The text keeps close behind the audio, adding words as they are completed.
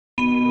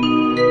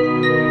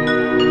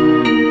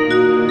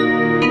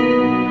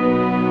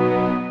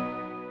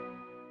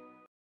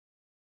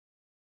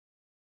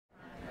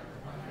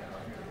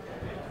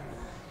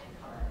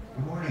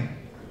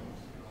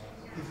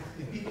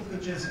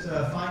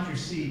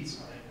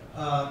seats.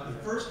 The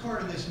first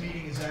part of this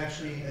meeting is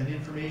actually an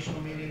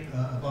informational meeting,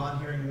 a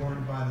bond hearing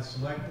warned by the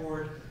Select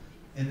Board,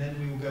 and then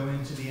we will go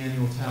into the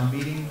annual town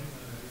meeting.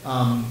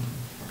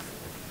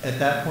 At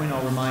that point,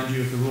 I'll remind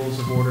you of the rules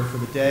of order for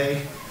the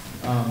day.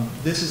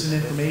 This is an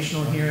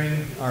informational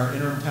hearing. Our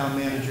interim town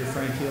manager,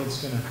 Frank Field,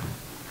 is going to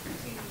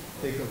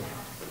take over.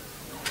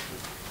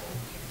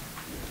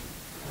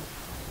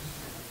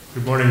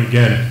 Good morning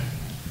again.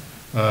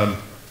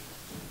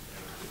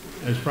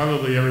 As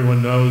probably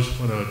everyone knows,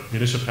 when a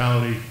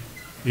municipality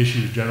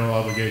issues general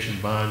obligation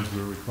bonds,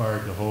 we're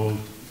required to hold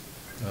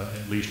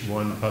at least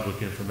one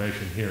public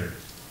information hearing.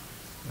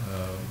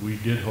 We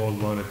did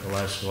hold one at the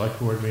last select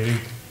board meeting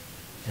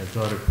and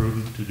thought it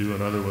prudent to do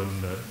another one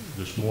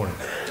this morning.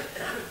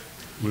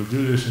 We'll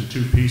do this in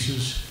two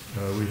pieces.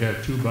 We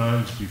have two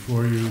bonds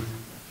before you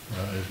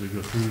as we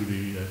go through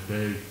the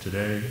day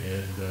today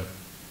and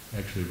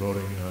actually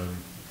voting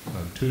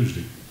on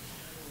Tuesday.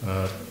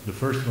 The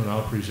first one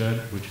I'll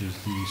present, which is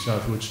the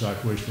South Woodstock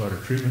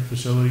Wastewater Treatment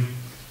Facility,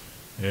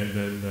 and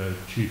then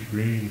Chief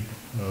Green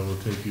will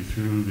take you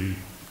through the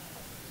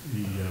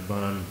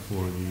bond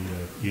for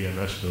the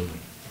EMS building.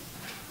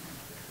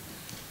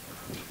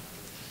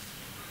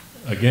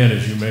 Again,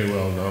 as you may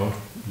well know,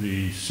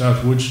 the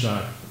South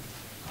Woodstock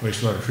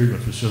Wastewater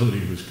Treatment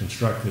Facility was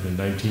constructed in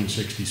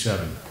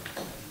 1967.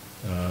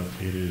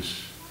 It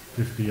is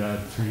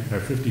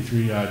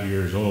 53 odd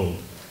years old.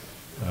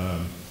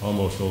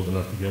 Almost old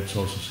enough to get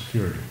Social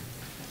Security.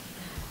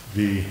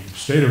 The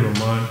state of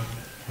Vermont,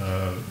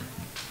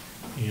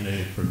 in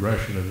a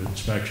progression of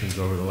inspections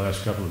over the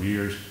last couple of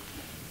years,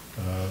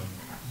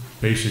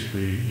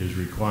 basically is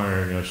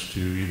requiring us to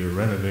either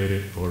renovate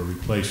it or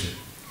replace it.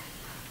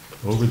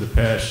 Over the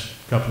past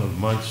couple of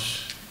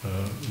months,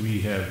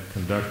 we have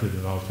conducted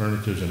an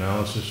alternatives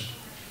analysis,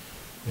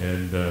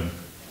 and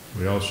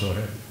we also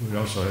had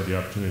the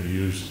opportunity to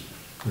use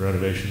the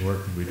renovation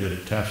work that we did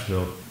at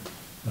Taftesville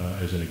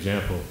as an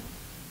example.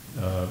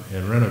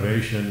 And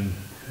renovation,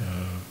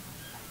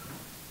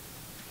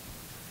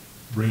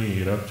 bringing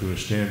it up to a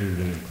standard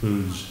that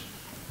includes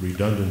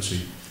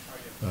redundancy,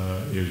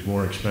 is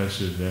more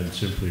expensive than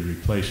simply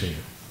replacing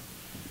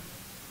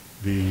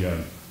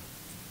it.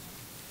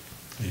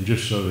 And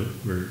just so that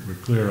we're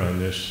clear on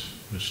this,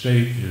 the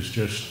state is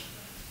just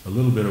a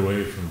little bit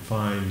away from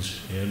fines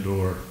and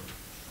or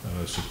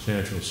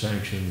substantial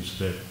sanctions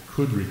that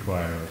could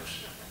require us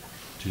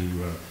to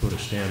put a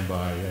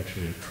standby,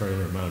 actually a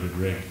trailer-mounted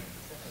rig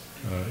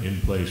in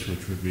place,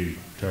 which would be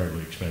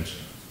terribly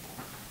expensive.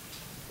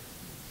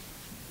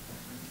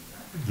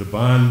 The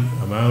bond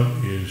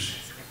amount is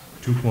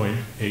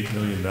 $2.8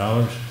 million.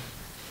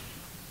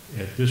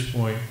 At this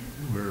point,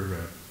 we're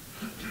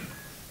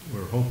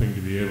hoping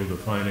to be able to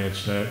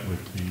finance that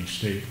with the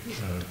state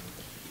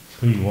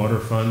clean water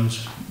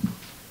funds,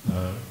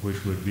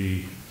 which would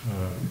be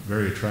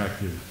very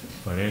attractive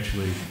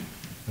financially.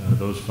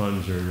 Those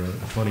funds are a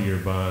 20-year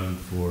bond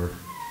for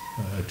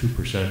a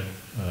 2%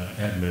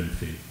 admin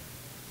fee.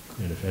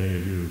 And if any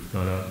of you have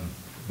gone out and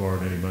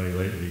borrowed any money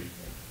lately,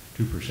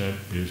 2%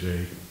 is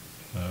a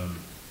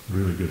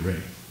really good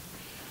rate.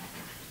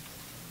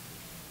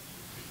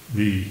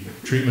 The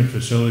treatment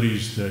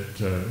facilities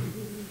that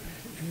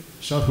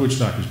South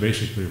Woodstock is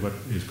basically what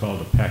is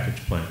called a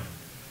package plant.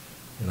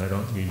 And I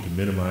don't mean to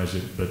minimize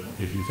it, but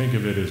if you think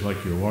of it as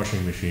like your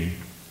washing machine,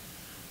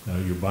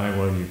 you buy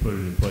one, you put it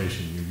in place,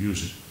 and you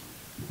use it.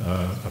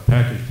 A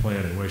package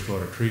plant in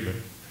wastewater treatment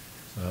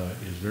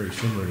is very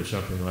similar to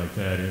something like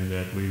that, in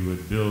that we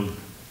would build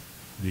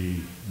the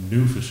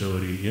new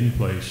facility in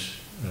place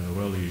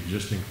while the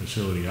existing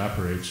facility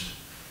operates,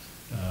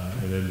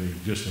 and then the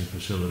existing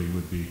facility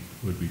would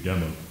be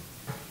demoed.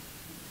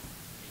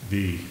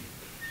 The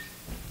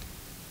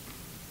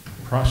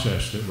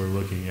process that we're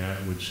looking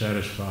at would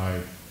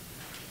satisfy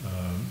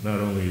not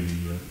only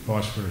the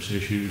phosphorus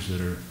issues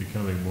that are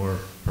becoming more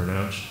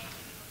pronounced,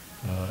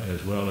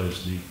 as well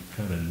as the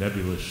kind of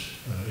nebulous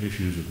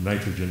issues of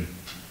nitrogen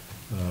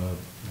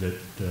that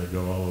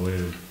go all the way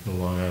to the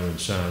Long Island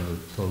Sound,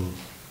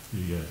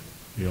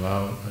 the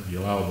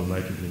allowable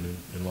nitrogen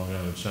in Long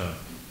Island Sound.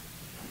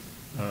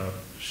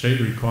 State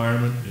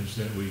requirement is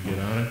that we get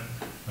on it,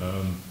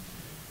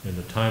 and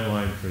the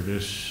timeline for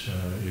this,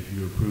 if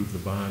you approve the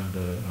bond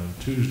on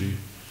Tuesday,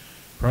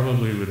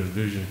 probably would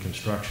envision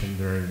construction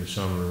during the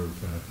summer of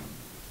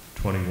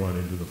 21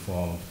 into the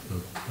fall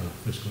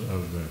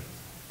of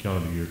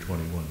calendar year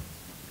 21.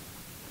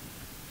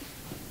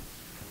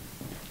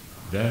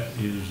 That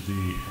is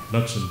the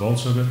nuts and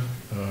bolts of it.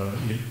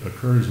 It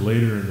occurs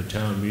later in the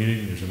town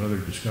meeting. There's another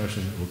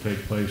discussion that will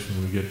take place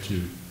when we get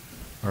to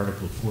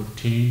Article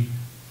 14.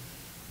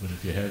 But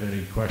if you have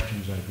any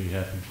questions, I'd be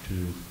happy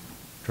to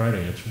try to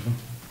answer them.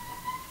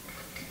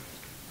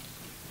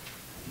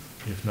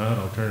 If not,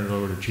 I'll turn it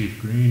over to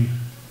Chief Green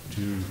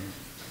to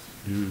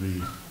do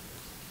the...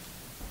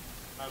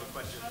 I have a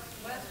question.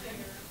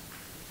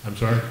 I'm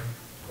sorry?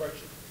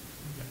 Question.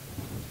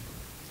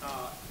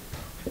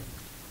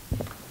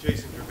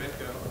 Jason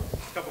Drabinko.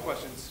 A couple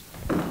questions.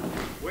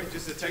 Wait,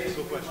 just a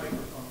technical question.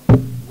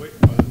 Wait,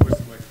 where's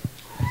the microphone?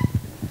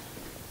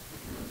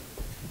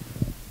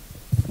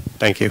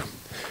 Thank you.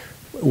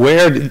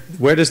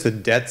 Where does the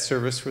debt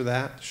service for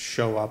that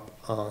show up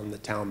on the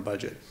town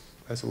budget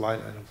as a line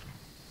item?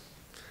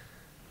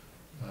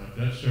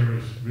 Debt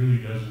service really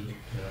doesn't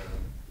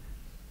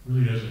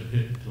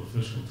hit until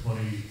fiscal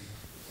 20.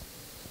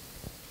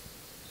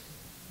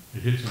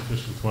 It hits in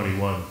fiscal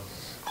 21.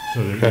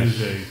 So there Okay.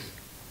 is a,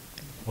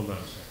 hold on a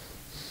second.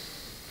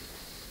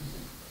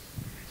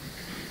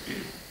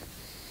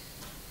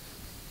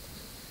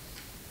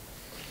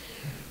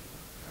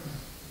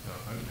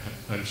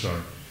 I'm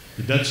sorry.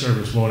 The debt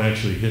service won't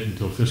actually hit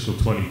until fiscal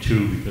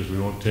 22 because we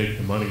won't take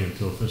the money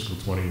until fiscal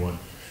 21.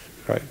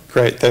 Right,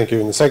 great, thank you.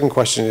 And the second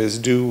question is,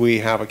 do we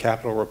have a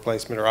capital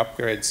replacement or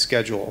upgrade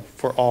schedule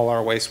for all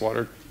our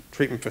wastewater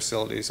treatment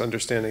facilities,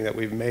 understanding that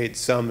we've made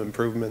some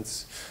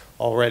improvements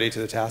already to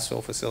the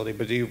Tassville facility,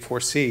 but do you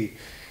foresee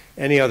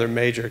any other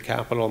major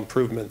capital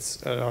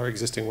improvements at our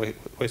existing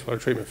wastewater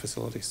treatment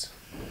facilities?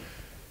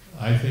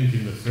 I think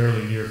in the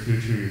fairly near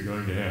future, you're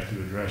going to have to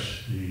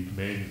address the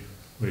main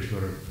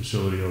wastewater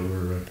facility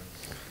over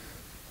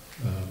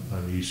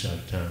on the east side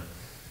of town.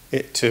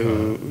 There's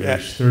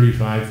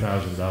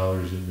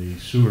 $35,000 in the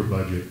sewer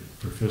budget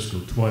for fiscal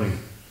 20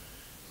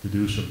 to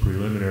do some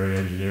preliminary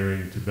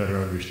engineering to better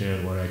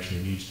understand what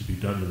actually needs to be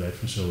done to that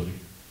facility.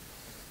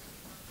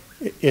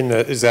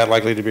 Is that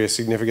likely to be a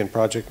significant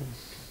project?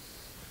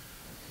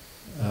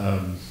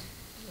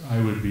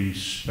 I would be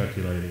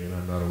speculating, and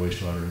I'm not a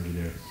wastewater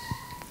engineer.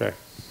 Okay.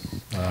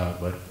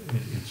 But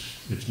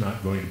it's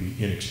not going to be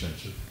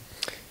inexpensive.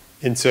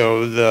 And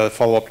so the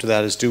follow-up to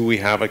that is, do we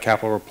have a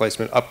capital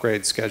replacement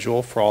upgrade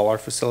schedule for all our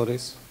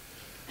facilities?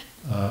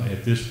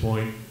 At this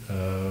point,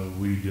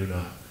 we do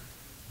not.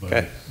 But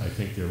Okay. I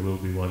think there will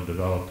be one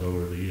developed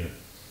over the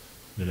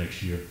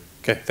next year.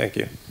 Okay, thank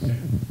you. Okay.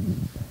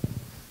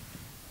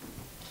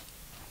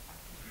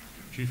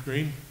 Chief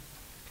Green?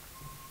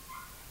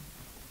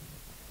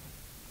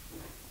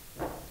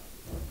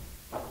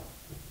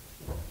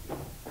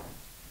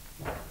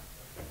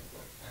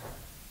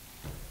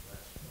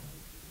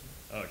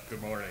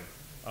 Good morning.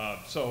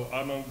 So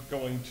I'm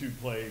going to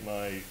play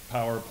my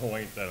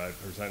PowerPoint that I've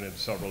presented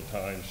several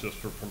times just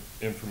for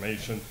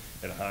information.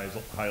 It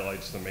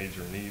highlights the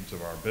major needs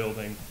of our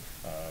building.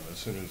 As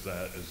soon as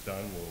that is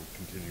done, we'll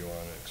continue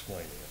on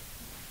explaining it.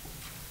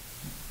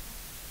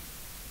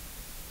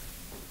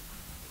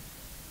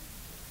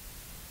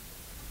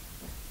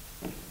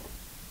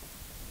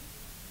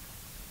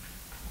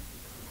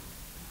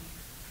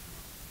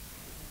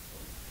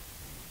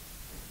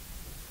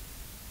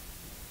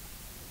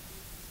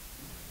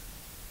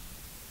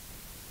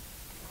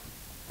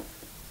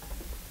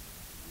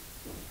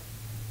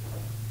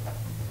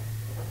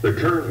 The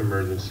current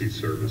emergency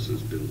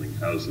services building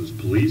houses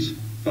police,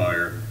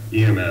 fire,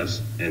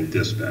 EMS, and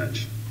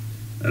dispatch,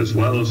 as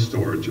well as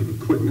storage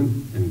of equipment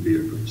and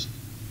vehicles.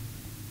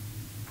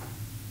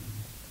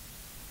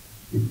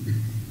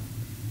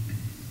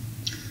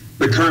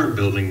 The current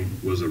building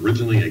was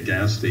originally a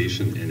gas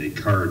station and a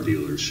car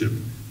dealership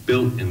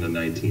built in the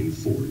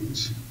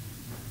 1940s.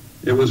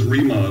 It was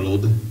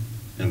remodeled,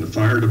 and the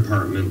fire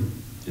department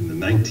in the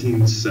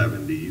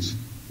 1970s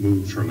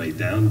moved from a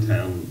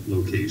downtown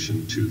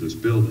location to this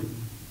building.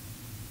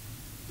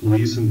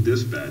 Police and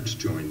dispatch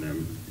joined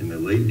them in the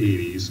late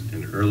 80s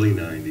and early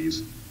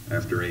 90s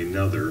after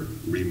another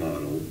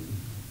remodel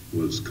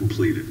was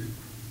completed.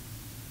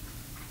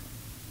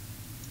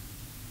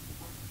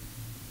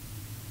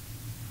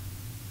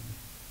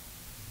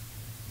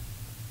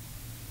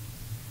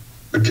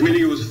 A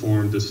committee was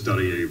formed to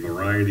study a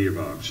variety of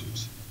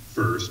options.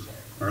 First,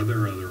 are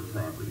there other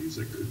properties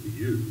that could be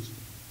used?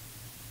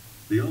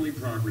 The only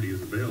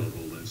properties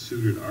available that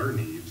suited our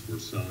needs were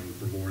selling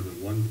for more than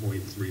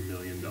 $1.3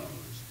 million.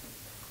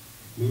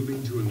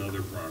 Moving to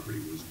another property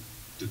was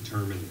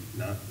determined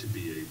not to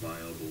be a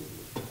viable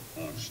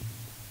option.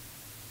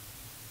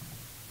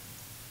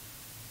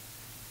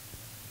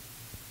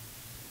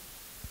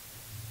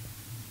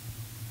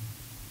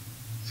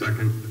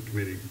 Second, the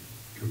committee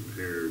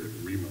compared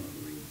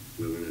remodeling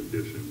with an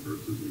addition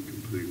versus a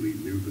completely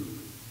new building.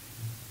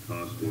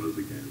 Cost was,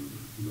 again,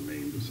 the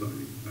main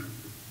deciding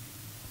factor.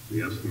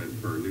 The estimate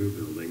for a new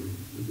building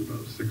is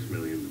about $6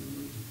 million,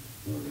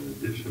 while an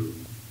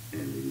addition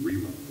and a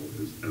remodel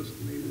is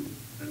estimated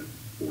at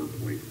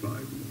 $4.5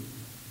 million.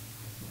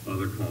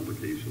 Other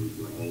complications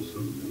were also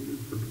noted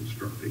for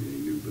constructing a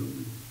new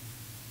building.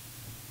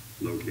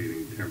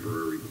 Locating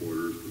temporary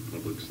quarters for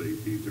public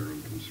safety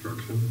during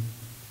construction,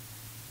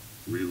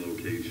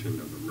 relocation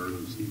of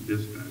emergency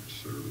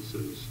dispatch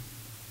services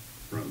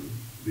from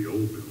the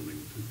old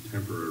building to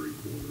temporary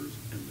quarters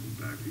and then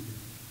back again.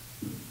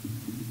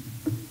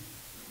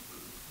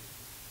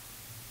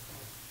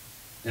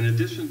 An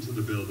addition to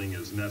the building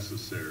is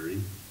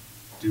necessary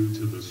due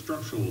to the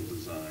structural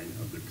design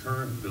of the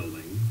current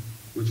building,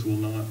 which will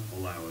not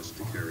allow us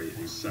to carry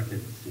a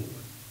second floor.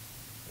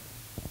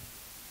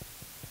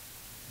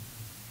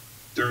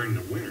 During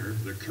the winter,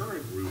 the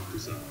current roof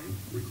design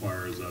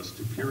requires us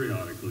to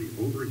periodically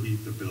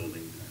overheat the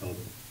building to help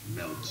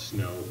melt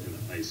snow and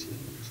ice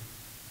loads.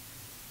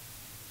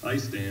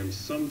 Ice dams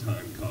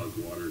sometimes cause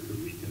water to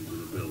leak into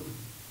the building.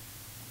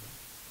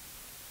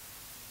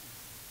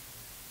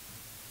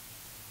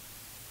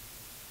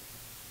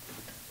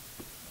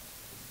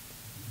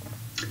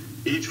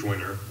 Each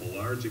winter, a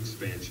large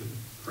expansion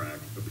crack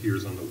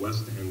appears on the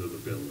west end of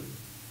the building,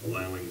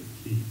 allowing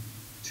heat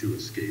to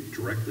escape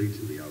directly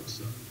to the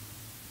outside.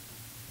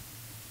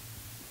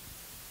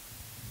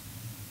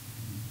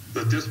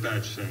 The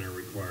dispatch center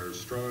requires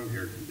strong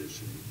air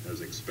conditioning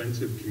as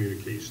expensive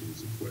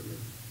communications equipment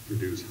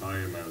produce high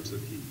amounts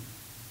of heat.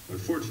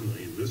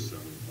 Unfortunately, this zone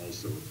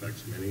also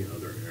affects many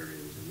other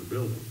areas in the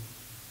building,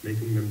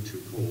 making them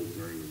too cold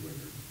during the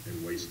winter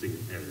and wasting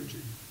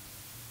energy.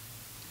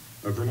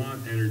 A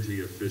Vermont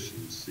energy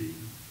efficiency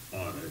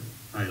audit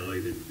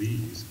highlighted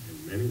these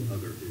and many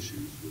other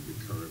issues with the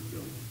current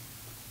building.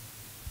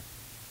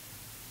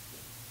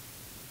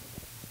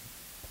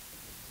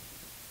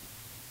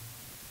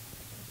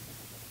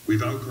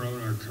 We've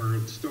outgrown our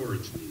current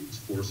storage needs,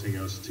 forcing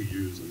us to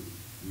use a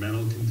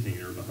metal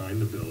container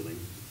behind the building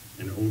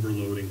and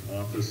overloading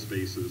office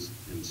spaces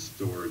and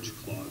storage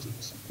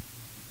closets.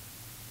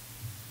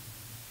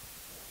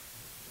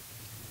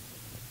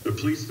 The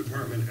police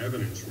department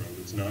evidence room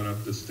is not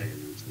up to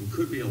standards and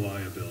could be a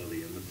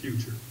liability in the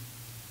future.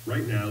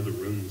 Right now, the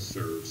room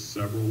serves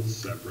several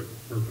separate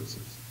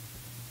purposes.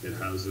 It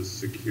houses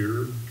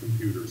secure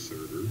computer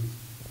servers,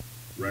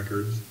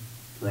 records,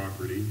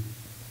 property,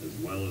 as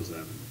well as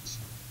evidence.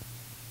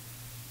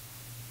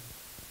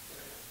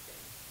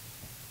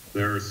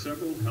 There are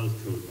several health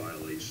code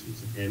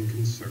violations and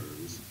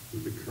concerns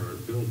with the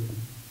current building.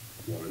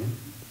 One,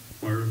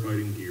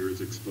 firefighting gear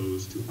is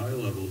exposed to high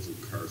levels of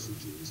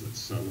carcinogens at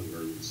some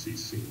emergency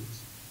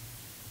scenes.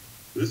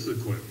 This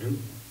equipment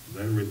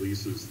then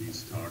releases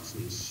these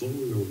toxins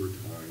slowly over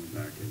time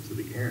back into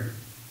the air.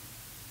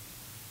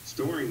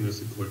 Storing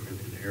this equipment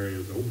in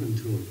areas open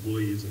to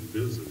employees and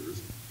visitors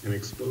can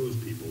expose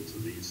people to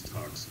these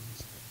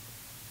toxins.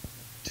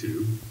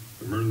 Two,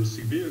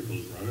 emergency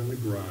vehicles run in the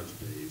garage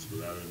bays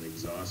without an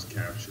exhaust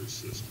capture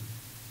system,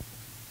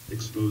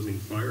 exposing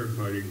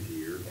firefighting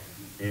gear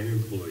and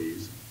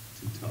employees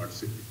to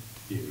toxic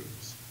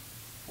fumes.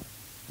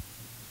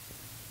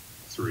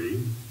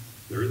 Three,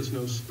 there is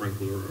no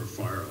sprinkler or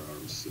fire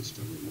alarm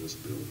system in this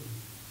building.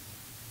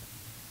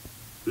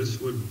 This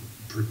would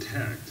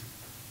protect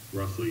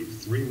roughly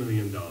 $3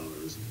 million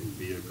in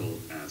vehicle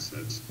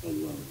assets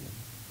alone.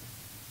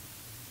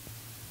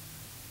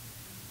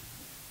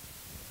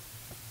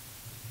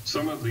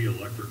 Some of the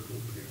electrical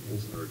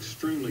panels are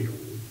extremely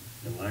old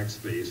and lack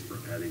space for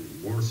adding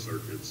more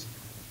circuits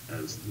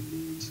as the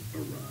needs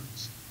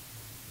arise.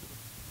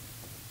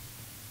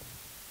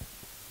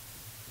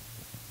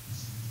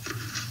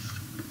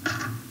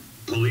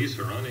 Police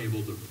are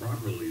unable to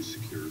properly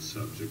secure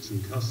subjects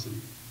in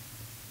custody.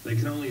 They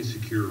can only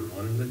secure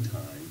one at a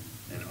time,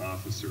 and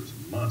officers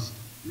must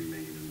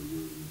remain in the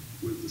room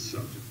with the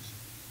subjects.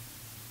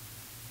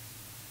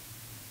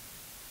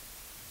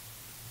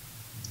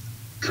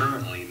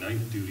 Currently,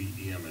 night duty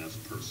EMS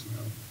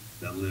personnel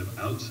that live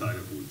outside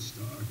of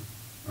Woodstock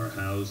are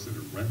housed in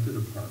a rented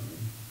apartment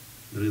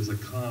that is a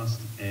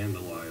cost and a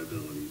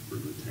liability for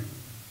the town.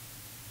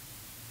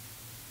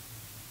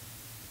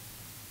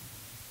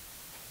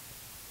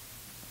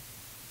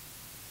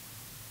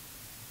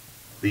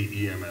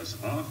 The EMS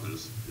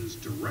office is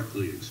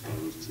directly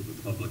exposed to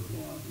the public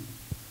lobby,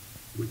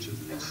 which is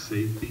a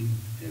safety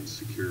and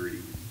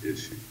security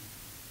issue.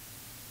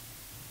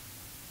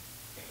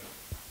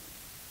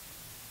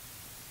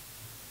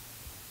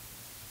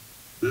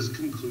 This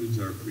concludes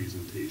our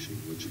presentation,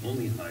 which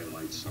only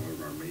highlights some of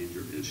our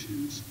major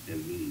issues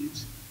and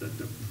needs that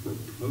the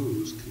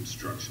proposed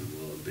construction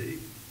will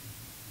abate.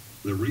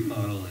 The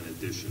remodel and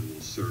addition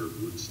will serve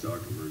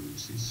Woodstock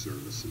Emergency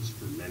Services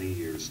for many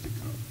years to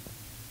come.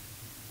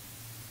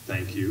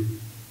 Thank you,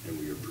 and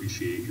we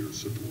appreciate your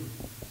support.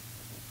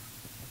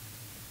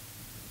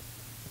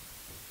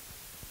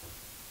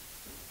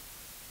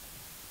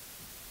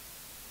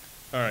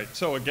 All right,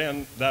 so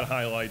again, that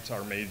highlights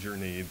our major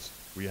needs.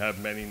 We have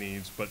many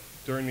needs, but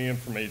during the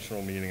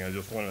informational meeting, I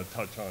just want to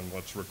touch on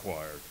what's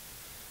required.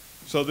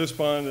 So this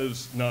bond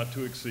is not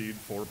to exceed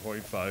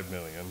 $4.5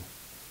 million.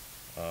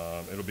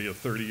 It'll be a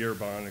 30-year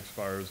bond,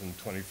 expires in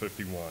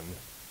 2051.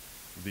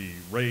 The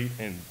rate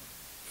in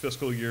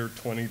fiscal year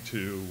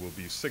 22 will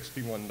be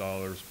 $61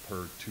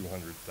 per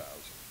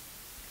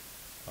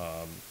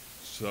 200,000.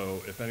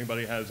 So if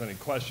anybody has any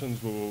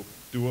questions, we'll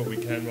do what we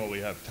can while we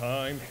have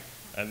time,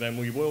 and then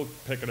we will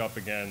pick it up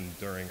again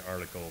during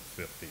Article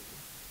 15.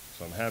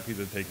 So I'm happy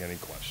to take any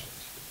questions.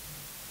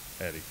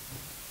 Eddie.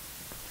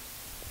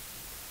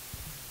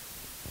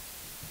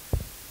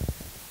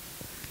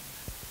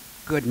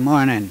 Good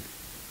morning.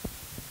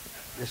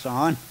 This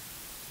on?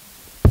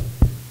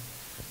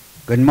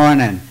 Good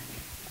morning.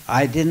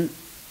 I didn't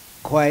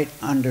quite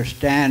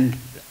understand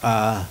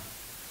the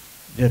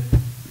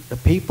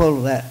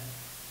people that,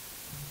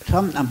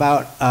 something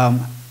about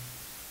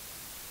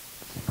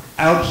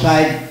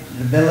outside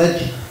the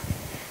village,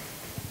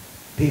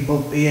 people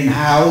being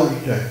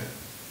housed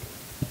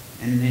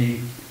in the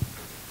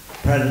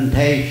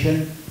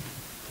presentation?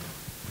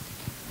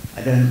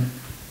 I didn't,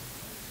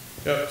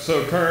 Yep,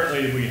 so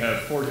currently we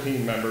have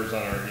 14 members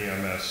on our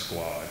EMS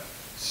squad.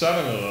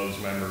 7 of those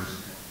members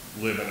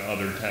live in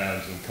other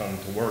towns and come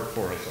to work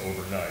for us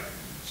overnight.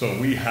 So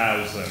we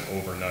house them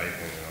overnight in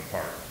an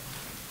apartment.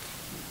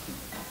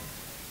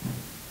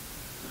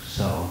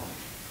 so.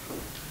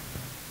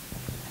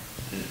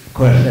 Of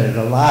course, there's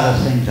a lot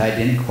of things I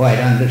didn't quite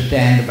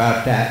understand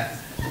about that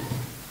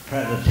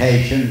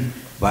presentation,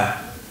 but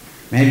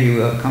maybe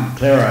we'll come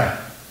clearer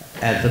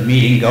as the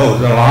meeting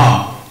goes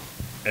along.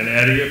 And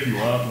Eddie, if you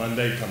want,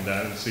 Monday, come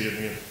down and see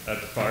me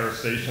at the fire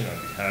station.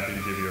 I'd be happy to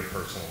give you a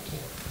personal tour.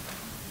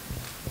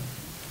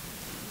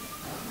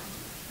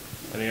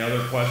 Any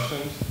other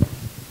questions?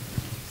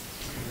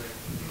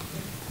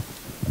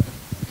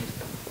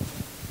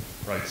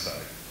 Right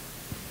side.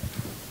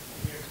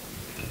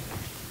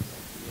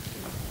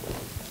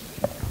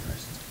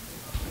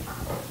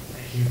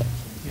 Thank you.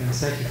 Yeah,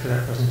 thank you for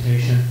that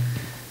presentation.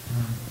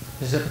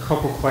 There's a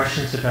couple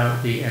questions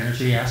about the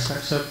energy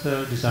aspects of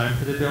the design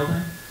for the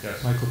building.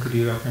 Yes. Michael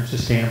Caduto from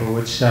Sustainable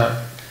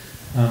Woodstock.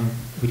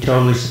 We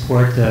totally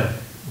support the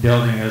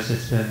building as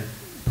it's been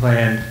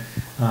planned,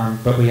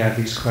 but we have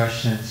these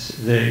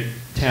questions. The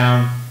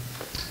town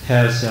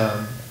has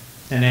an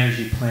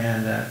energy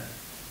plan that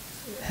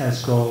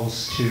has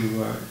goals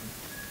to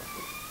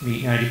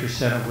meet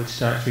 90% of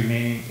Woodstock's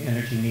remaining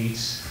energy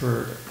needs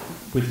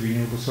with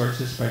renewable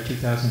sources by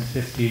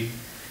 2050,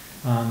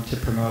 to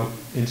promote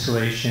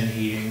insulation,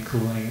 heating,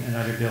 cooling, and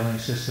other building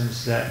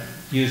systems that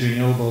use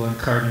renewable and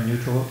carbon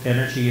neutral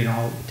energy in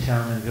all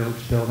town and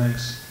village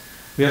buildings.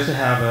 We also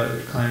have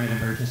a climate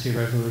emergency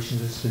resolution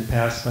that's been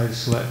passed by the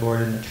select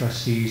board and the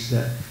trustees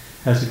that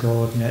has a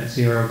goal of net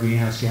zero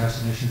greenhouse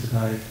gas emissions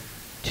by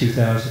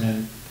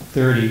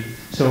 2030.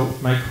 So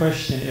my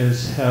question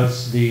is,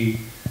 has the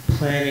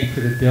planning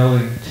for the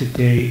building to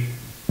date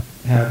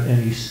have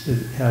the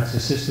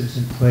systems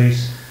in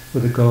place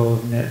with a goal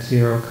of net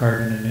zero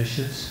carbon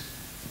emissions?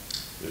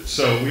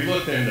 So we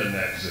looked into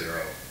net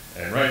zero,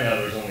 and right now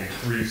there's only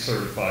 3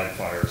 certified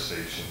fire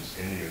stations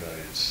in the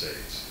United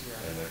States.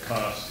 And the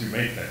cost to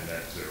make that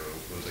net zero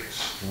was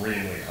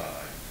extremely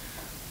high.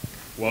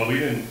 Well, we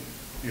didn't,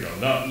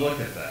 not look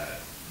at that.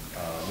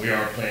 We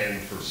are planning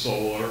for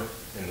solar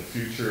in the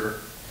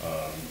future.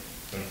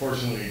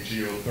 Unfortunately,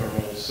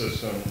 geothermal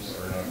systems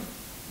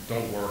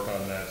don't work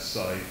on that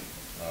site.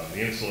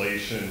 The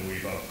insulation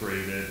we've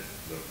upgraded.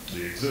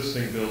 The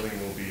existing building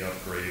will be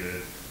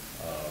upgraded.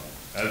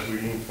 As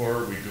we move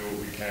forward, we do what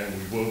we can.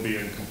 We will be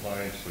in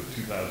compliance with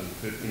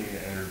 2015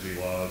 energy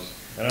laws.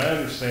 And I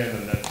understand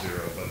the net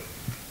zero, but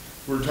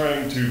we're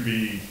trying to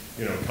be,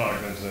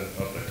 cognizant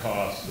of the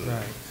cost of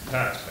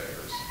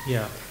taxpayers.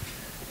 Yeah.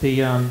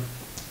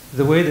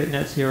 The way that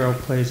net zero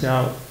plays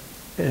out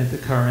at the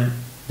current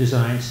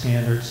design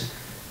standards,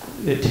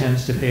 it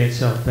tends to pay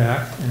itself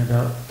back in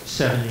about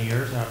 7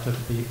 years after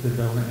the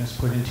building is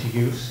put into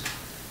use.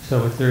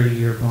 So a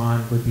 30-year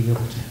bond would be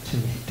able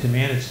to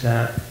manage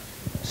that.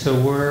 So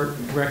we're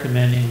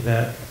recommending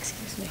that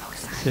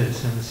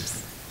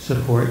citizens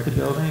support the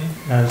building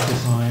as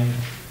designed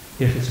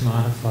if it's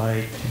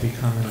modified to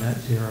become a net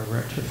zero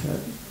retrofit.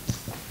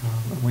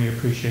 And we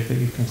appreciate that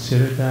you've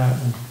considered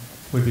that and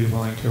would be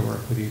willing to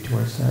work with you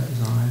towards that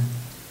design.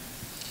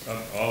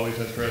 I'm always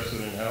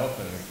interested in help,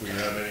 and if we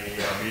have any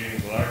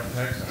meetings with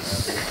architects,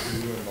 I'm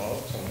happy to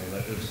involve somebody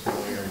that is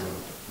familiar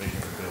with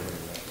making a building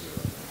net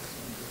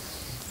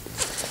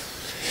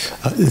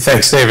zero.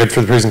 Thanks, David,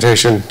 for the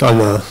presentation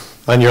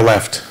on your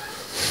left.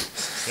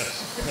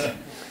 Yes.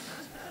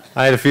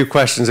 I had a few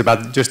questions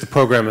about just the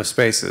program of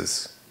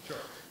spaces. Sure.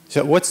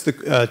 So what's the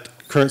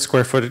current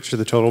square footage of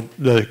the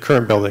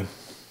current building?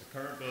 The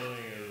current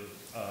building is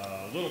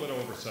a little bit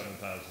over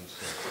 7,000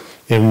 square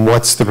feet. And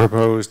what's the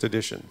proposed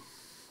addition?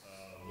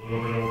 A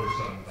little bit over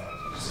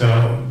 7,000.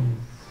 So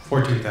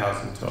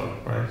 14,000 total,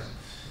 right?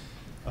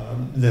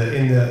 On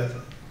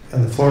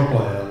the floor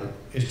plan,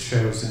 it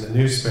shows in the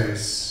new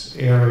space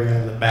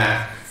area in the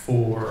back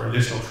for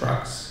additional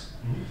trucks.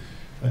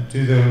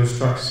 Do those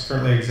trucks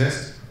currently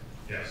exist?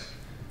 Yes.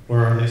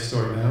 Where are they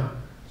stored now?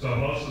 So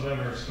most of them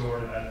are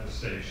stored at the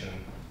station.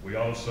 We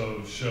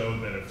also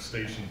showed that if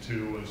Station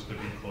 2 was to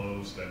be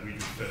closed, that we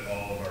could fit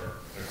all of our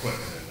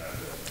equipment in that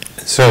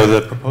building. So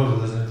the proposal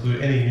doesn't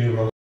include any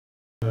new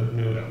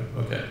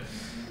okay.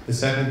 The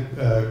second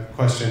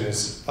question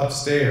is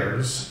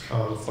upstairs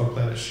on the floor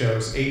plan. It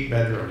shows 8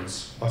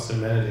 bedrooms plus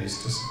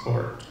amenities to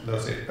support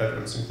those 8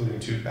 bedrooms, including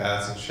 2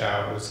 baths and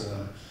showers and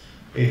a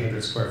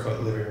 800 square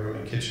foot living room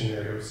and kitchen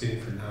area with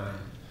seating for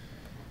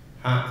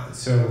 9.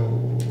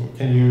 So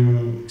can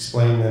you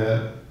explain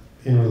that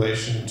in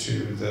relation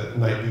to the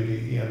night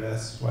duty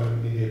EMS? Why do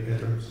we need 8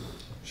 bedrooms?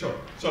 Sure.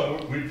 So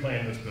we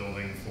planned this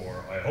building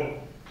for, I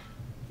hope,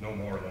 no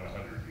more than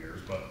 100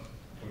 years, but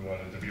we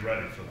wanted to be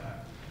ready for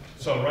that.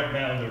 So right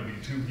now there'll be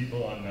 2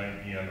 people on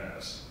night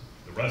EMS.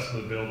 The rest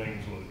of the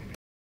buildings will be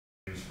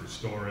used for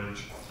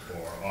storage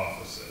or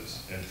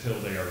offices until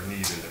they are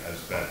needed as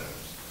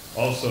bedrooms.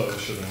 Also,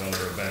 should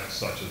another event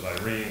such as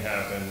Irene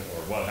happen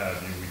or what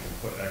have you, we can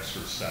put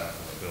extra staff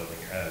in the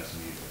building as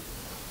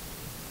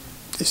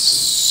needed.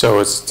 So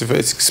it's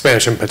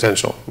expansion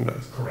potential?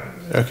 Correct.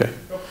 Okay.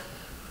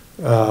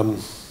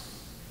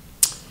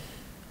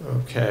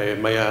 Okay,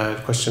 my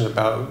question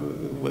about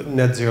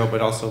net zero,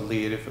 but also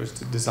LEED, if it was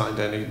designed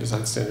to any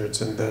design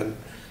standards, and then,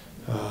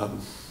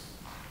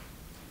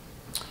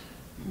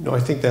 no, I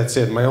think that's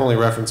it. My only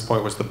reference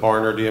point was the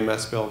Barnard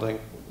EMS building,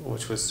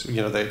 which was,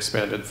 they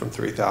expanded from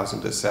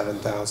 3,000 to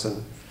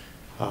 7,000.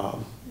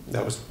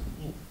 That was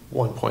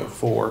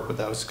 1.4, but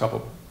that was a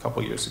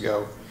couple years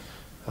ago.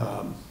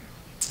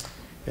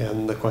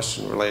 And the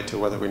question related to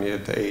whether we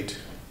needed the 8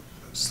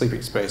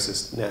 sleeping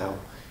spaces now.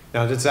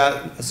 Now, does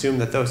that assume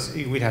that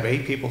we'd have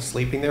 8 people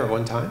sleeping there at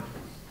one time?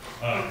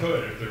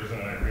 Could, if there's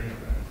an Irene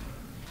event.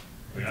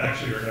 We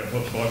actually are going to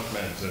put bunk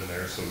beds in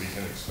there so we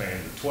can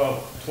expand to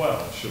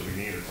 12 should we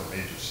need it for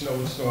major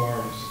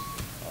snowstorms,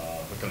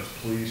 because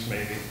police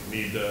may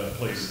need a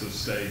place to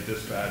stay,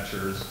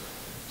 dispatchers.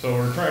 So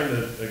we're trying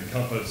to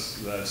encompass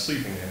that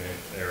sleeping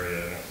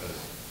area as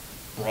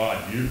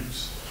broad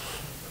use.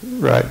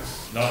 Right.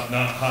 Not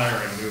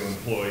hiring new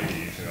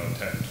employees,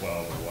 10,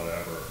 12 or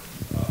whatever,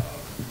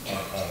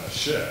 on a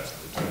shift,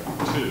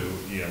 between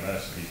 2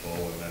 EMS people,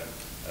 and then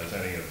as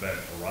any event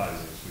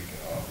arises, we can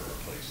offer a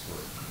place for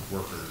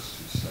workers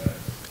to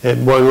stay.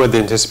 And when would the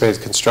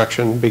anticipated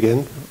construction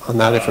begin on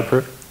that, if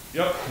approved?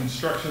 Yep,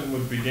 construction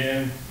would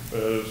begin,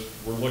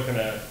 we're looking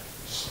at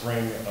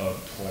spring of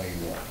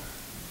 21.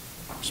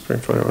 Spring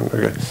 21,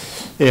 very good.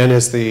 And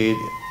is the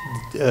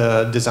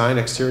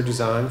exterior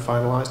design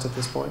finalized at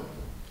this point?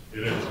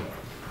 It is not.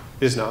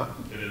 Is not?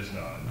 It is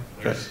not.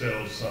 Okay. There's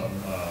still some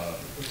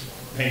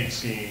paint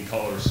scheme,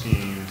 color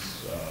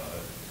schemes,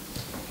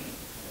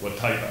 what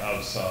type of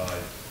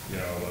outside,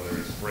 whether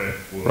it's brick,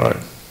 wood, right,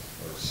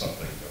 or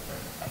something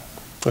different.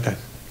 Okay.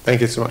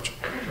 Thank you so much.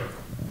 Sure.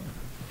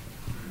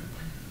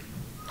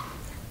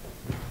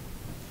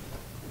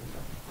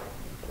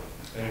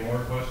 Any more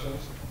questions?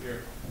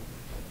 Here.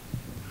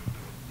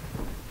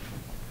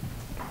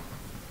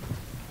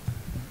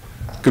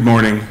 Good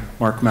morning.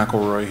 Mark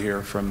McElroy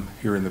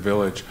here in the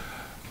village.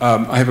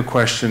 I have a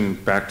question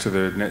back to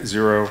the net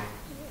zero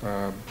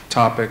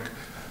topic.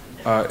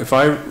 If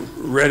I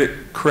read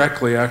it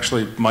correctly,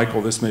 actually,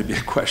 Michael, this may be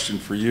a question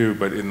for you,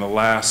 but in the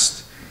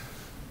last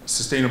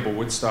Sustainable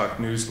Woodstock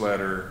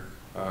newsletter,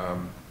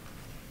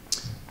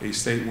 a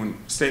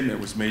statement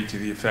was made to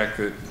the effect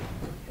that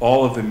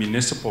all of the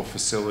municipal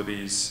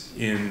facilities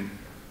in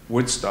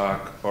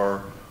Woodstock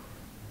are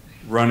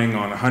running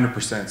on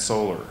 100%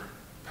 solar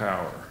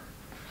power.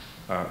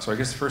 So I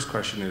guess the first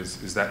question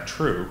is that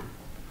true?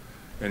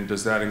 And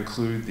does that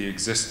include the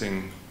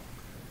existing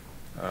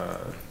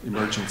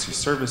emergency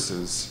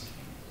services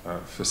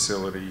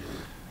facility?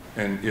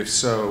 And if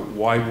so,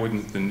 why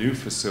wouldn't the new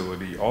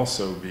facility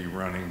also be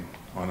running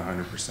on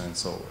 100%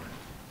 solar?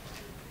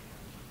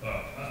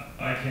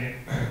 I can't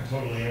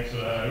totally answer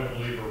that. I don't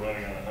believe we're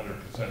running on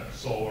 100%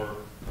 solar.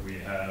 We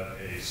have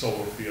a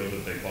solar field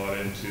that they bought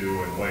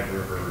into in White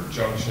River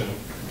Junction,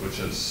 which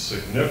has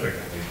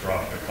significantly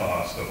dropped the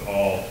cost of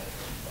all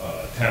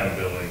town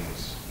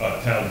buildings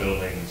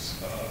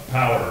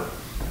power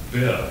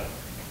bill.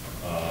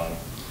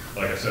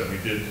 Like I said, we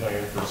did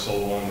plan for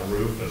solar on the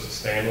roof as a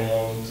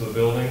standalone to the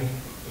building,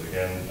 but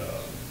again,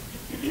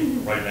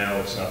 right now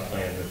it's not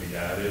planned to be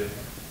added.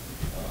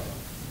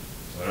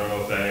 So I don't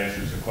know if that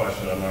answers the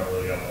question. I'm not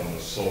really up on the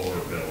solar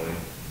billing.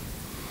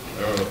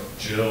 I don't know if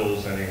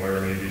Jill's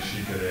anywhere. Maybe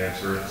she could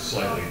answer it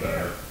slightly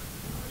better.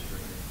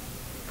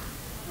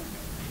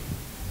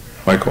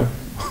 Michael?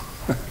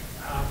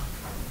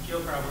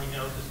 Jill probably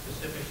knows the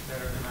specifics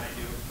better than I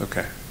do.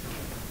 Okay.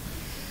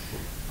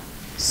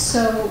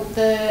 So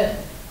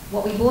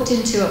what we bought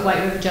into at White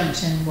River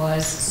Junction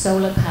was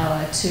solar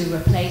power to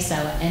replace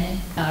our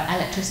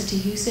electricity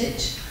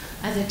usage.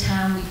 As a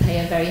town, we pay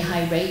a very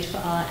high rate for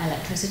our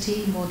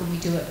electricity, more than we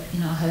do it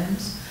in our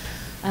homes.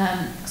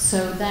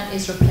 So that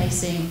is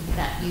replacing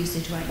that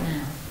usage right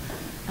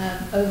now.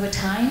 Over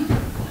time,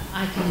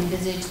 I can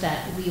envisage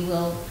that we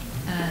will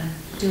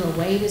do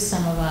away with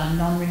some of our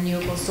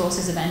non-renewable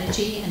sources of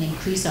energy and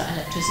increase our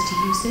electricity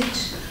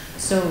usage.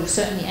 So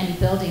certainly any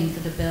buildings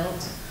that are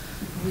built,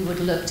 we would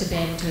look to be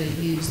able to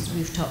use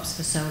rooftops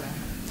for solar.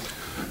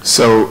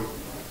 So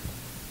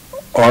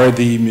are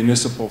the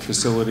municipal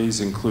facilities,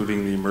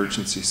 including the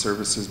emergency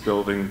services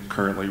building,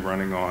 currently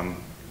running on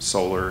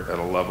solar at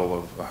a level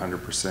of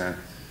 100%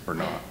 or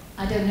not?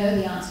 I don't know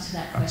the answer to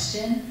that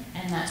question,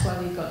 and that's why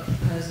we've got a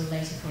proposal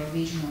later for a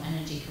regional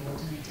energy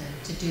coordinator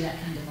to do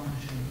that kind of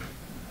monitoring.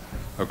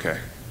 Okay.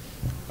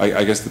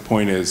 I guess the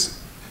point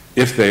is,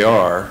 if they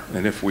are,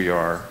 and if we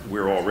are,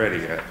 we're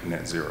already at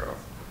net zero.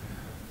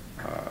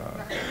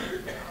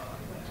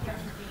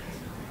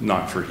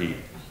 Not for heat,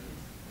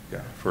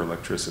 yeah, for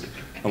electricity,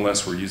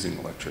 unless we're using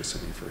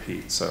electricity for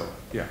heat. So,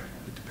 yeah,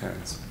 it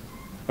depends.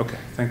 Okay,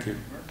 thank you.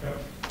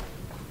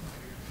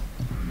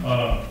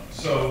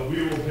 So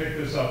we will pick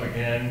this up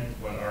again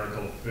when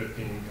Article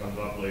 15 comes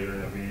up later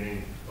in the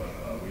meeting, but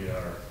we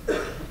are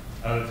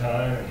out of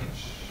time, and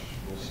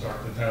we'll start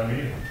the town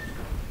meeting.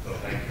 So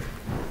thank you.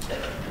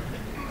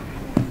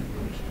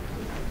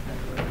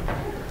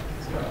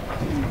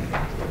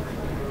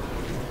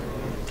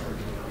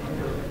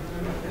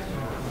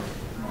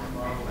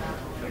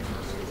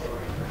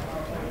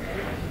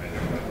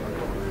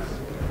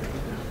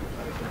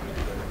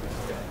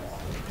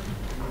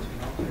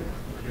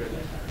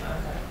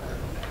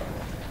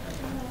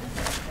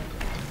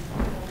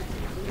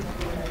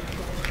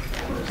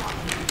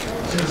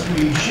 Since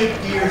we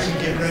shift gears and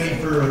get ready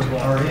for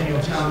our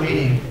annual town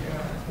meeting,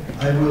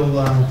 I will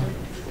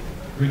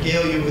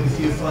regale you with a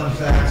few fun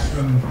facts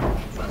from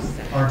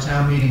our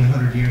town meeting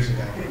 100 years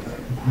ago.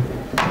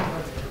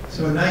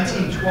 So in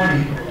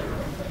 1920,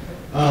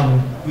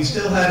 we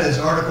still had as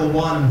Article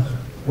 1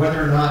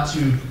 whether or not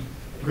to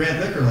grant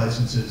liquor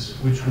licenses,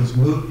 which was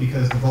moot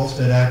because the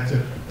Volstead Act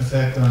took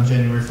effect on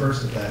January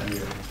 1st of that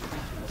year.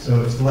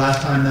 So it's the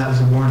last time that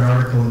was a warrant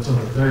article until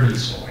the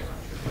 30s.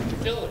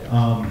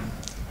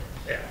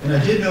 And I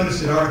did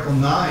notice that Article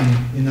 9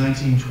 in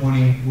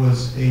 1920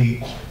 was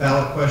a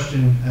ballot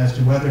question as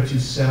to whether to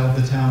sell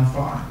the town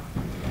farm.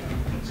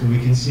 So we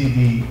can see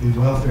the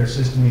welfare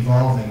system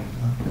evolving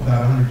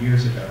about 100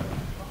 years ago.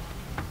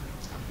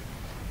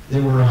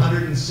 There were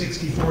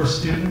 164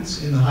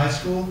 students in the high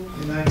school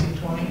in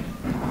 1920,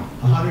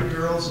 100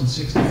 girls and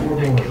 64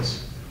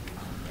 boys.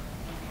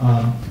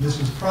 This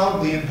was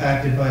probably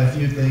impacted by a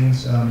few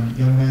things.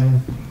 Young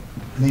men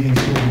leaving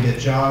school to get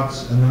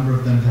jobs. A number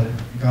of them had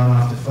gone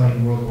off to fight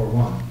in World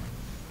War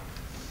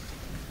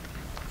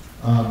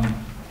I.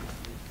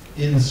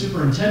 In the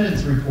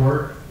superintendent's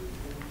report,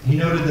 he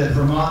noted that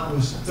Vermont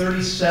was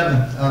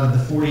 37th out of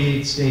the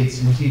 48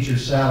 states in teacher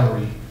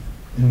salary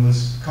and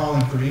was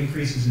calling for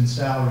increases in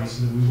salary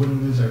so that we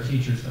wouldn't lose our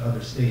teachers to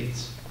other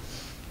states.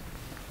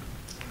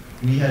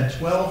 We had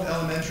 12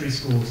 elementary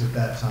schools at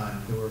that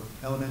time. There were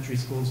elementary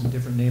schools in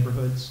different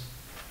neighborhoods.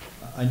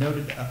 I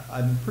noted,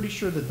 I'm pretty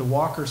sure that the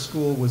Walker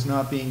School was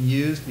not being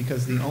used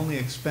because the only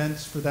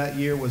expense for that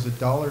year was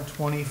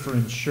 $1.20 for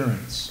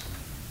insurance.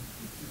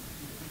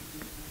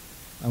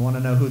 I want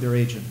to know who their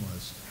agent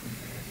was.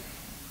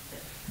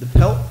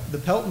 The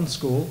Pelton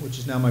School, which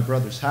is now my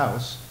brother's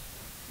house,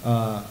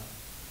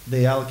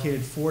 they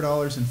allocated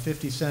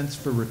 $4.50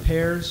 for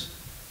repairs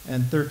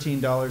and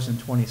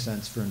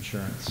 $13.20 for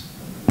insurance.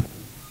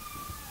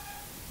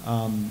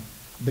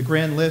 The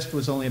grand list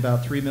was only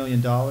about $3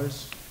 million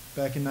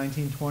back in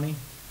 1920,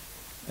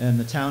 and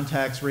the town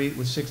tax rate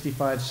was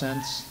 65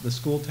 cents, the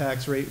school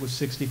tax rate was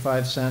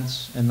 65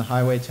 cents, and the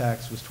highway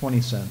tax was 20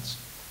 cents.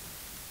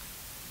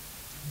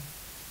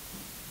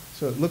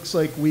 So it looks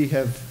like we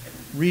have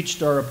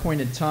reached our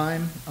appointed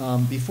time.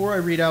 Before I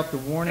read out the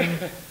warning,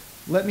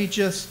 let me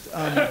just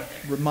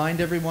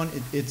remind everyone,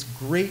 it's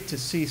great to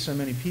see so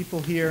many people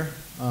here.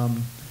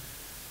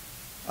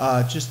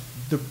 Just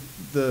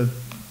the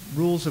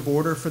rules of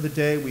order for the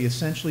day, we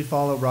essentially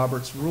follow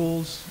Robert's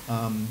rules.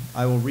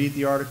 I will read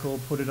the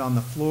article, put it on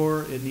the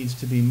floor. It needs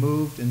to be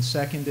moved and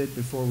seconded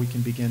before we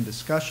can begin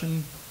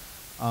discussion.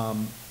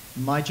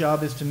 My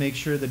job is to make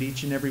sure that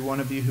each and every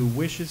one of you who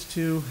wishes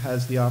to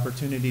has the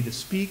opportunity to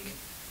speak,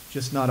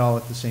 just not all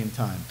at the same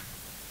time.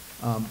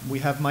 We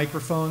have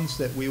microphones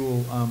that we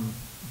will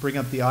bring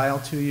up the aisle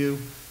to you.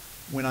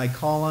 When I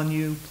call on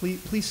you,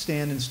 please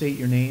stand and state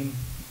your name,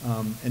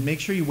 and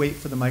make sure you wait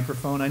for the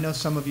microphone. I know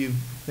some of you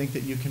think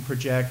that you can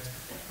project.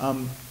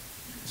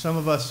 Some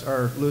of us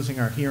are losing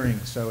our hearing,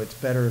 so it's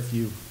better if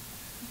you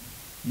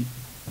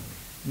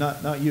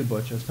not you,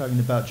 Butch, I was talking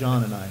about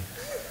John and I.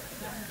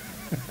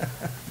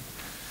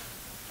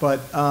 But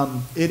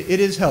it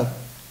is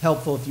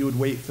helpful if you would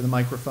wait for the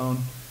microphone.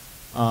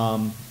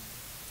 I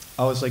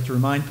always like to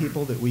remind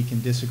people that we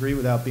can disagree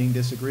without being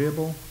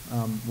disagreeable.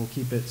 We'll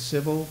keep it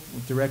civil.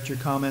 We'll direct your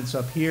comments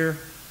up here.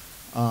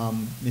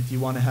 If you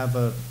want to have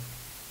a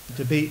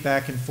debate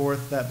back and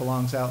forth, that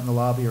belongs out in the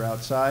lobby or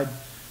outside.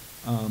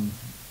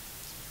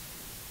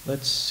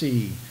 Let's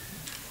see.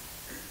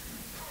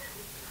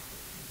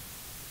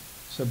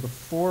 So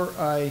before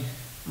I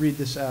read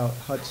this out,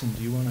 Hudson,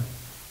 do you want to?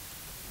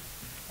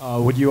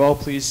 Would you all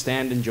please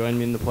stand and join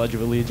me in the Pledge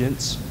of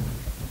Allegiance?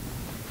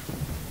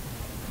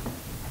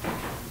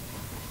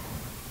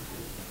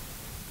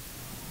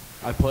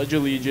 I pledge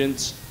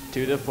allegiance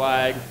to the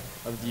flag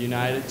of the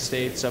United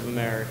States of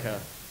America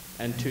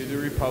and to the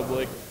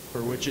republic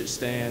for which it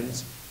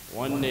stands,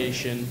 one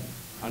nation,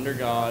 under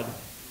God,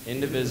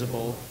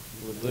 indivisible,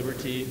 with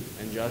liberty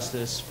and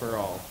justice for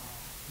all.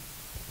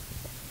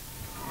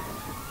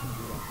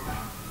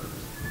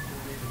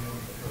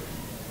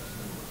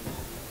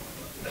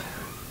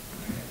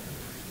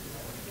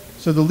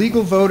 So the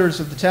legal voters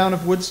of the town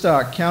of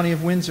Woodstock, county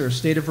of Windsor,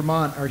 state of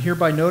Vermont, are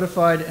hereby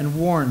notified and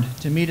warned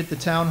to meet at the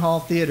Town Hall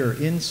Theater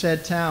in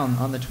said town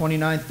on the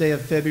 29th day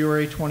of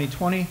February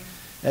 2020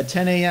 at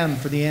 10 a.m.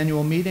 for the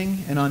annual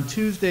meeting, and on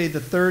Tuesday,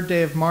 the 3rd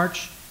day of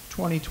March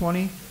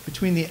 2020,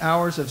 between the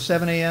hours of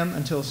 7 a.m.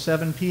 until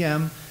 7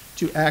 p.m.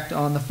 to act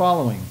on the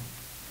following.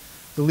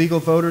 The legal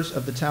voters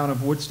of the town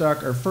of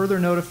Woodstock are further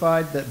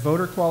notified that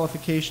voter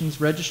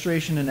qualifications,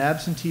 registration, and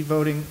absentee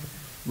voting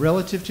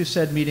relative to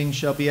said meeting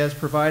shall be as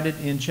provided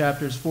in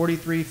chapters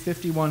 43,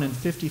 51, and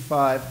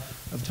 55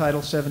 of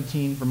Title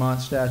 17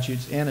 Vermont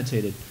statutes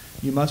annotated.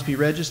 You must be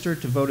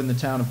registered to vote in the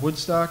town of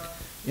Woodstock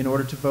in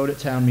order to vote at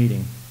town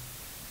meeting.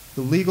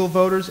 The legal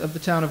voters of the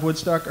town of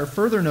Woodstock are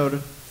further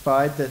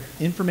notified that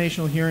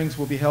informational hearings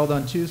will be held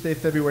on Tuesday,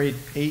 February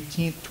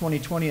 18th,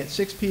 2020 at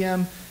 6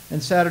 p.m.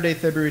 and Saturday,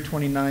 February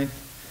 29th,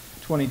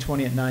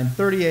 2020 at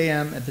 9:30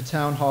 a.m. at the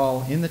Town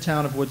Hall in the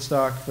town of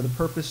Woodstock for the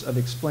purpose of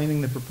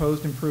explaining the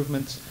proposed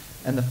improvements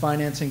and the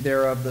financing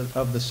thereof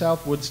of the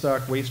South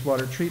Woodstock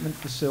Wastewater Treatment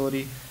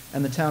Facility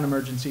and the Town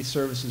Emergency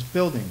Services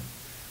Building.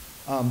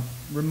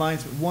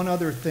 Reminds me, one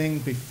other thing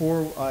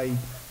before I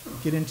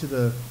get into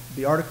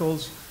the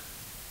articles.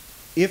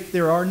 If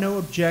there are no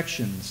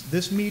objections,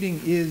 this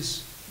meeting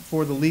is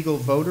for the legal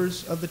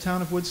voters of the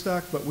town of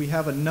Woodstock, but we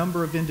have a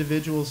number of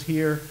individuals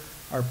here,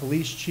 our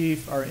police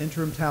chief, our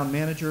interim town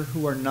manager,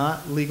 who are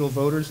not legal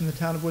voters in the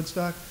town of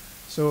Woodstock.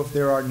 So if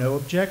there are no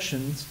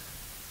objections,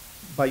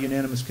 by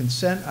unanimous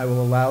consent, I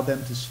will allow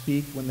them to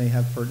speak when they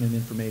have pertinent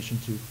information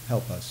to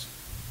help us.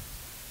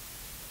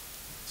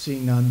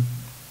 Seeing none.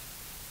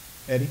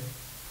 Eddie?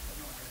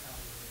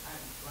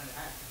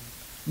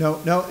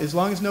 No, as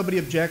long as nobody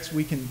objects,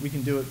 we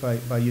can do it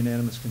by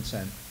unanimous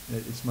consent.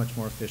 It's much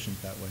more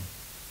efficient that way.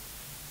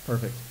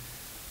 Perfect.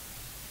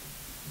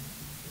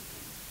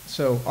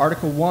 So,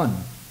 Article 1.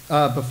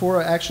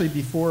 Before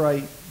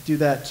I do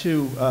that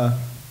too,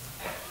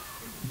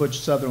 Butch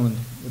Sutherland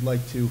would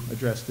like to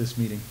address this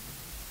meeting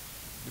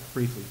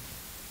briefly.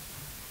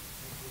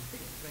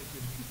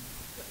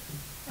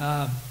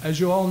 Thank you. As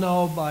you all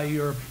know by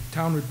your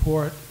town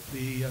report,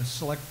 the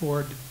Select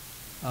Board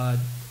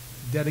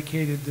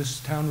dedicated this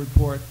town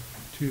report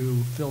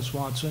to Phil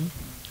Swanson,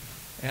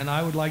 and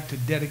I would like to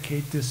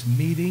dedicate this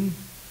meeting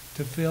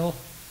to Phil.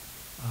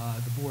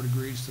 The board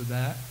agrees to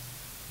that.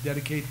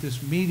 Dedicate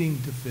this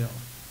meeting to Phil.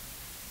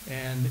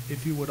 And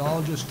if you would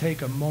all just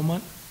take a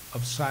moment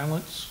of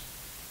silence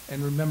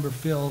and remember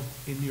Phil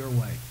in your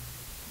way.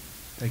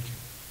 Thank you.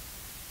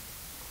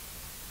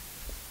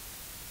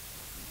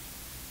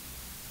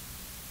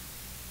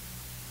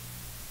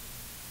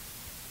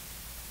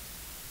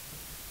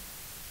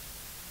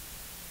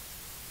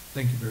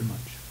 Thank you very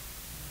much.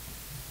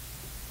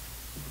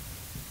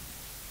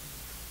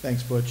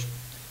 Thanks, Butch.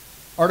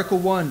 Article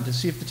 1, to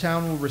see if the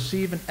town will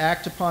receive and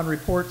act upon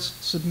reports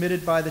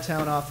submitted by the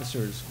town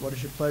officers. What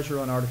is your pleasure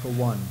on Article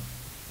 1?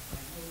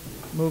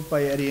 Moved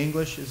by Eddie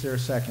English. Is there a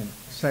second?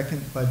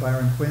 Second by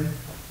Byron Quinn.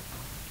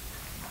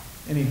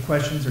 Any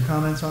questions or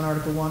comments on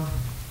Article 1?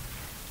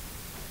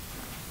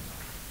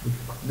 With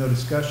no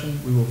discussion,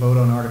 we will vote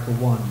on Article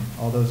 1.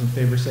 All those in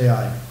favor say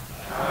aye.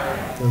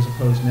 Aye. Those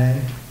opposed, nay.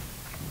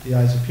 The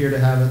ayes appear to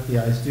have it. The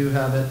ayes do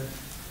have it.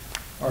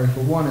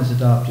 Article 1 is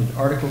adopted.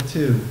 Article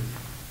 2,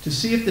 to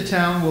see if the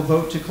town will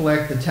vote to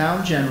collect the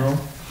town general,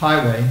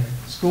 highway,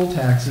 school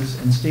taxes,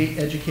 and state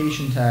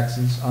education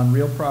taxes on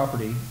real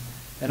property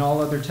and all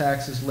other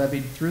taxes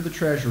levied through the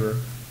treasurer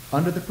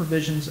under the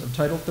provisions of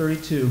Title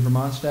 32,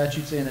 Vermont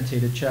Statutes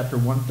Annotated, Chapter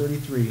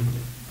 133,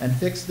 and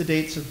fix the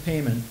dates of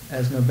payment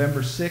as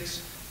November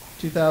 6,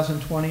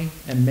 2020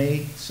 and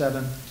May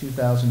 7,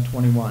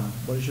 2021.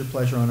 What is your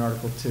pleasure on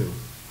Article 2?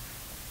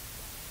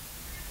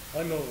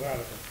 I move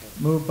Article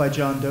 2. Moved by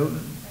John Doughton.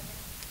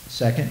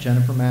 Second,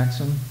 Jennifer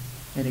Maxim.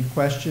 Any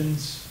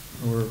questions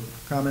or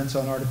comments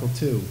on Article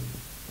 2?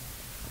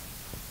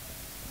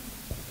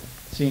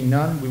 Seeing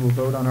none, we will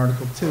vote on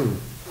Article 2.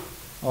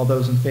 All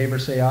those in favor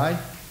say aye.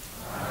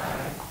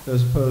 Aye.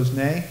 Those opposed,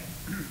 nay.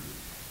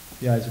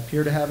 The ayes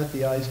appear to have it.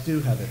 The ayes do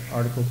have it.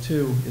 Article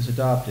 2 is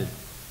adopted.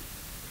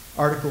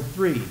 Article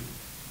 3,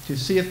 to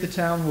see if the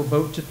town will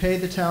vote to pay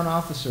the town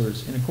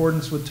officers in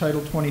accordance with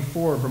Title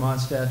 24,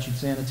 Vermont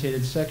Statutes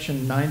Annotated,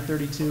 Section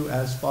 932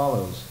 as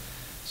follows.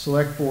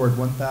 Select Board,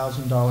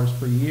 $1,000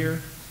 per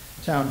year.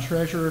 Town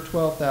Treasurer,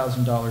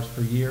 $12,000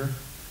 per year.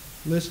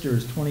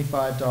 Listers,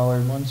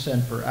 $25, 1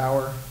 cent per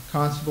hour.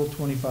 Constable,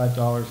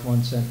 $25,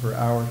 1 cent per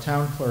hour.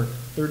 Town Clerk,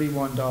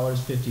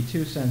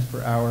 $31.52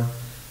 per hour.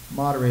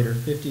 Moderator,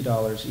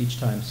 $50 each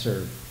time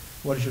served.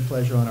 What is your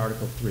pleasure on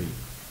Article 3?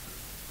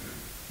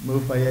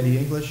 Moved by Eddie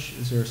English.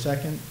 Is there a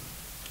second?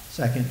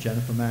 Second,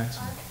 Jennifer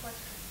Maxim.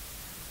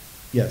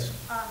 Yes.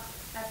 As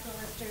the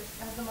listers,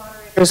 as the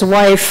moderator's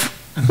wife,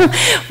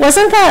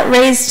 wasn't that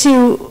raised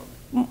to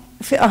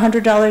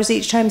 $100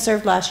 each time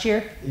served last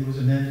year? It was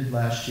amended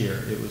last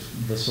year. It was,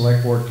 the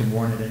select board can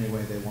warn it any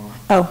way they want.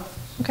 Oh,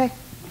 okay.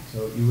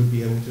 So you would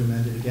be able to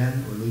amend it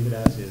again or leave it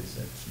as is.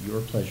 That's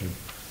your pleasure.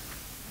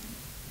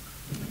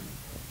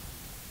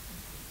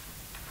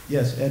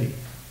 Yes, Eddie.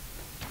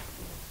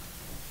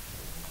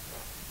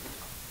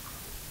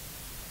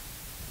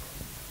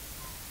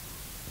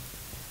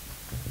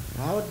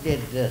 How did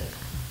the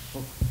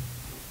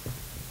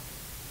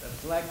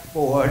select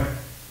board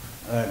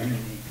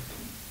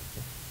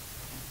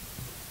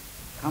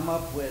come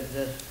up with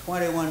this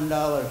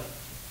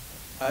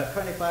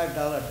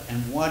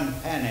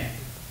 $25.01?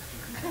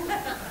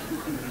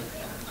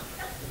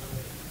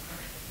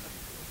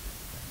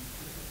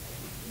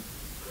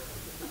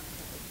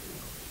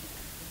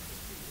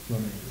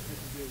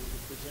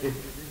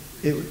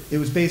 It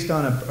was based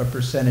on a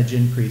percentage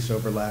increase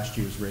over last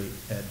year's rate,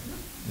 Ed,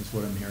 is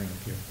what I'm hearing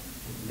up here.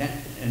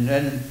 And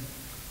then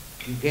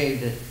you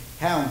gave the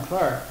town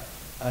clerk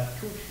a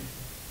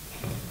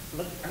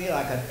looked to me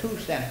like a 2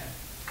 cent.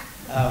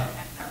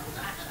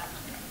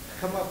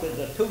 Come up with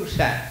a 2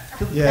 cent,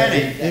 2 Yeah,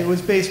 pennies. it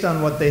was based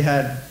on what they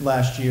had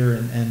last year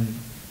and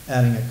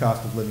adding a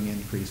cost of living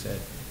increase, Ed.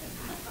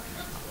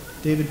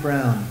 David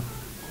Brown.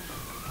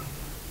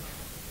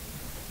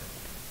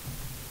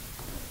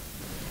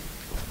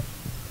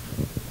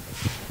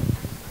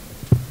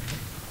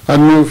 I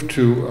move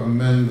to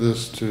amend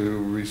this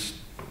to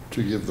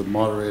give the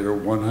moderator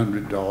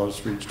 $100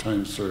 for each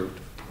time served.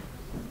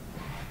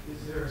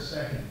 Is there a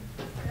second?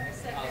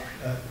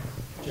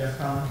 Jeff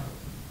Conn?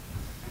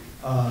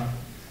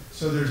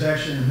 So there's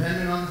actually an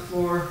amendment on the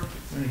floor. Are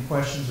there any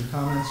questions or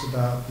comments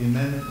about the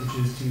amendment, which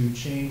is to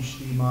change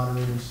the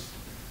moderator's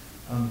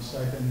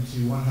stipend to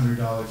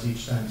 $100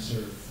 each time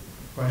served?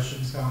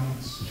 Questions,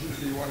 comments? It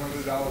should be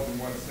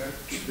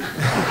 $100.01.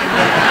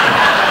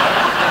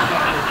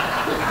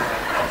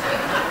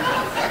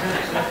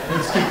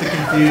 Let's keep the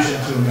confusion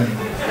to a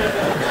minimum.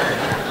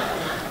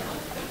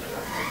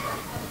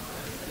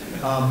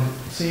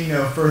 Seeing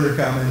no further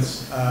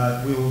comments,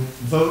 we will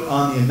vote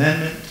on the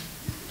amendment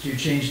to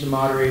change the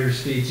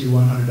moderator's fee to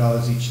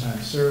 $100 each time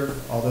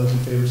served. All those in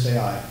favor say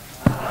aye.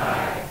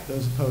 Aye.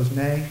 Those opposed,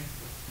 nay.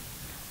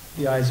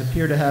 The ayes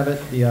appear to have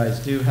it. The ayes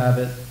do have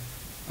it.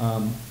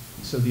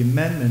 So the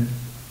amendment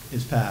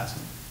is passed.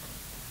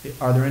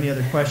 Are there any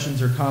other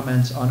questions or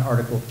comments on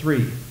Article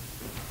 3?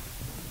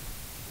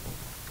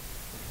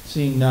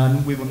 Seeing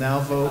none, we will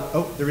now vote.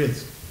 Oh, there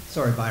is.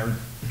 Sorry, Byron.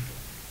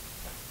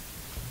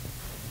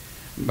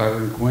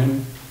 Byron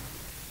Quinn.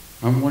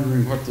 I'm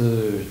wondering what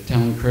the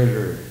town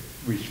treasurer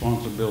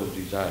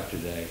responsibilities are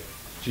today,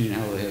 seeing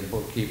how they have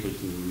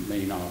bookkeepers in the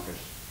main office.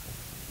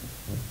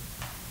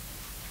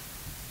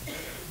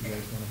 You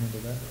guys want to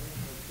handle that?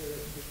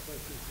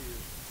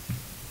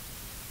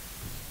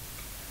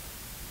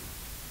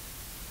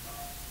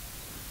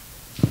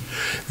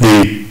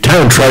 The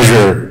town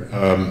treasurer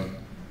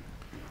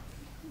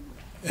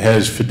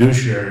has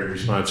fiduciary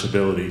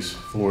responsibilities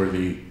for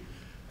the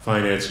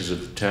finances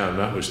of the town,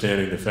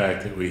 notwithstanding the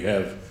fact that we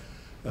have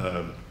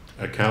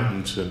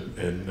accountants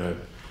and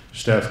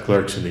staff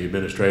clerks in the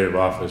administrative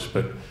office.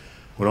 But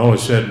when all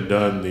is said and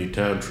done, the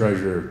town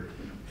treasurer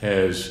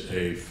has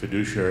a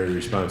fiduciary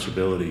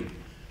responsibility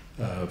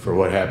for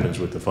what happens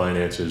with the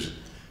finances,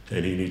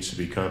 and he needs to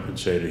be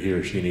compensated, he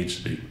or she needs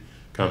to be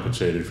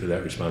compensated for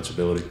that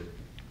responsibility.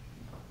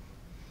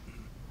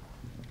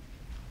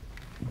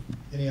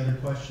 Any other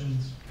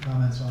questions,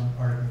 comments on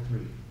Article 3?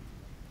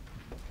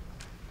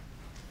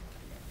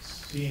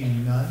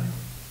 Seeing none,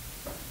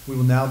 we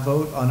will now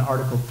vote on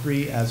Article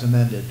 3 as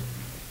amended.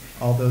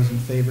 All those in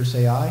favor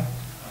say aye.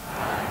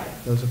 Aye.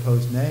 Those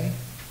opposed, nay.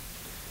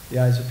 The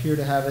ayes appear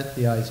to have it.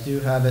 The ayes do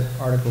have it.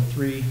 Article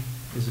 3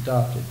 is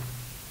adopted.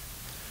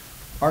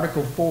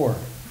 Article 4,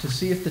 to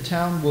see if the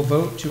town will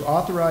vote to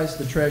authorize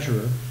the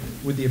treasurer,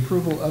 with the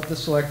approval of the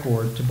select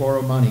board, to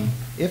borrow money,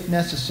 if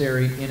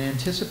necessary, in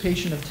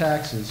anticipation of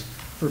taxes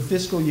for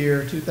fiscal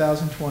year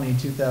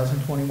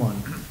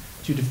 2020-2021,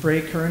 to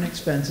defray current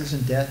expenses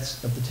and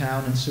debts of the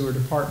town and sewer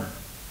department.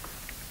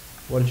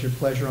 What is your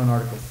pleasure on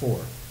Article 4?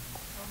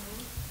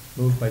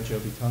 Moved by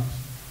Joby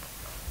Thompson.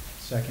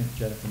 Second,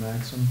 Jennifer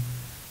Maxim.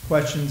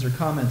 Questions or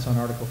comments on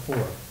Article 4?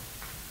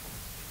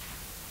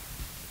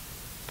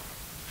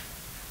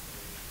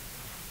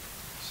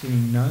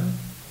 Seeing none,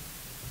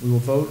 we will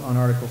vote on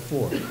Article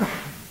 4.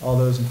 All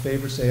those in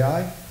favor say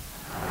aye.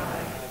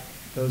 Aye.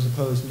 Those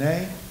opposed,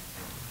 nay.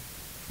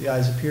 The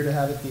ayes appear to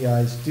have it. The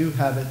ayes do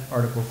have it.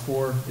 Article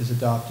 4 is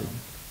adopted.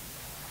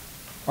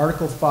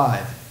 Article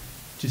 5,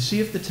 to see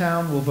if the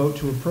town will vote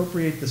to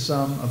appropriate the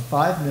sum of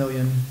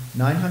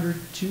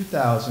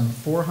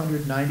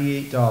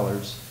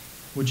 $5,902,498,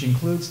 which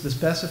includes the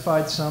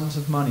specified sums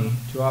of money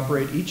to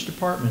operate each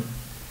department,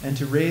 and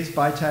to raise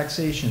by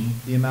taxation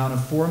the amount of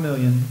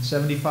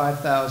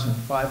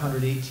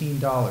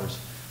 $4,075,518,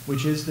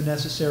 which is the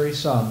necessary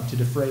sum to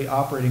defray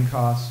operating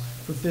costs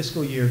for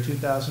fiscal year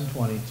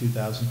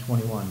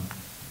 2020-2021.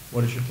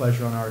 What is your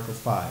pleasure on Article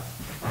 5?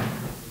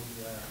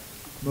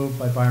 Moved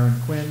by Byron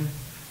Quinn.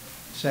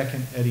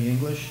 Second, Eddie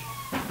English.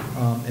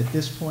 At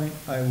this point,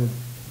 I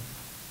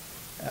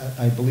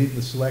believe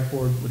the select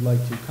board would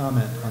like to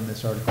comment on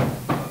this article.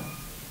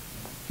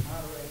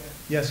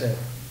 Yes, Ed.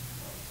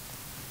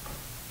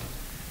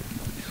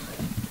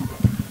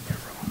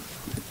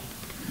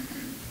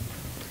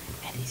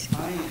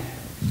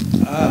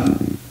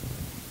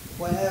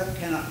 Where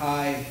can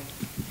I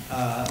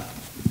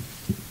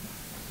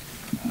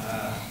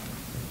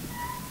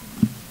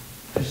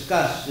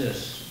discuss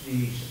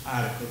these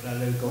articles? Are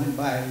they going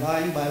by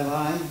line by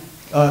line?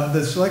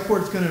 The select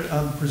board is going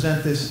to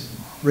present this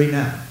right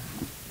now,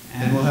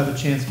 and we'll have a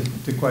chance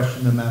to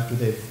question them after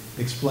they've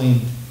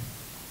explained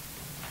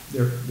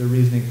their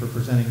reasoning for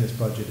presenting this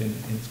budget in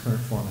its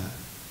current format.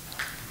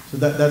 So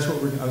that's what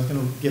I was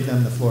going to give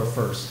them the floor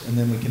first, and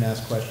then we can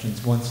ask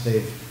questions once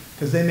they've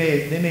because they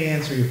may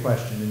answer your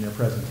question in their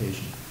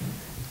presentation.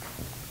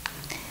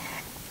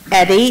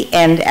 Eddie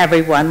and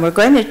everyone, we're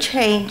going to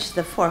change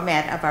the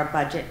format of our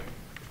budget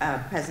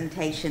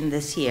presentation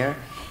this year.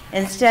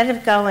 Instead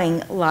of going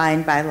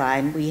line by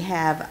line, we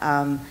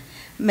have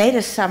made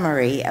a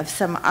summary of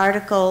some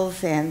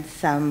articles and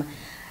some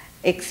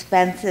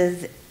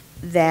expenses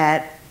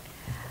that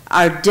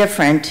are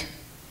different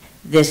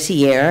this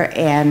year,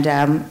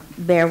 and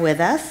bear with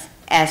us,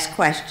 ask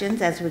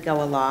questions as we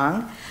go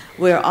along.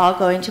 We're all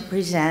going to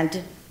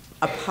present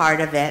a part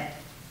of it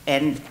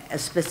in a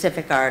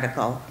specific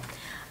article.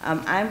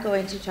 I'm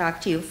going to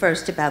talk to you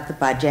first about the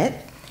budget,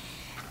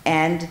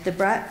 and the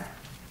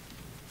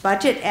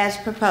budget as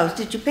proposed.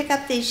 Did you pick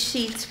up these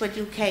sheets when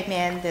you came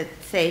in that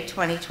say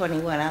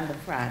 2021 on the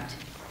front?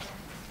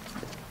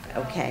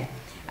 Okay.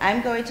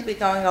 I'm going to be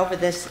going over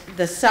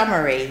the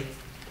summary,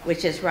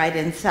 which is right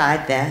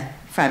inside the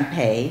front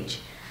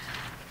page.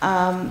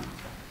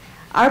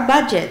 Our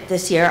budget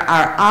this year,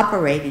 our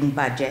operating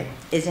budget,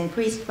 is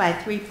increased by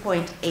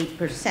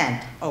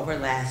 3.8% over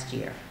last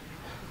year.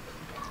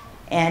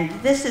 And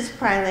this is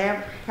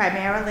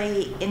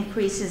primarily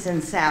increases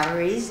in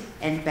salaries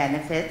and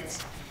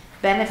benefits.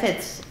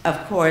 Benefits, of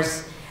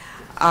course,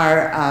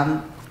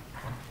 are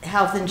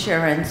health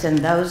insurance, and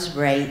those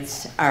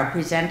rates are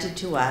presented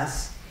to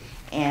us,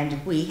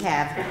 and we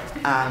have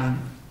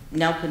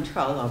no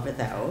control over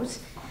those.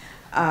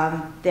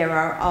 There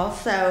are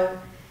also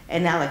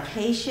an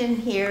allocation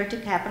here to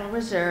capital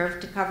reserve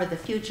to cover the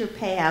future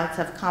payouts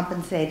of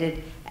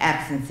compensated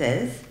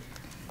absences.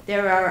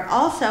 There are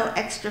also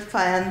extra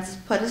funds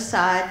put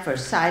aside for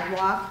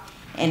sidewalk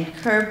and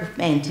curb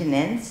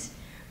maintenance,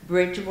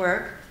 bridge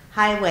work,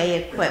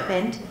 highway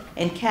equipment,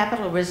 and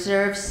capital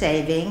reserve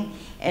saving,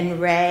 and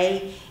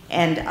Ray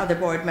and other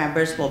board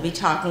members will be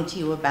talking to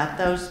you about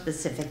those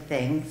specific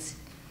things.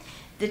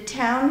 The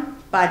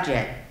town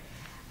budget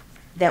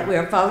that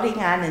we're voting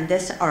on in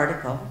this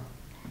article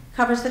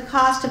covers the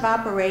cost of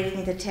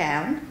operating the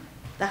town,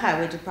 the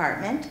highway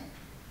department,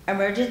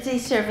 emergency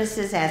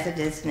services as it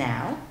is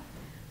now,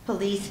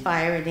 police,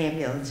 fire, and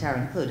ambulance are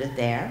included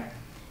there,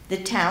 the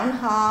town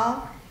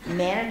hall,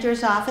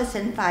 manager's office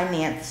and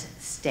finance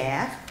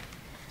staff,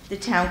 the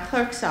town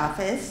clerk's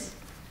office,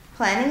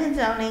 planning and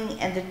zoning,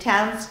 and the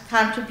town's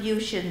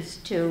contributions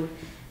to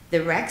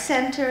the rec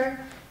center,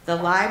 the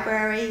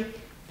library,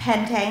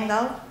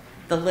 Pentangle,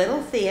 the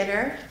Little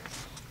Theater,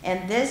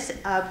 and this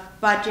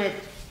budget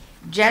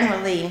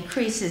generally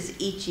increases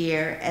each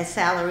year as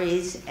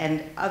salaries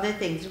and other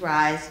things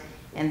rise,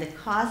 and the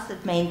cost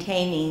of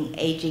maintaining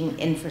aging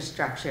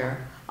infrastructure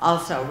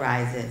also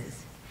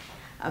rises.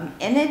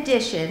 In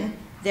addition,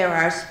 there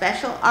are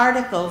special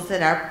articles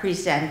that are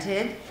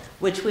presented,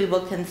 which we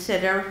will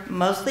consider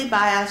mostly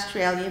by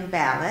Australian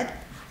ballot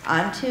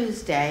on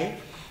Tuesday,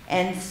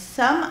 and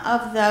some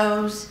of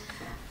those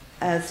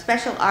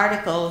special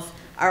articles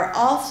are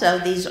also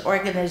these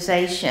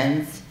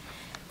organizations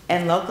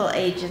and local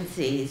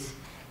agencies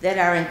that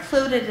are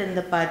included in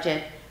the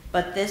budget,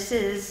 but this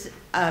is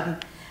a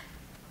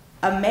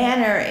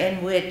manner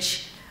in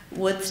which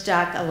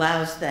Woodstock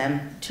allows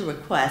them to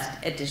request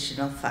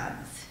additional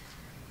funds.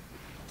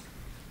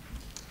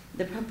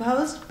 The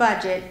proposed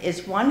budget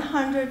is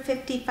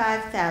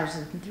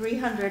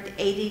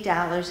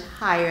 $155,380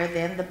 higher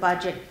than the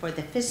budget for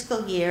the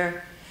fiscal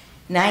year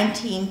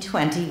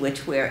 1920,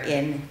 which we're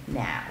in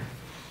now.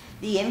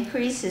 The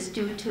increase is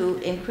due to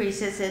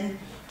increases in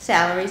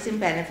salaries and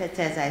benefits,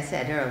 as I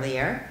said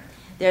earlier.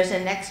 There's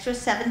an extra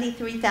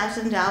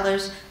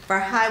 $73,000 for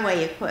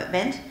highway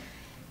equipment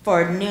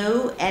for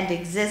new and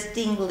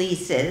existing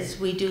leases.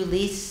 We do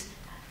lease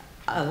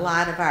a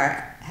lot of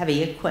our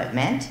heavy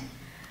equipment,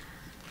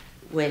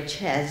 which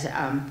has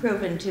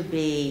proven to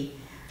be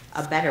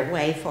a better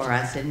way for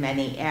us in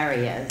many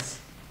areas.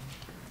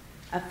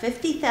 A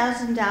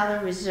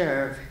 $50,000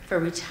 reserve for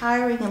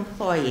retiring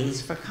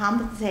employees for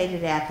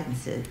compensated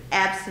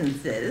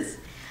absences,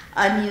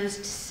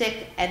 unused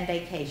sick and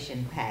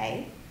vacation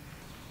pay,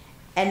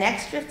 an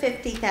extra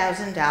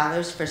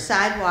 $50,000 for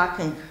sidewalk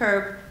and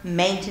curb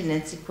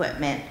maintenance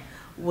equipment,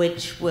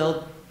 which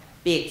will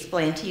be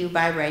explained to you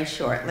by Ray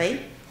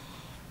shortly,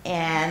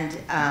 and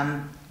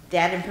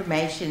that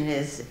information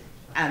is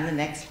on the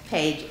next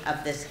page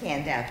of this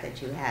handout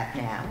that you have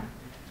now.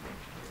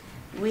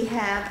 We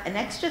have an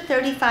extra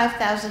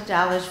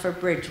 $35,000 for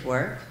bridge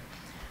work.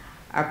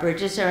 Our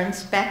bridges are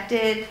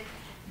inspected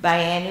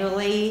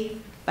biannually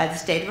by the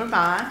state of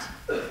Vermont,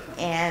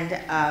 and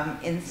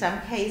in some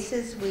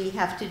cases we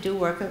have to do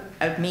work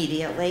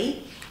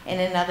immediately,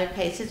 and in other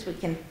cases we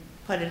can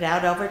put it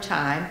out over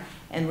time,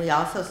 and we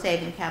also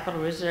save in capital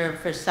reserve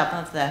for some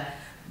of the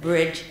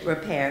bridge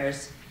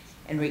repairs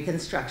and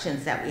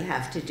reconstructions that we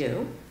have to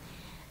do.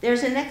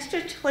 There's an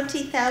extra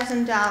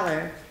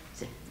 $20,000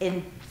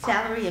 in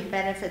salary and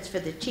benefits for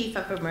the Chief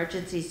of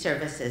Emergency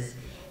Services,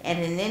 and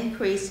an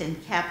increase in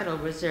capital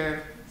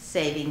reserve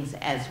savings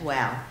as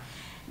well.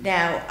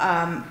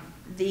 Now,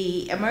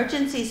 the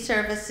Emergency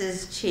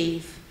Services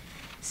Chief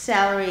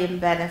salary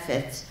and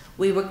benefits,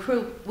 we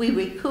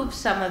recoup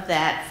some of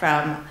that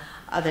from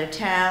other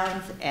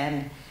towns,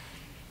 and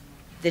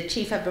the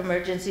Chief of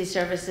Emergency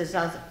Services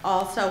is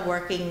also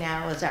working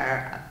now as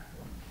our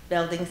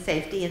building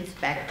safety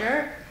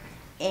inspector,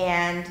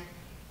 and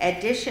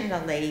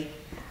additionally,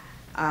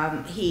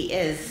 he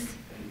is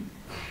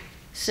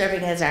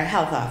serving as our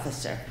health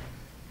officer.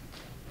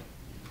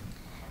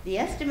 The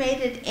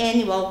estimated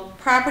annual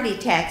property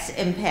tax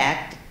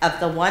impact of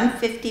the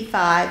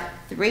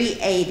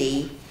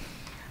 $155,380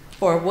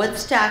 for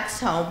Woodstock's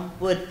home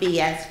would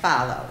be as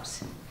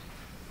follows.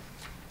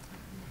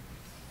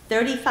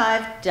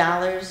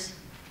 $35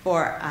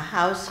 for a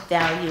house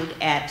valued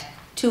at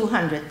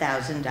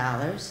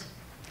 $200,000,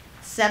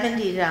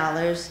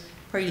 $70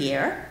 per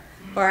year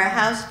for a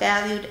house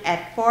valued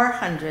at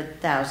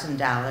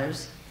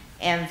 $400,000,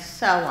 and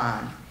so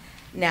on.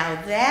 Now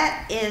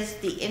that is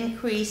the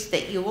increase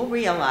that you will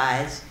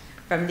realize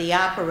from the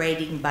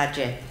operating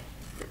budget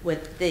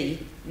with the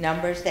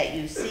numbers that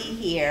you see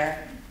here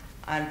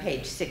on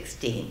page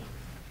 16.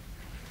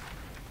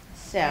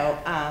 So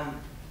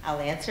I'll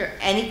answer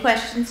any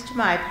questions to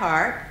my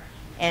part,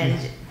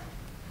 and yes.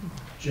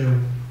 Joe,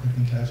 I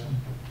think, has one.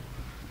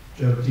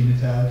 Joe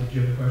DiNatale, did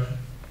you have a question?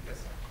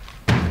 Yes.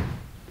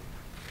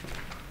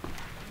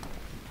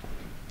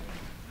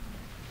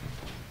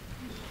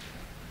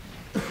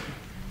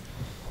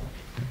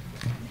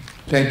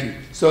 Thank you.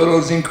 So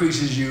those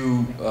increases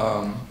you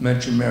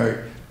mentioned,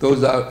 Mary,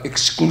 those are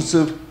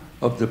exclusive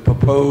of the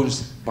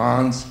proposed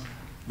bonds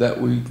that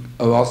we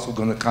are also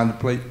going to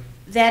contemplate?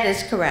 that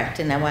is correct,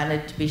 and I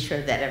wanted to be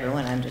sure that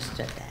everyone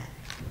understood that.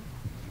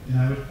 And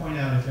I would point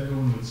out if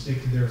everyone would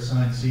stick to their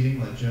assigned seating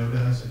like Joe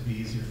does, it'd be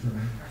easier for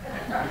me.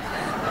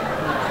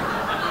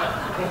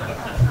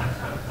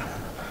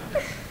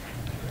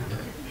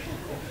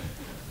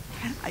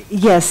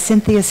 Yes,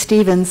 Cynthia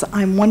Stevens.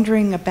 I'm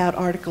wondering about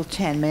Article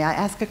 10. May I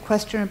ask a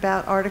question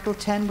about Article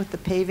 10 with the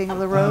paving of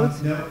the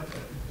roads? No.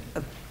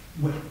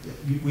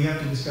 We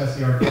have to discuss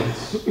the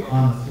articles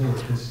on the floor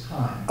at this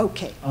time.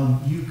 Okay.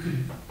 You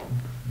could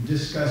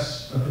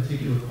discuss a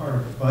particular part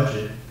of the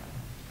budget,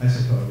 I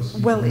suppose.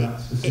 Well, we're not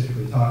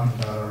specifically talking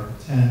about Article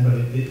 10,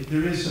 but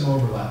there is some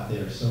overlap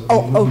there. So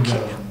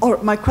okay.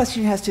 Or my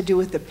question has to do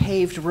with the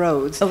paved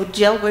roads. So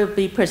Jill will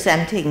be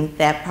presenting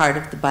that part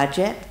of the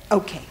budget.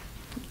 Okay.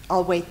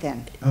 I'll wait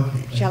then.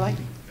 Okay. Shall I?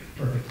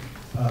 Perfect.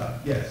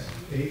 Yes.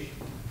 Paige?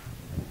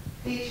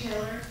 Paige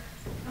Hiller.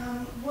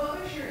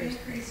 What was your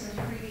increase in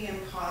premium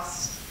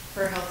costs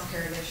for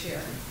healthcare this year?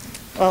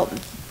 Well,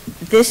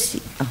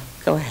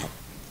 go ahead.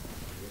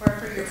 Or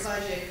for your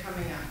budget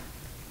coming up?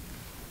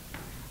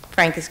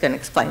 Frank is going to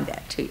explain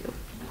that to you.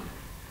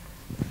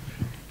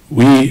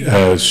 We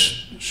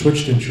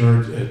switched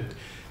insurance.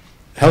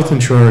 Health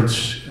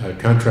insurance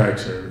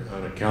contracts are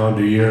on a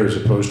calendar year as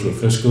opposed to a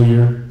fiscal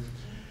year.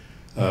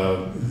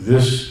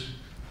 This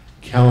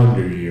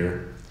calendar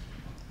year,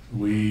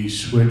 we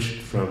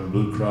switched from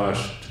Blue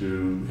Cross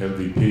to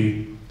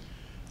MVP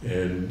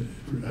and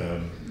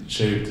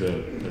saved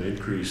an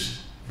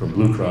increase from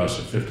Blue Cross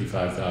of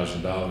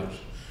 $55,000.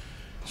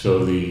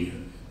 So the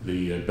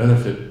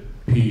benefit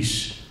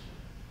piece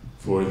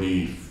for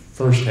the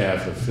first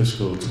half of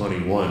fiscal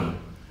 21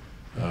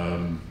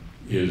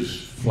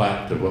 is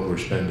flat to what we're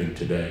spending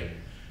today.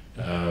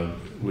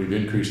 We've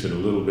increased it a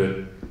little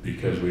bit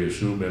because we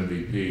assume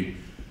MVP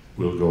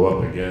will go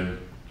up again,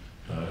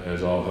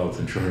 as all health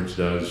insurance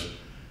does,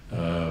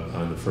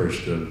 on the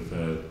 1st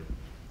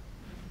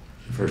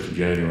of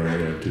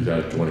January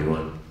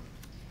 2021.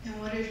 And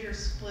what is your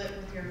split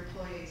with your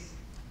employees?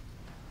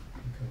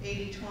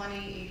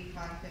 80-20,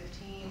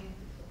 85-15?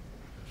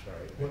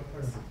 Sorry, what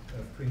part of the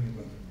premium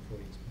of the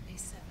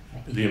employees?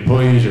 The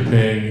employees are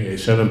paying a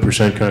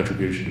 7%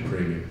 contribution to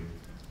premium.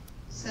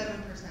 7%?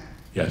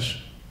 Yes.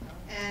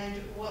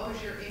 And what was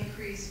your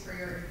increase for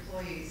your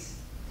employees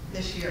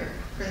this year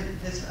for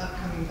this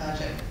upcoming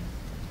budget?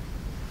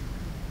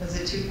 Was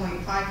it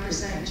 2.5%,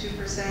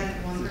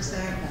 2%,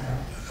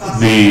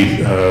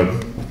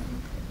 1%?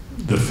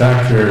 The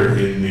factor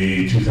in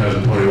the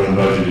 2021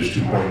 budget is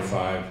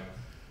 2.5,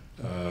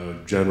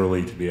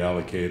 generally to be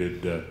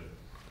allocated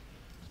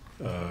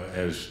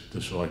as the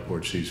select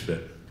board sees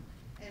fit.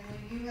 And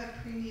when you have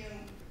premium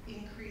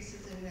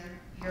increases in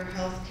your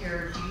health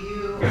care, do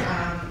you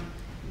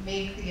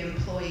make the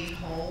employee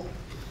whole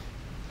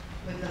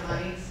with the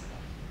monies?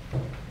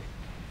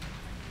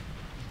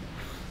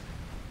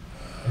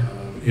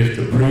 If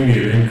the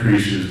premium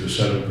increases, the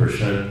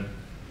 7%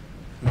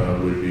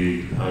 would be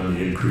on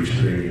the increased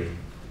premium.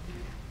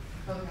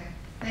 Okay,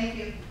 thank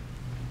you.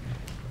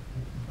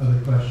 Other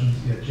questions?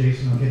 Yeah,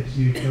 Jason, I'll get to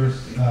you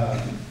first.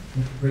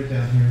 Right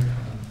down here.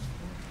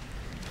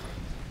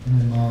 And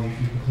then Molly, if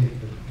you could take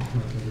the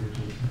floor over to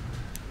Jason.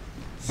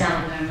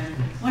 Sal Lerman,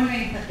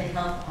 wondering what the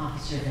health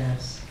officer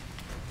does.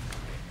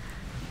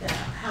 The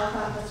health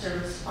officer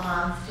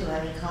responds to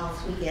any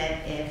calls we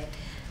get if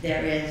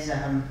there is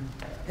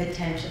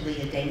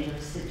potentially a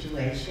dangerous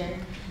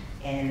situation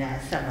in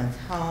someone's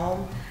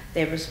home.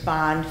 They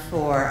respond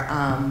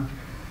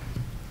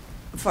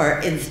for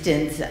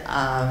instance,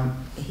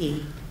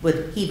 he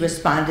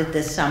responded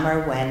this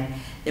summer when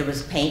there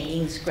was paint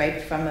being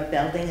scraped from a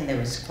building, and there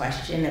was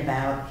question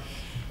about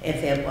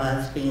if it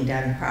was being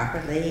done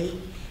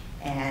properly.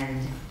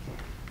 And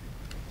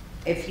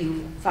if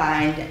you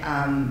find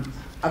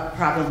a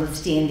problem with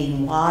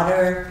standing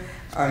water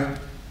or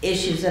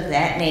issues of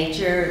that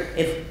nature,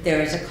 if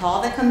there is a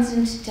call that comes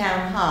into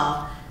town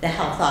hall, the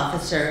health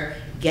officer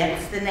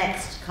gets the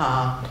next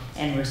call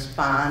and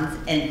responds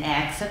and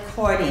acts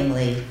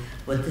accordingly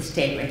with the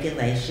state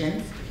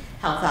regulations.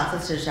 Health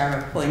officers are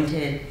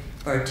appointed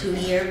for a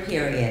 2-year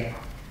period.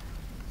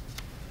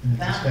 In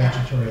the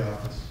statutory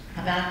office.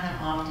 About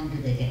how often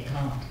do they get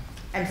called?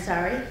 I'm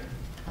sorry?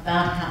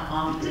 About how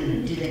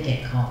often do they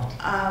get called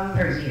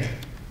per year?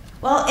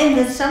 Well, in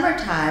the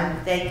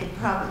summertime, they could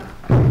probably,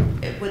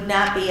 it would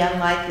not be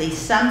unlikely,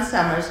 some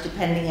summers,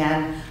 depending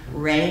on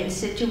rain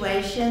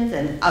situations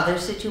and other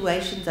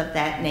situations of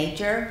that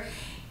nature.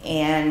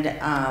 And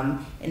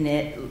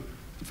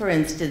for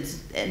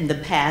instance, in the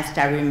past,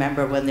 I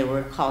remember when there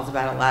were calls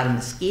about a lot of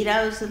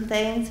mosquitoes and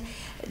things,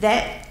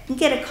 that you can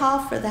get a call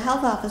for the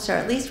health officer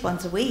at least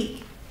once a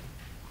week.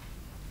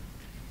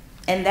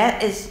 And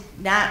that is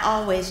not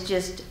always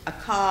just a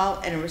call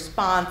and a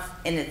response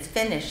and it's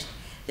finished.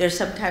 There's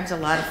sometimes a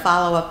lot of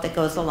follow-up that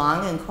goes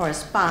along and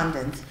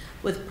correspondence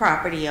with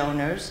property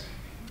owners.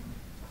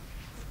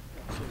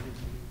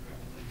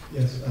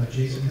 Yes,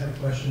 Jason had a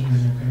question.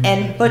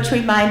 And Butch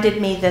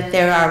reminded me that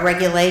there are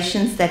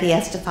regulations that he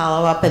has to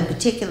follow up, in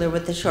particular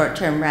with the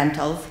short-term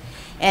rentals.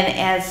 And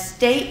as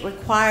state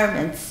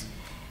requirements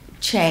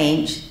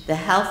change, the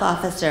health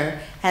officer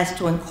has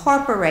to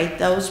incorporate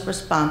those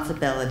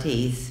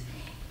responsibilities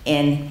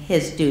in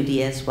his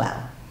duty as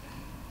well.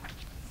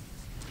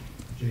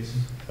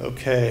 Jason?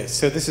 Okay,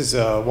 so this is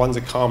one's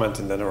a comment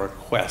and then a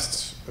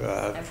request.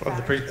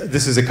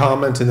 This is a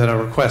comment and then a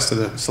request to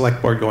the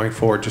select board going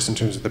forward, just in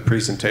terms of the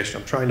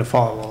presentation. I'm trying to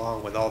follow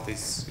along with all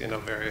these,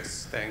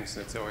 various things,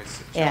 and it's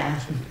always a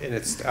challenge. And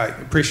I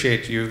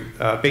appreciate you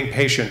being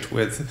patient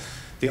with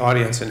the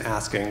audience and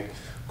asking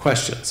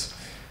questions.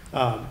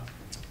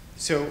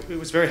 So it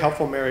was very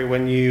helpful, Mary,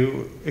 when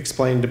you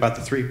explained about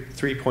the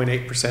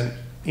 3.8%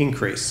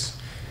 increase.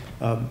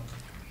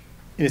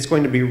 And it's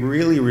going to be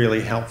really,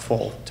 really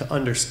helpful to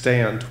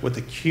understand what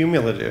the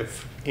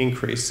cumulative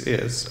increase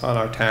is on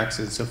our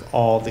taxes of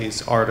all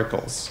these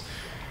articles,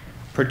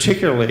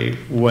 particularly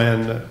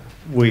when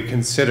we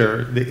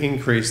consider the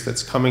increase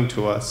that's coming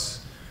to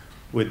us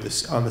with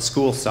this on the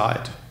school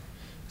side.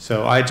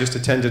 So I just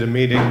attended a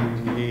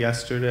meeting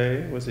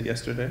yesterday, was it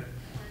yesterday?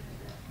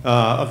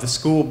 Of the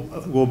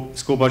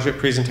school budget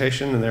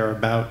presentation, and there are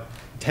about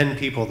 10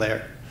 people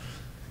there.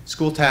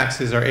 School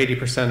taxes are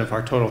 80% of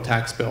our total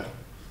tax bill.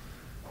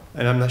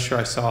 And I'm not sure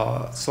I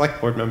saw a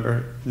select board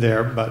member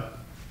there, but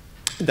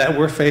that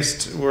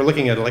we're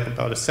looking at like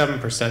about a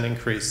 7%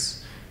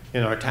 increase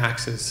in our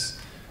taxes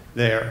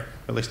there,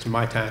 at least in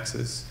my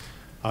taxes,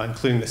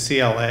 including the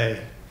CLA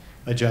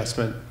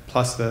adjustment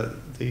plus the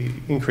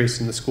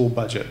increase in the school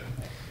budget.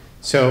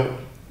 So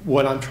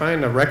what I'm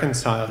trying to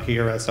reconcile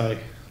here as I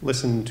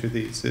listen to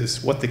these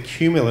is what the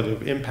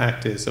cumulative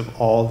impact is of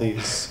all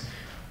these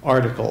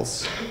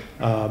articles.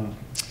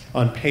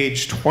 On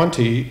page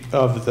 20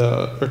 of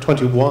or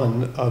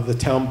 21 of the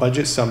town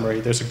budget summary,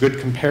 there's a good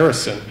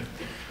comparison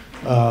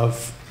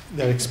that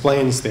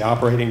explains the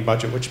operating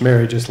budget, which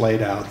Mary just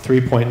laid out,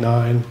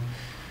 3.9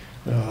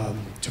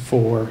 to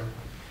 4.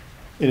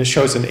 And it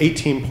shows an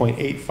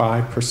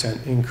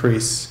 18.85%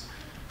 increase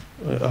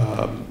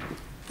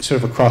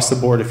sort of across the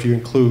board if you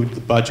include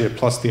the budget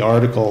plus the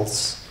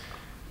articles,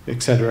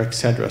 et cetera, et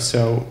cetera.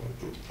 So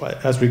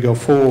as we go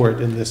forward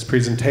in this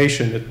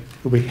presentation, it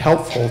will be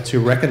helpful to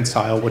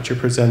reconcile what you're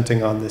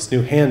presenting on this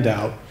new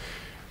handout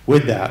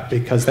with that,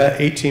 because that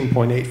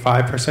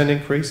 18.85%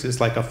 increase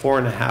is like a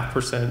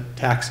 4.5%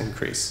 tax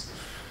increase.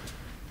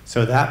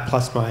 So that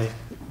plus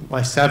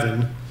my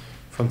 7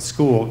 from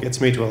school gets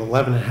me to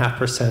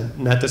 11.5%,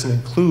 and that doesn't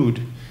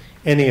include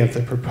any of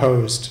the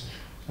proposed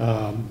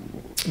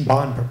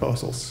bond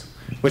proposals,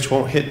 which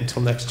won't hit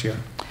until next year.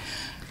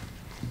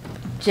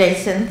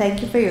 Jason,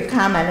 thank you for your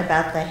comment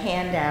about the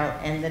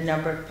handout and the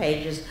number of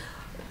pages.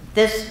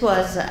 This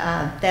was,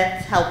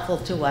 that's helpful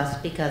to us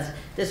because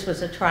this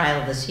was a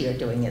trial this year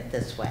doing it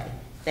this way.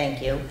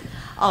 Thank you.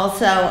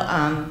 Also,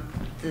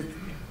 the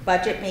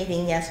budget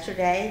meeting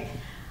yesterday,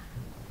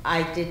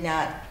 I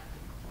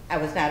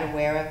was not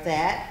aware of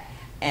that.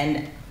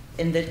 And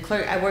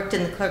I worked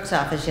in the clerk's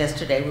office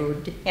yesterday. We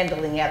were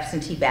handling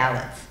absentee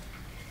ballots.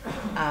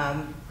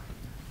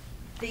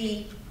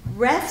 The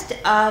rest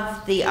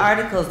of the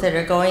articles that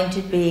are going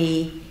to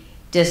be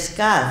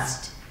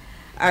discussed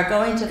are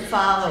going to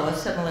follow a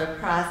similar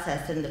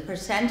process, and the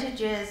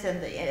percentages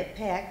and the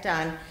impact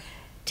on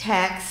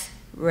tax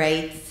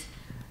rates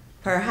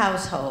per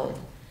household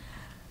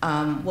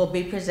will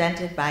be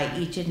presented by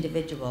each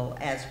individual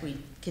as we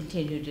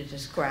continue to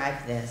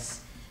describe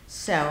this.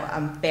 So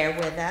bear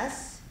with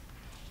us.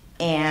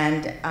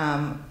 And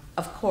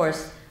of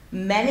course,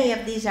 many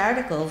of these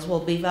articles will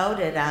be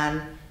voted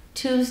on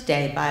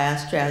Tuesday by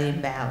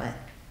Australian ballot.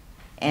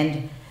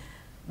 And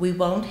we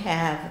won't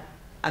have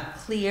a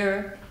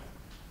clear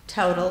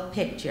total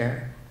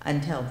picture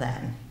until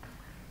then.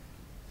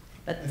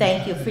 But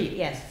thank you for,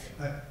 yes.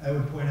 I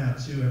would point out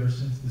too, ever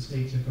since the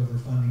state took over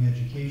funding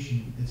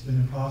education, it's been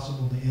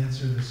impossible to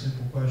answer the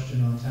simple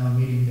question on town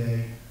meeting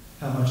day,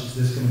 how much is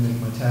this going to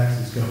make my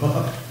taxes go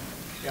up?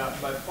 Yeah,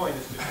 my point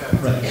is just that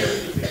Right.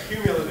 it's a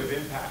cumulative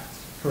impact.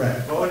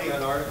 Correct. Voting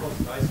on articles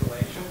in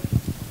isolation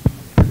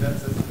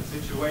presents us in a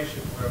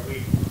situation where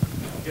we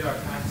get our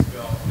tax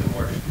bill and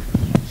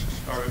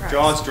our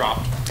jaws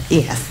dropped.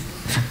 Yes.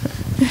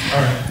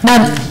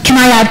 Can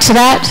I add to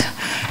that?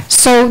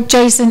 So,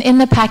 Jason, in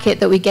the packet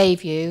that we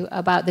gave you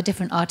about the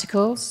different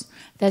articles,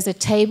 there's a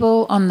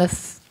table on the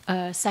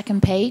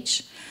second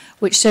page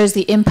which shows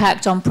the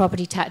impact on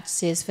property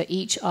taxes for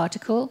each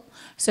article.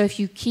 So if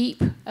you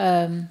keep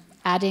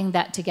adding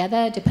that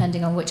together,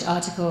 depending on which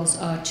articles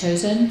are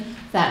chosen,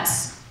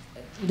 that's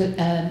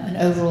an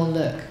overall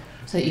look,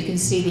 so that you can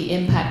see the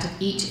impact of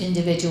each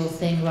individual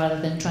thing rather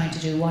than trying to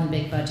do one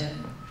big budget.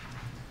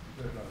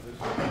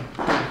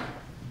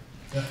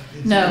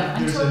 No,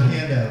 There's a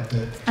handout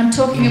that... I'm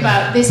talking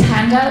about this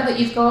handout that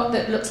you've got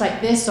that looks like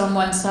this on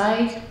one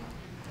side,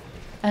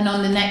 and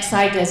on the next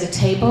side there's a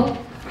table,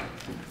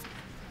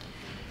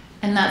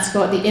 and that's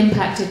got the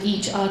impact of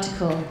each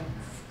article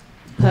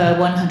per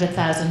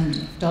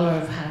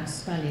 $100,000 of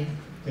house value.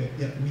 Okay,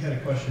 yeah, we had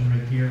a question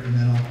right here, and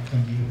then I'll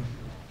come to you.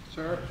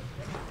 Sir?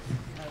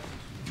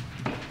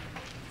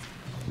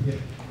 Yeah.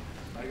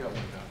 I got one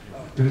down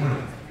here. Good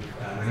morning.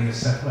 My name is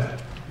Seth Webb.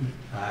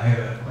 I have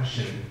a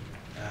question.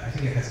 I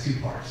think it has two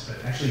parts,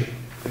 but actually,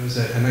 there was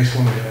a nice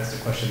woman who asked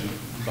a question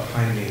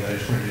behind me that I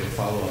just wanted to do a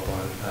follow-up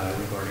on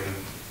regarding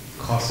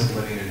cost of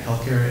living and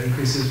healthcare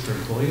increases for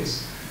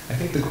employees. I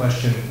think the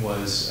question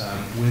was,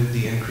 with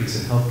the increase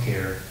in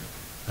healthcare,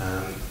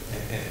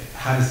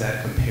 how does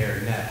that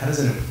compare net? How does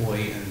an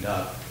employee end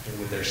up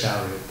with their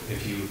salary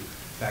if you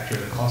factor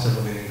the cost of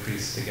living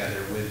increase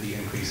together with the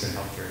increase in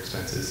healthcare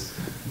expenses?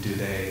 Do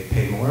they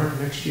pay more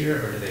next year,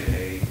 or do they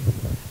pay,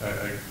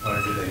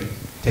 or do they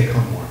take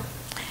home more?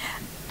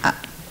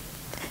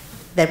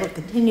 They will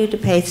continue to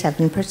pay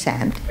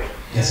 7%.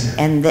 Yes, ma'am.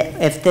 And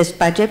if this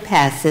budget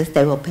passes,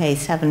 they will pay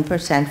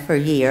 7% per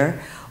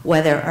year,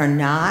 whether or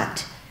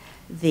not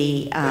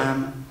the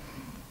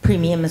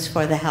premiums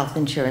for the health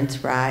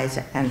insurance rise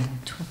on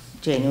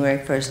January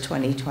 1st,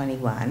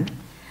 2021.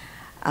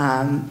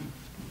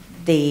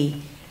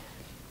 The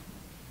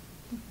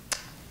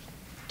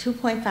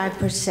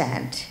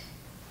 2.5%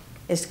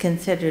 is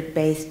considered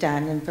based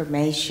on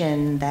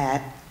information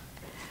that,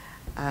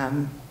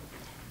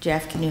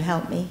 Jeff, can you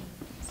help me?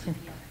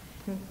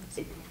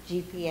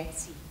 GPA,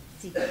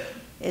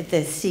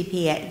 the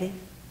CPA,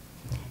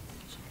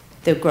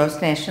 the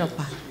gross national,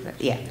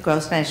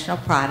 gross national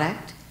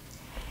product,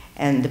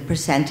 and the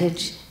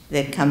percentage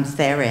that comes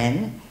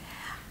therein.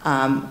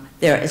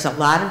 There is a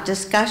lot of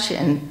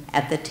discussion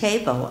at the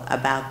table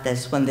about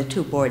this when the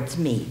two boards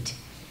meet,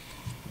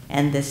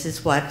 and this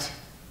is what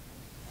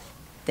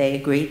they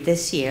agreed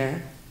this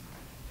year,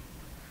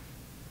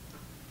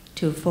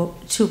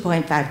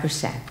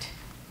 2.5%.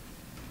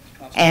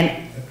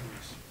 And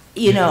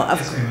you know,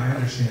 yes, ma'am, I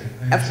understand.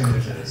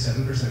 There's a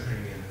 7%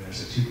 premium and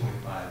there's a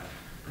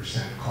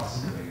 2.5% cost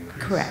of living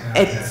increase. Correct.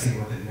 I was asking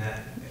what the net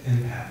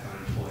impact on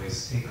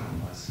employees' take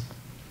home was,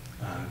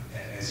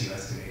 as you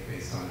estimate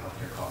based on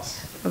healthcare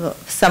costs. Well,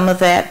 some of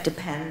that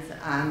depends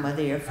on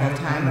whether you're full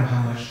time. I don't know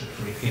how much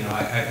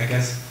I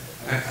guess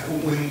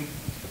when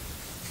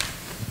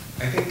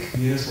I think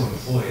municipal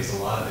employees, a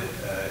lot of it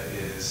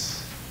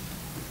is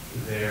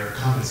their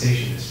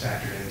compensation is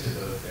factored into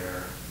both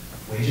their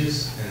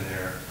wages and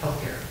their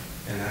healthcare.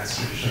 And that's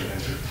traditionally been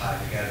sort of tied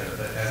together.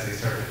 But as they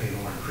start to pay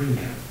more in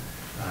premium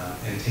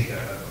and take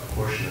a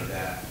portion of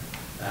that,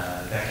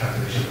 that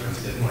calculation becomes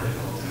a bit more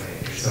difficult to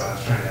make. So I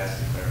was trying to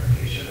ask for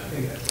clarification. I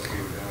think that's what we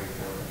were going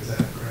for. Is that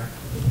correct?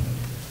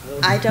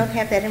 I don't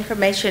have that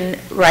information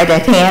right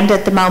at hand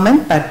at the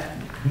moment, but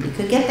we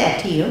could get that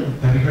to you.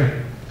 That'd be great.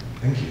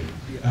 Thank you.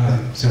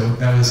 So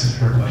that was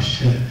her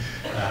question.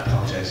 I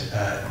apologize.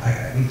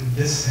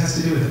 This has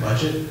to do with the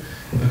budget,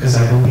 because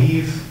I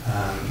believe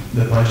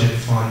the budget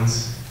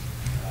funds,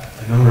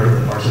 a number of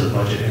the parts of the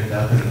budget end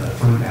up in the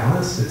fund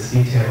balance that's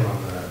detailed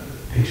on the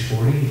page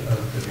 40 of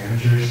the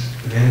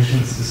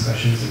management's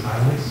discussions and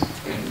highlights.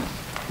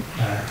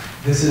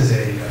 This is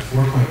a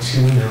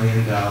 $4.2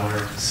 million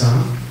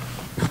sum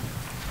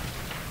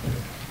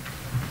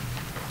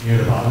near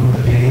the bottom of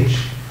the page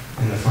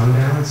in the fund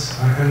balance.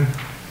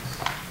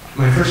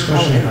 My first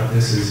question about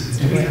this is,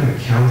 do we have an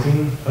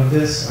accounting of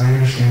this? I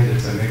understand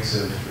it's a mix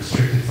of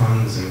restricted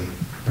funds and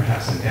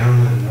perhaps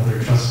endowment and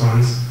other trust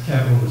funds.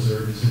 Capital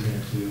reserve is in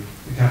there too.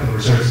 The capital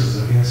reserves is,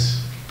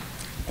 yes.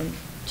 And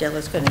Jill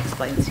is going to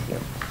explain to you.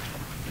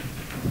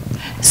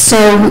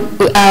 So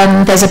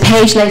there's a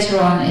page later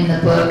on in the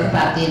book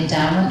about the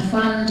endowment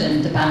fund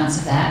and the balance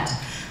of that.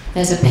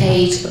 There's a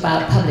page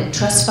about public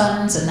trust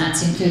funds, and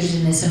that's included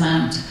in this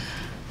amount.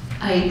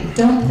 I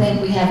don't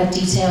think we have a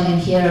detail in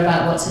here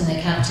about what's in the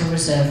capital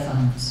reserve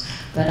funds,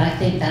 but I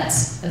think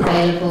that's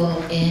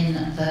available in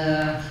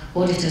the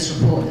auditor's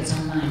report that's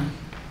online.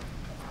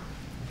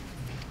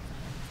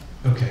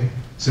 Okay,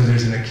 so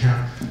there's an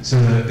account, so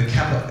the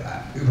capital,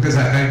 because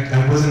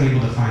I wasn't able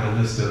to find a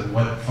list of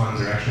what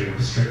funds are actually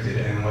restricted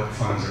and what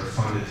funds are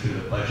funded through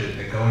the budget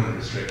that go in the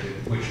restricted,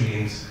 which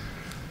means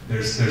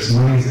there's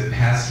monies that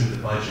pass through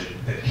the budget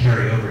that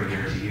carry over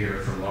year to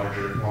year for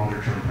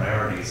longer term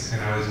priorities.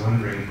 And I was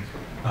wondering,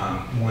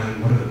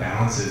 one, what are the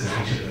balances in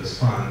each of those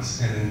funds?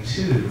 And then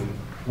two,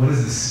 what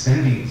is the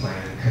spending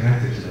plan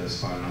connected to those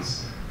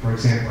funds? For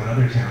example, in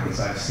other towns,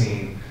 I've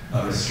seen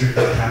a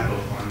restricted capital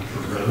fund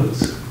for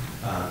roads,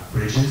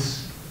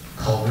 bridges,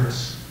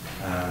 culverts,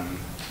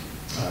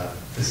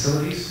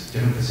 facilities,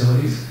 different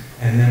facilities,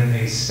 and then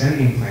a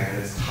spending plan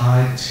that's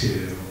tied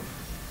to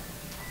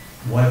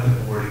what the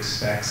board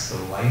expects the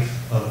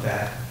life of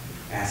that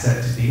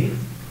asset to be,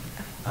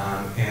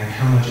 and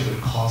how much it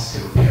would cost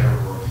to repair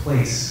or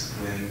replace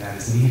when that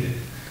is needed.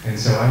 And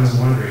so I was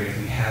wondering if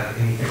we have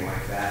anything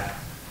like that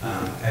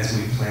as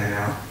we plan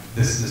out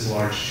this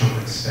large chunk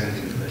of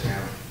spending for the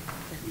town.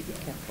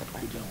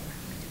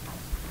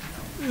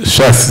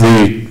 Seth,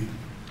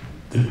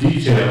 the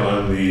detail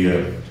on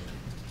the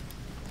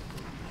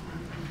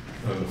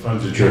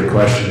funds that you're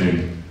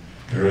questioning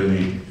are in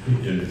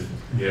the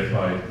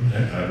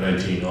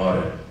FY19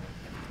 audit.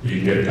 You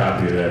can get a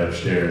copy of that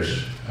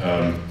upstairs.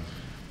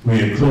 We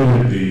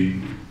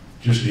included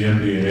just the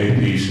MD&A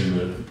piece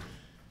in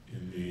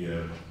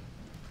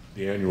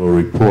the annual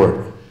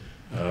report,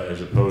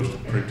 as opposed to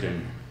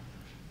printing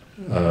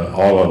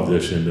all of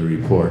this in the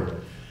report.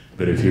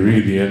 But if you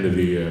read the end of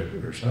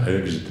or I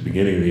think it's at the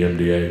beginning of the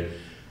MDA,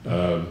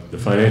 the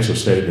financial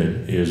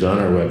statement is on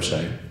our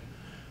website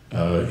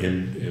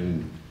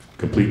in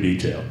complete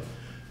detail.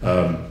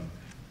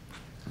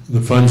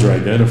 The funds are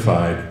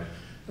identified,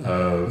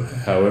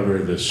 however,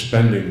 the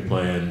spending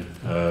plan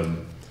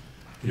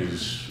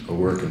is a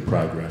work in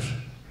progress.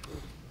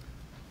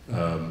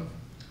 Got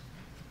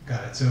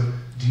it. So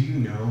do you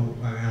know,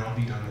 and I'll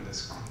be done with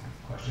this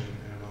question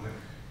in a moment,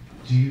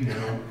 do you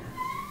know,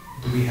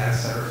 do we have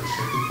separate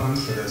restricted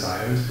funds for those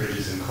items,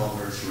 bridges and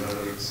culverts,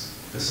 roads,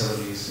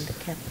 facilities?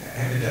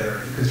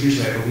 Because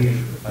usually I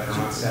believe by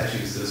Vermont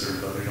statutes those are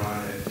voted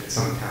on at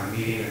some town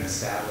meeting and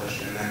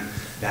established, and then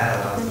that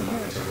allows the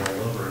money to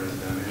roll over into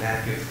them, and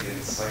that gives the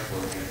select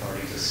board the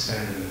authority to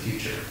spend in the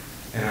future.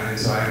 And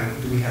so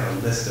do we have a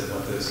list of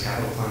what those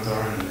capital funds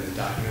are in the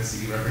documents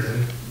that you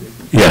represented?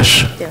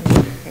 Yes.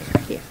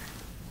 Yeah.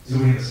 So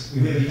we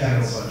have a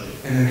capital budget.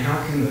 And then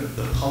how can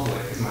the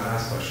public, is my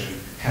last question,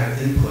 have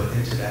input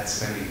into that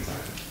spending plan?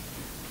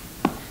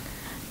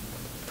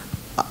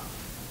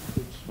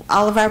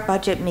 All of our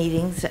budget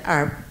meetings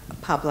are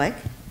public.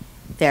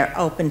 They're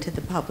open to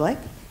the public,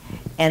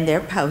 and they're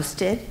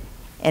posted,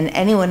 and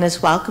anyone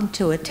is welcome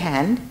to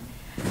attend.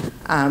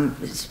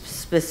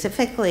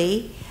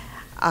 Specifically,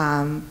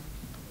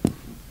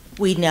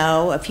 we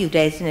know a few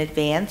days in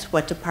advance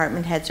what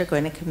department heads are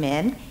going to come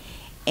in,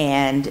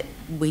 and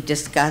we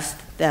discuss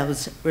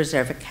those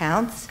reserve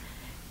accounts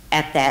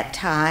at that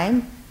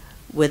time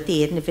with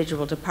the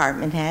individual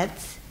department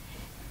heads,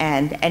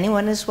 and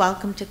anyone is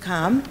welcome to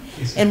come.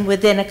 And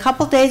within a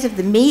couple days of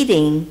the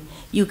meeting,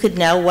 you could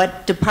know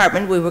what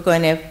department we were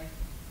going to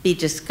be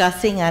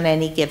discussing on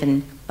any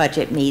given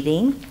budget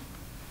meeting.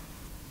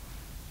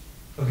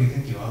 Okay,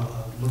 thank you.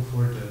 I'll look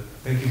forward to,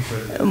 thank you for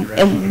the direction.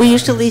 And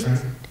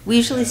we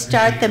usually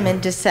start them in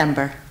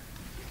December.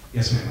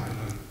 Yes, ma'am.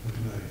 I'm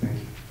familiar. Thank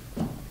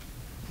you.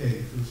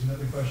 Okay, there's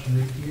another question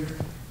right here,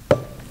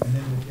 and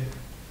then we'll get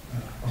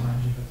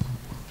behind you.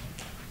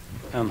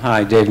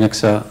 Hi, Dave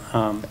Nixa.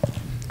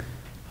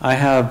 I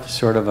have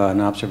sort of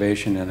an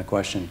observation and a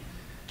question.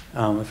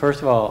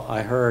 First of all,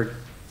 I heard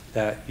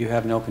that you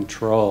have no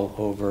control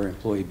over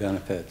employee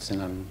benefits,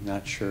 and I'm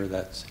not sure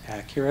that's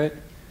accurate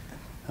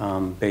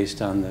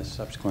based on the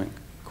subsequent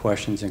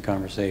questions and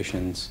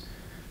conversations.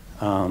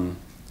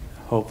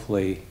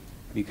 Hopefully,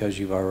 because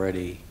you've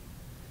already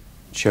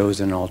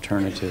chosen an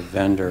alternative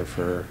vendor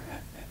for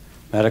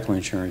medical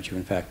insurance, you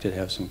in fact did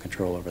have some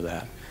control over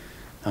that.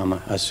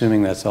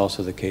 Assuming that's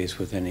also the case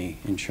with any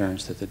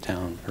insurance that the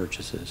town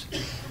purchases.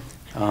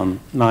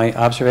 My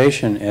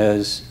observation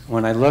is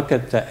when I look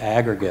at the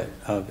aggregate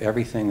of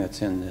everything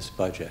that's in this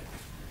budget,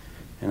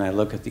 and I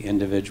look at the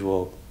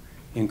individual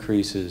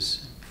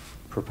increases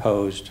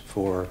proposed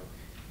for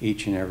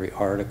each and every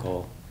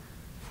article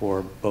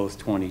for both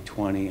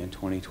 2020 and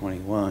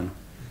 2021,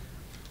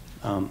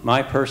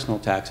 my personal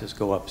taxes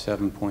go up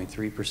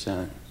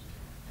 7.3%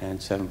 and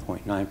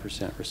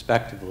 7.9%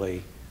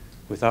 respectively,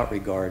 without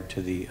regard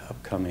to the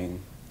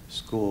upcoming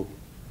school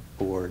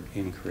board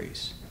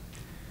increase.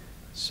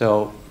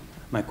 So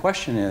my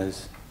question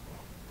is,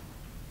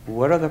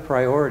 what are the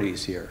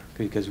priorities here?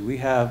 Because we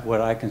have what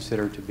I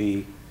consider to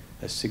be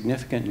a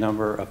significant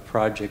number of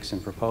projects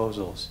and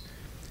proposals.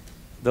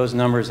 Those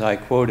numbers I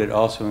quoted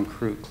also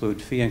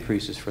include fee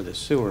increases for the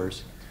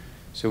sewers.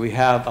 So we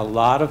have a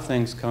lot of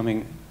things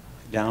coming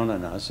down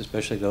on us,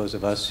 especially those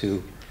of us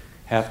who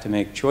have to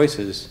make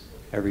choices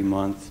every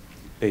month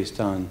based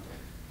on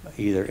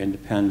either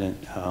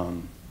independent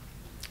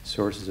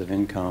sources of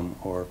income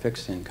or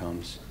fixed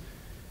incomes.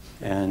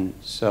 And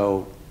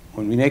so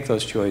when we make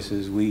those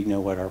choices, we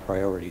know what our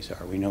priorities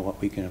are. We know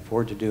what we can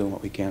afford to do and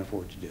what we can't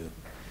afford to do.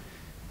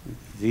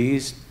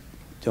 These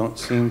don't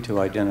seem to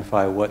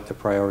identify what the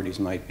priorities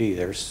might be.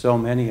 There's so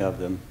many of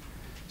them,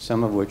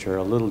 some of which are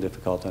a little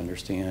difficult to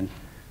understand,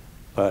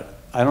 but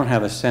I don't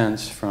have a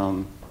sense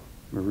from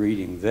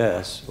reading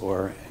this,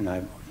 and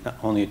I've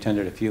only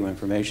attended a few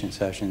information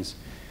sessions,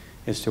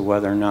 as to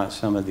whether or not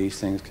some of these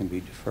things can be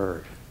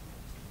deferred.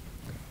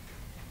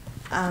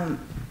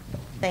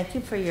 Thank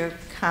you for your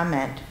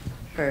comment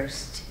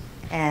first.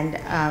 And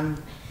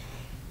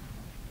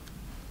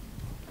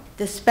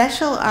the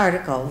special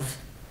articles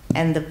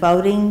and the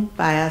voting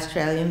by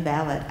Australian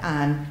ballot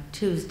on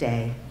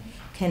Tuesday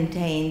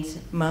contains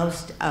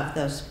most of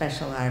those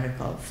special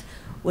articles,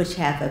 which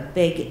have a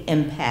big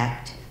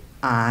impact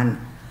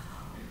on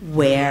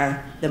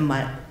where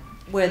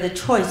the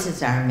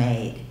choices are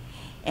made.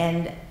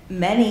 And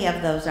many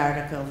of those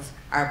articles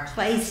are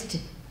placed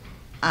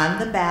on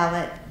the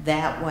ballot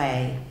that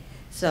way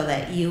so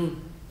that you,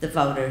 the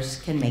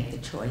voters, can make the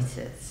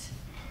choices.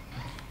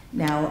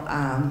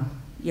 Now,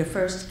 your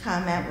first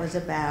comment was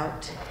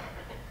about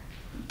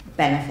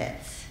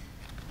benefits.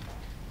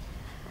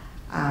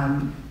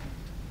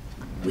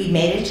 We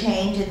made a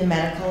change in the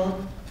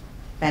medical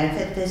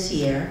benefit this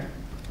year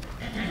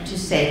to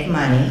save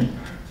money.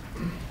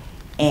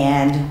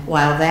 And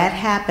while that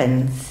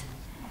happens,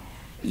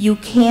 you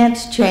can't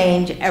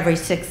change every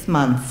 6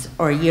 months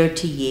or year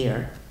to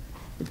year.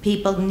 The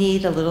people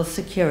need a little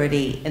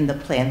security in the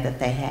plan that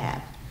they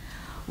have.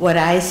 What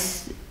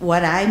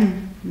I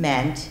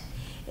meant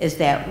is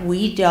that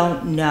we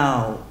don't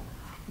know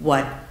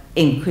what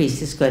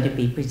increase is going to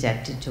be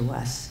presented to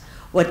us.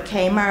 What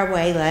came our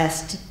way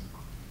last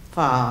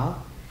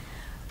fall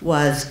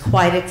was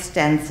quite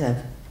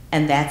extensive,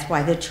 and that's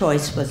why the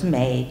choice was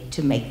made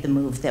to make the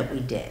move that we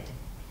did.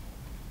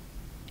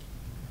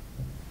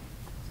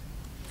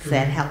 Does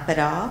that help at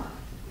all?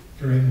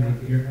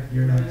 Kareem,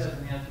 you're not.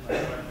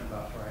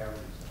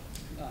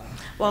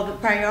 Well, the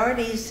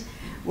priorities,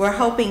 we're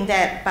hoping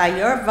that by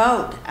your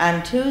vote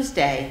on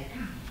Tuesday,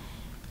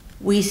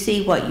 we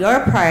see what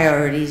your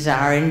priorities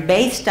are, and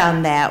based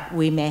on that,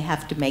 we may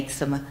have to make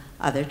some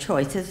other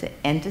choices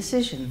and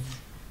decisions.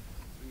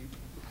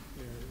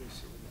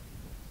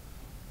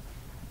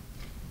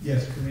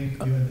 Yes, Kareem,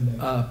 you had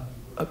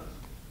the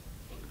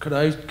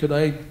next. Could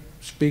I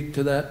speak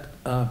to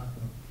that,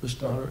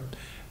 Mr. Honor?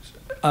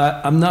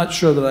 I'm not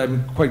sure that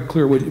I'm quite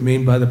clear what you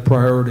mean by the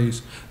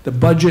priorities. The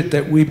budget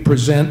that we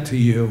present to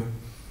you,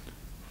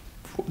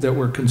 that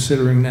we're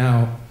considering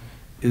now,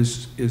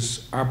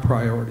 is our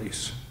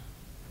priorities.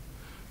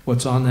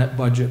 What's on that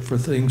budget for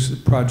things,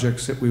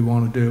 projects that we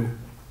want to do.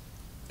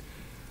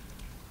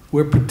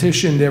 We're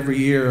petitioned every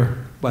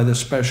year by the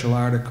special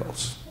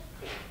articles.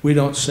 We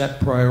don't set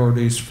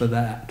priorities for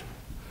that.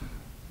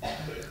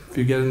 If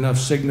you get enough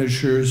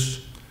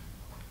signatures,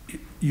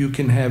 you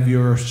can have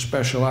your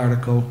special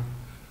article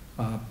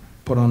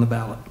put on the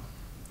ballot.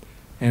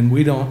 And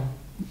we don't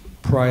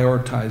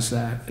prioritize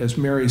that. As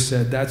Mary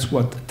said, that's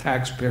what the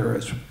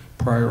taxpayers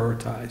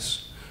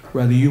prioritize.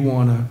 Whether you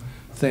want to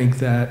think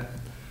that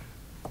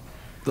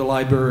the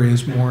library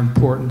is more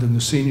important than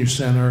the senior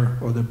center,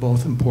 or they're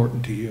both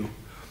important to you.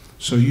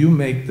 So you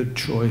make the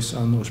choice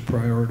on those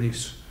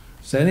priorities.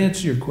 Does that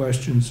answer your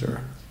question,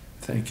 sir?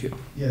 Thank you.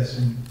 Yes,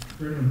 and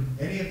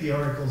any of the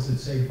articles that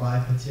say by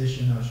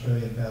petition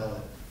Australian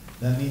ballot,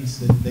 that means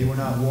that they were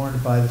not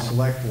warned by the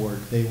select board.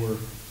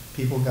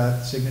 People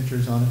got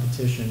signatures on a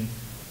petition,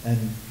 and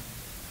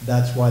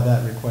that's why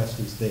that request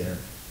is there.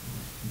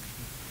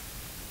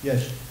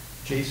 Yes,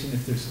 Jason,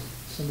 if there's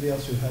somebody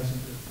else who hasn't.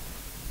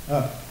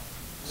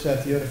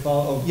 Seth, you had a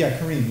follow? Oh, yeah,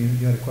 Kareem,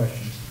 you had a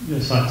question.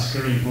 Yes, it's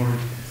Kareem Board.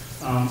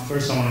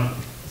 First, I want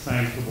to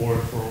thank the board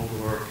for all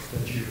the work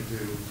that you do.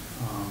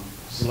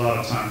 There's a lot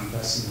of time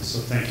invested in this, so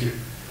thank you.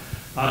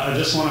 I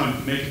just want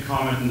to make a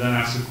comment and then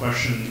ask a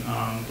question.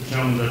 The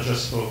gentleman that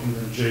just spoke, and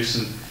then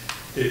Jason,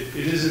 it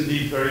is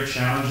indeed very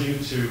challenging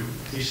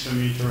at least for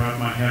me, to wrap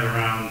my head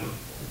around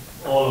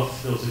all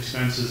of those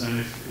expenses. And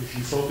if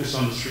you focus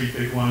on the three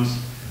big ones,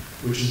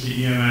 which is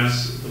the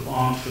EMS, the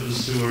bond for the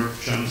sewer,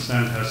 which I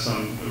understand has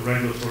some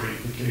regulatory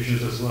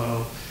implications as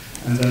well,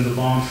 and then the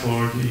bond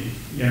for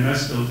the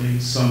EMS building,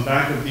 some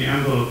back of the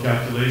envelope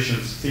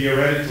calculations,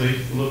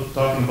 theoretically,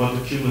 talking about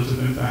the cumulative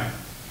impact.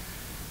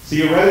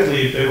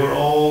 Theoretically, if they were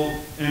all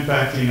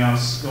impacting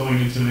us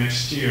going into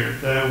next year,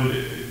 that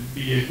would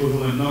be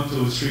equivalent not to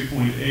a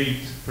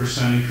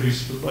 3.8%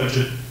 increase of the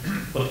budget,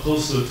 but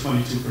close to a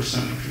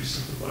 22% increase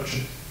of the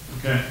budget,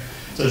 okay?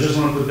 So I just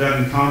want to put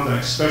that in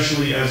context,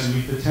 especially as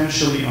we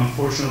potentially,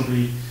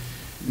 unfortunately,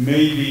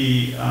 may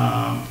be,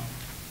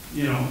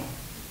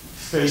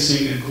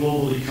 facing a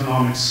global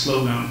economic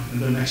slowdown in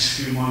the next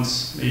few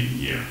months, maybe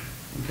year,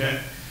 okay?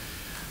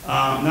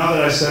 Now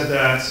that I said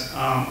that,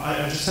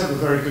 I just have a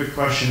very good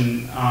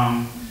question.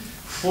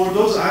 For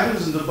those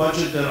items in the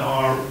budget that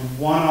are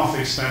one-off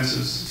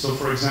expenses, so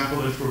for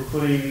example, if we're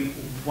putting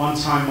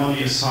one-time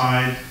money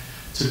aside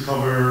to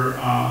cover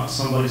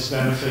somebody's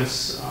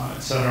benefits, et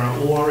cetera,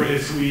 or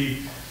if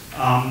we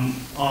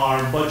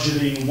are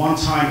budgeting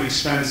one-time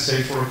expense,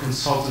 say for a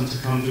consultant to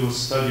come do a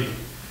study.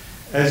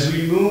 As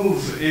we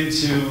move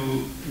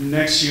into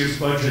next year's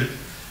budget,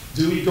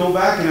 do we go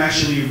back and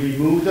actually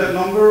remove that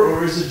number,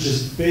 or is it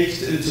just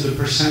baked into the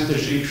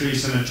percentage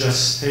increase and it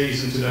just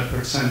stays into that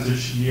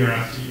percentage year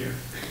after year?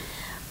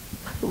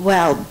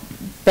 Well,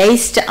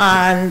 based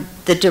on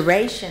the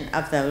duration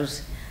of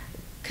those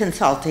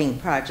consulting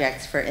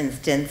projects, for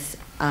instance,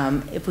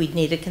 if we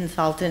need a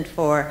consultant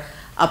for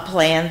a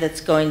plan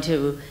that's going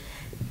to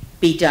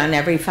be done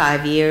every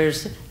 5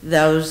 years,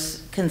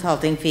 those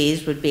consulting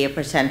fees would be a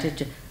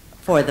percentage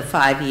for the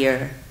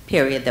 5-year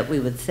period that we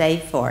would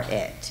save for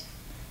it.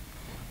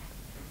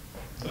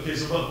 Okay,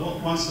 so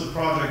but once the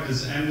project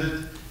is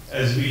ended,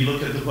 as we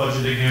look at the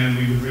budget again,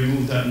 we would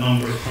remove that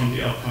number from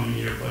the upcoming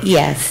year budget?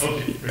 Yes,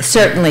 okay,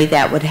 certainly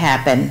that would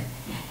happen.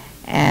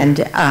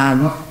 And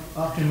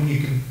often when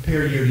you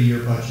compare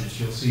year-to-year budgets,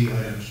 you'll see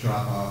items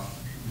drop off,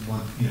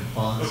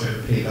 bonds that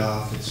are paid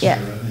off, et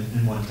cetera,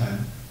 and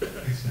one-time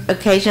expense.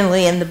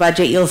 Occasionally in the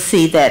budget, you'll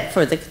see that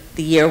for the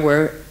year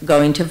we're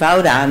going to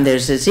vote on,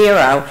 there's a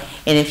zero,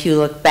 and if you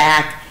look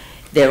back,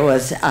 there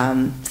was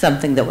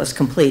something that was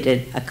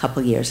completed a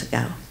couple years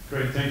ago.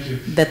 Great, thank you.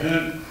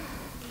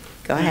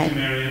 Go ahead. Thank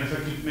you, Mary. And if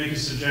I could make a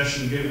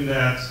suggestion, given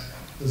that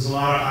there's a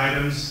lot of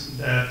items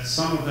that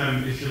some of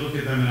them, if you look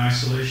at them in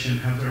isolation,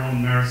 have their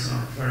own merits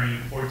and are very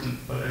important,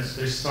 but as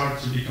they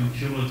start to become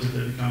cumulative,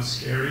 they become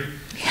scary.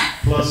 Yeah.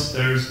 Plus,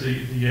 there's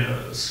the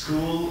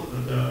school,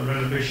 the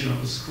renovation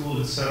of the school,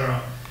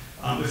 etc.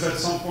 If at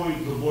some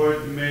point the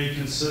board may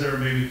consider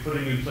maybe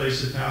putting in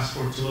place a task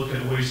force to look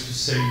at ways to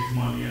save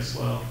money as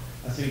well,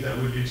 I think that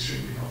would be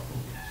extremely helpful.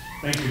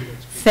 Thank you.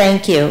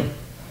 Thank you.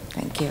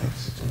 Thank you.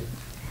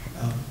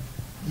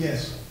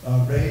 Yes,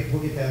 Ray,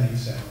 we'll get down to you,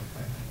 Sal.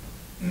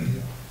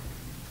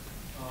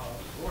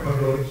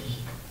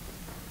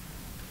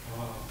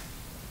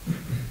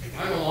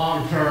 I'm a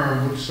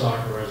long-term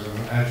Woodstock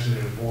resident.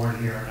 Actually, I was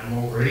born here, and I'm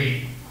over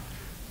 80.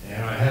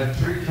 And I had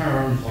 3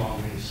 terms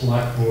on the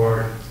select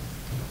board,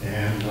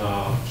 and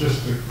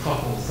just a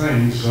couple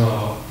things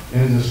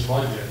in this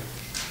budget.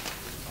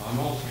 I'm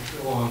also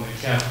still on the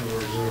Capital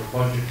Reserve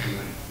Budget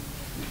Committee.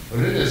 But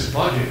in this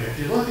budget, if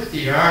you look at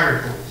the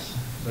articles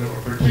that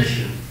were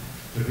petitioned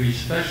to be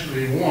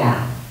specially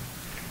warned,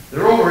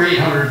 they're over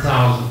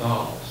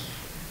 $800,000.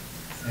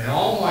 And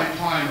all my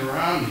time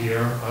around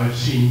here, I've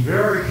seen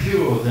very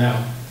few of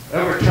them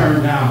ever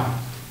turned down.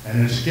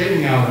 And it's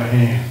getting out of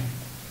hand.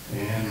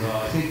 And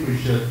I think we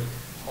should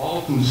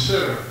all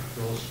consider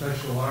those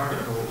special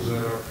articles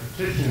that are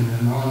petitioned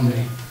and on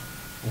the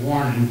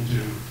warning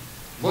to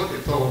look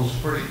at those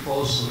pretty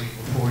closely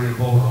before you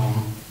vote on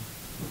them.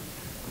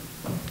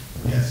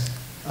 Yes.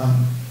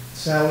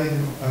 Sally,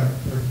 then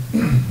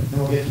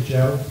we'll get to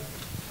Joe.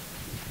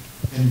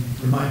 And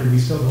reminder, we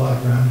still have a lot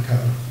of ground to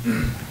cover.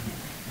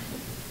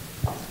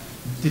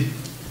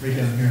 Right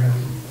down here,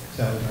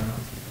 Sally Brown.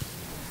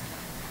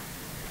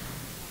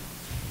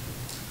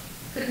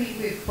 Could we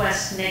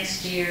request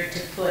next year to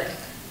put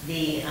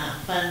the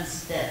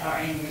funds that are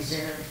in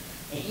reserve?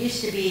 It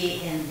used to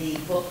be in the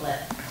booklet,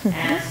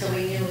 and so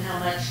we knew how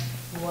much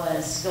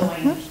was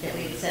going, that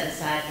we had set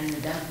aside in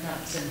the dump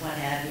trucks and what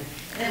have you.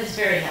 And it was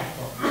very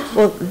helpful.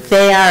 Well,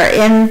 they are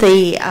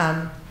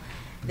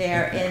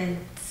in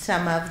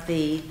some of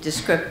the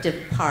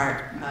descriptive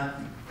part of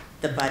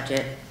the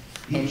budget.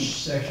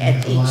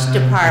 At each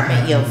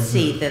department, you'll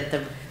see that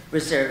the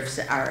reserves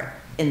are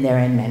in there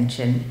and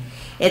mentioned.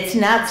 It's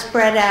not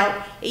spread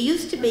out. It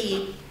used to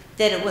be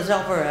that it was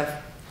over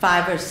a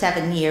 5 or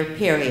 7 year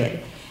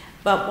period.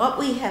 But what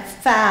we have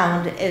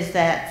found is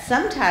that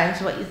sometimes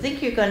what you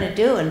think you're going to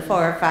do in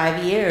 4 or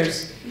 5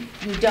 years,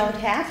 you don't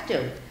have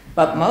to.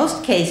 But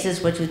most cases,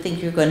 what you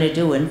think you're going to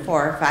do in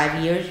 4 or 5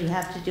 years, you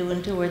have to do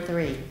in 2 or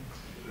 3.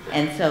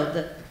 And so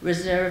the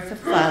reserve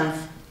funds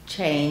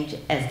change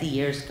as the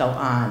years go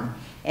on.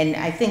 And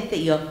I think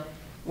that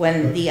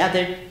when the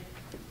other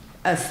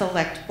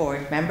select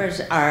board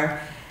members are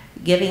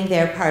giving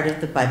their part of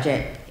the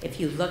budget, if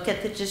you look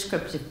at the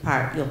descriptive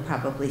part, you'll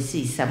probably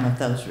see some of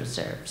those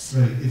reserves.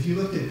 Right. If you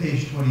looked at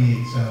page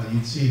 28, Sally,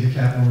 you'd see the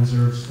capital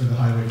reserves for the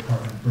highway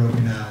department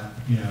broken out,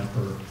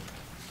 for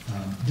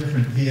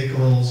different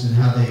vehicles and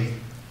how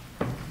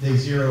they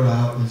zero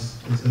out as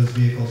those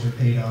vehicles are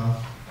paid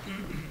off.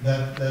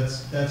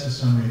 That's a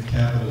summary of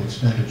capital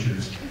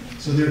expenditures.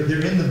 So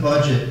they're in the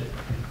budget.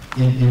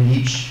 In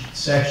each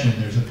section,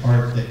 there's a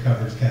part that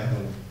covers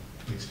capital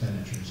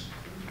expenditures.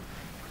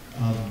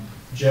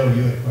 Joe,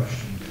 you had a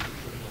question.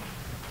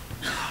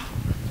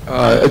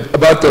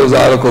 About those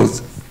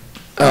articles,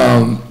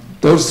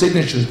 those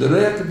signatures, do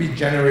they have to be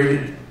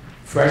generated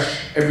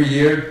fresh every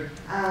year?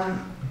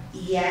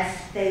 Yes,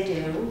 they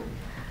do.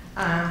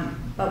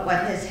 But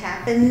what has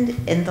happened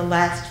in the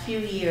last few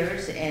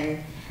years,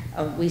 and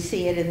we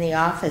see it in the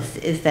office,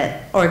 is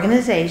that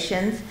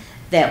organizations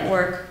that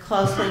work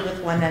closely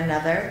with one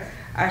another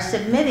are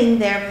submitting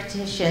their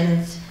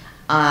petitions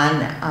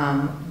on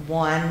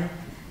one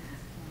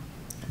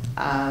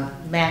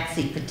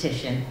maxi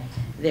petition.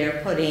 They're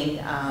putting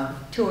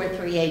 2 or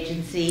 3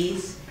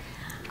 agencies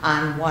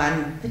on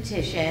one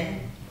petition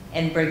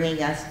and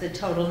bringing us the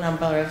total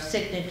number of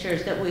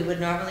signatures that we would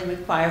normally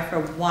require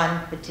for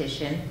one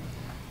petition.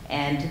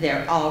 And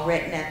they're all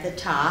written at the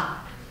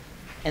top,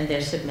 and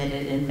they're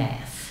submitted in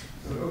mass.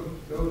 So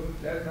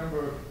that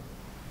number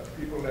of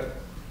people that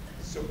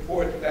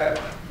support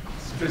that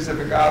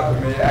specific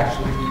article may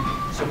actually be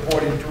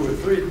supporting 2 or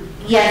 3.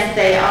 Yes,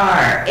 they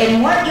are.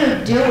 And what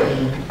you're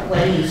doing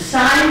when you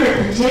sign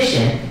the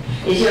petition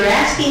is you're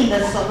asking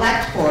the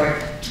select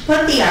board to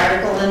put the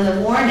article in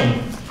the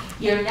warning.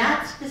 You're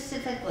not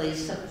specifically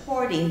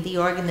supporting the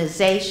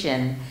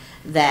organization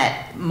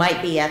that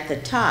might be at the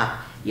top.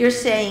 You're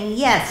saying,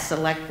 yes,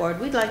 select board,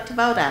 we'd like to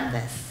vote on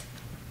this.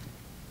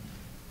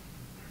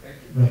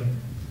 Right.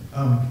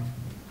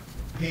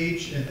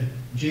 Paige,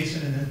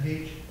 Jason and then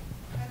Paige?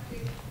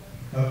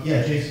 Oh,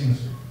 yeah, Jason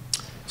was.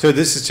 So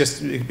this is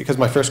just because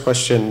my first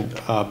question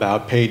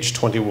about page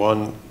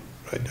 21,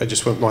 I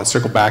just want to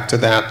circle back to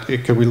that.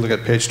 Could we look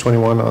at page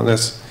 21 on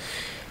this,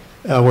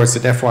 where it's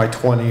an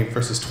FY20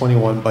 versus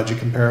 21 budget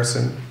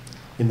comparison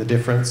in the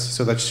difference?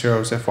 So that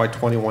shows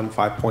FY21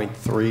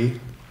 5.3.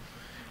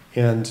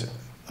 And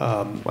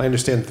I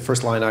understand the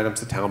first line item's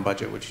the town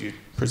budget, which you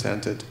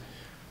presented.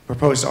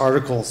 Proposed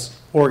articles,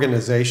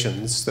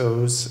 organizations,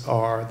 those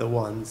are the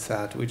ones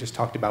that we just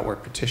talked about were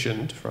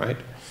petitioned, right?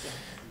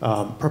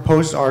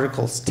 Proposed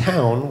articles,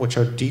 town, which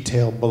are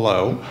detailed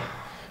below,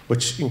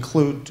 which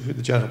include, to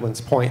the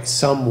gentleman's point,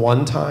 some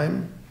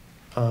one-time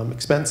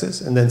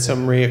expenses and then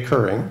some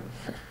reoccurring,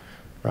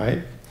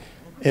 right?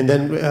 And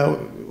then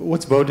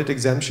what's voted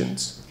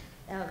exemptions?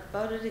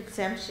 Voted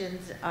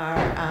exemptions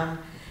are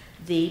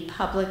the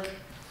public,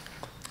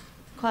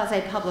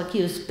 quasi-public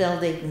use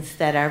buildings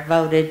that are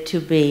voted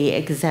to be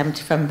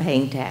exempt from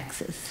paying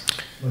taxes.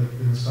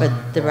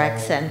 Like the rec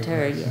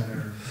center, yeah.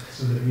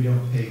 So that we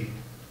don't pay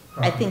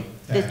I think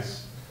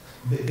tax.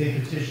 They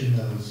petition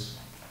those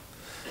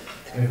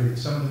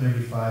some of them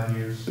every 5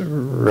 years.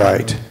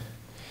 Right.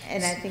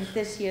 And I think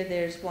this year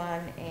there's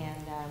one, and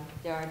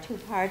there are 2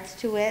 parts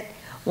to it.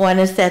 One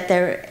is that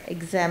they're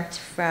exempt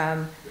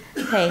from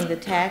paying the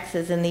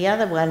taxes, and the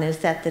other one is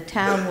that the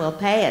town will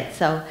pay it,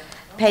 so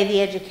pay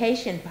the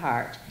education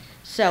part.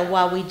 So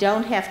while we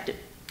don't have to,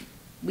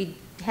 we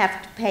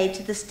have to pay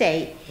to the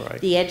state, right,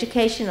 the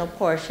educational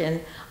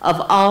portion of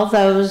all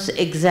those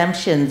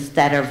exemptions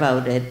that are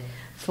voted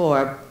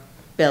for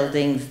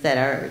buildings that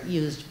are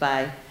used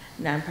by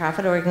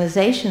nonprofit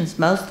organizations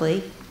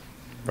mostly.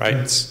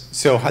 Right.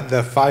 So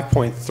the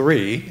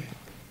 5.3,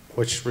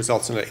 which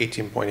results in an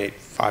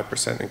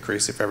 18.85%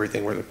 increase if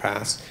everything were to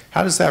pass,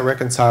 how does that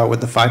reconcile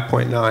with the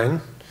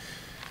 5.9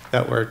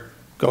 that we're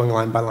going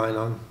line by line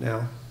on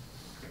now?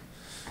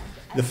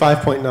 The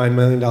 $5.9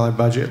 million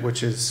budget,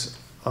 which is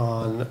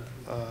on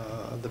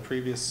the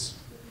previous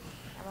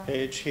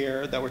page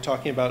here that we're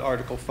talking about,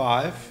 Article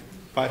 5,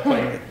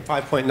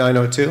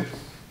 5.902.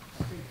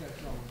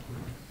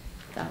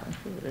 All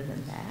included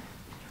in that.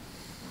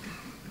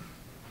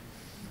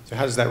 So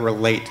how does that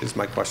relate is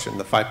my question,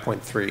 the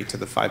 5.3 to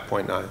the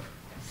 5.9?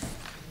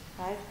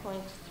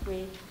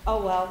 5.3,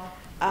 oh, well,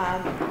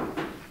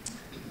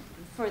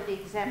 for the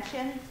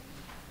exemption?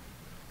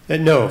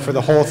 No, for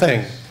the whole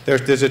thing. There are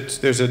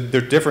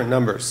different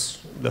numbers.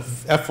 The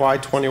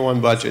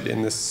FY21 budget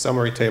in this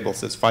summary table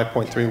says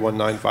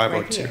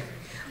 5.319502. Right,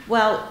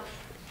 well,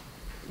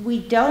 we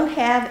don't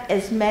have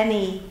as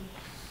many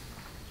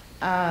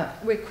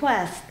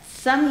requests.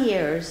 Some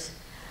years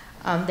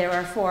there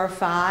are 4 or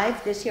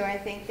 5. This year I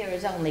think there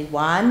is only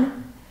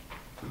 1.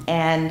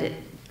 And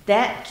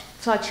that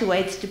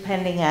fluctuates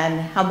depending on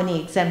how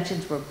many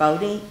exemptions we're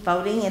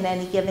voting in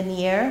any given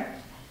year.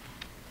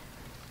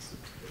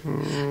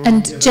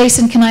 And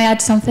Jason, can I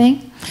add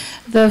something?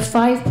 The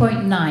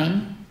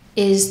 5.9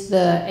 is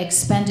the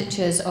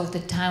expenditures of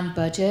the town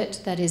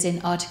budget that is in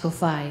Article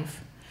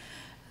 5.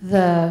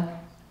 The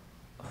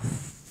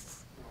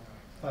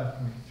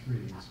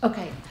 5.3.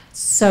 Okay,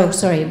 so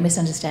sorry,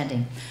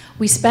 misunderstanding.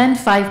 We spend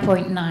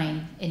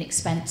 5.9 in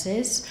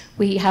expenses.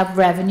 We have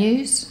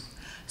revenues,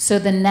 so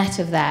the net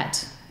of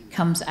that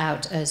comes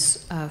out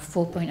as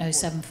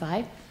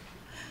 4.075.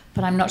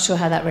 But I'm not sure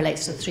how that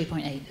relates to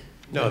 3.8.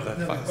 No,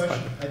 that's fine.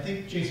 I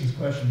think Jason's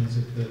question is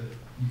that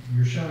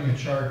you're showing a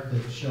chart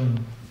that's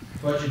showing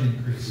budget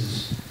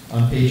increases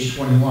on page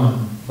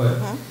 21, but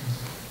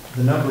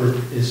the number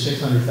is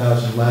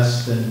 600,000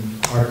 less than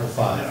Article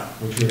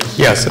 5, which is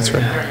yes, that's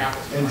right.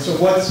 And so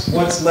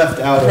what's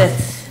left out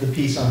of the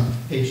piece on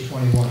page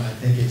 21? I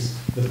think is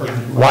the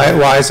pertinent.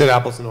 Why is it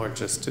apples and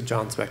oranges, to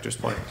John Spector's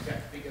point? Okay,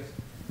 because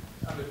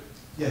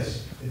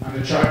yes, on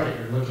the chart that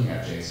you're looking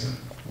at, Jason,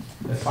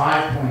 the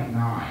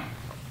 5.9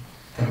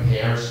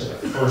 compares to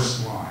the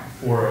first line,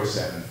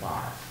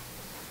 4075.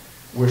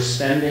 We're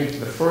spending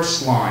the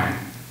first line.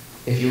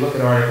 If you look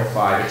at Article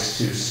 5, it's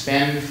to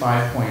spend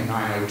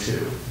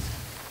 5.902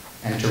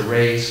 and to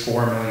raise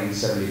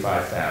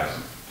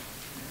 $4,075,000.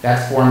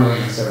 That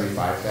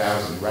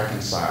 $4,075,000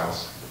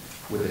 reconciles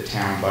with the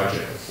town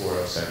budget of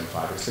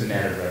 4,075. It's the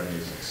net of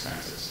revenues and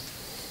expenses.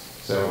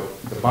 So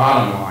the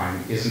bottom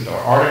line isn't, or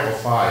Article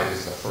 5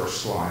 is the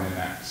first line in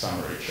that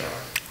summary chart.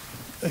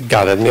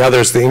 Got it. And the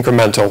others, the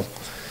incremental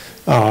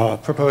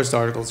proposed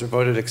articles are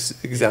voted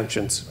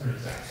exemptions.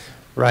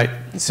 Right.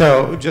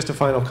 So just a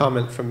final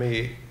comment from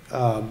me,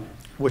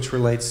 which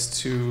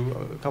relates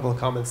to a couple of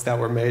comments that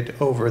were made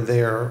over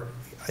there.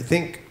 I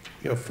think,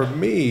 for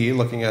me,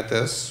 looking at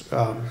this,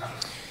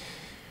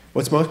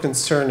 what's most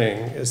concerning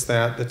is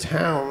that the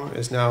town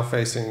is now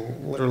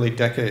facing literally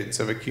decades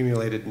of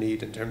accumulated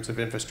need in terms of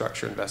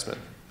infrastructure investment.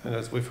 And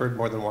as we've heard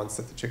more than once,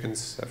 that the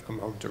chickens have come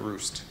home to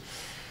roost.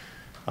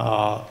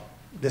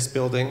 This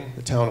building,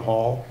 the town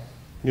hall,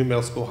 new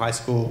middle school, high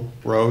school,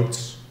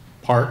 roads,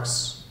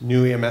 parks,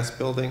 new EMS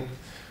building,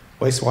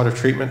 wastewater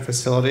treatment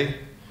facility,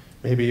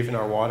 maybe even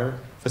our water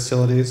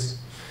facilities,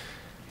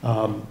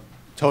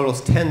 totals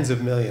tens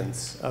of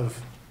millions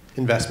of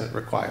investment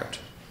required.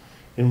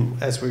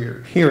 And as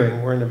we're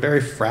hearing, we're in a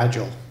very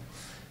fragile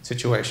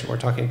situation. We're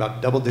talking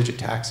about double-digit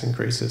tax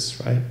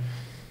increases, right?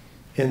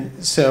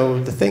 And so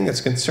the thing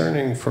that's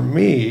concerning for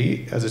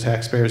me as a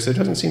taxpayer is there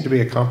doesn't seem to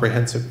be a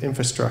comprehensive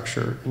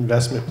infrastructure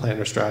investment plan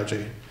or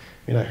strategy.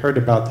 I mean, I heard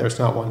about there's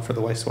not one for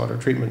the wastewater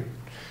treatment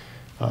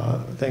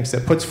things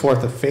that puts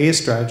forth a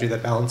phased strategy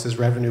that balances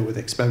revenue with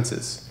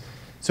expenses.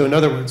 So in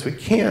other words, we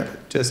can't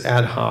just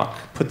ad hoc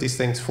put these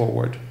things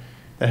forward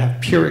that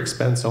have pure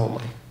expense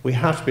only. We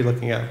have to be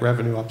looking at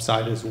revenue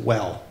upside as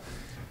well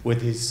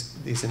with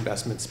these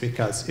investments,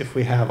 because if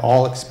we have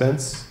all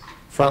expense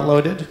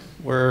front-loaded,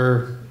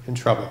 we're in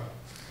trouble.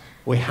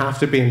 We have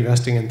to be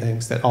investing in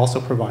things that also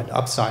provide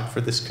upside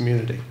for this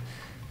community,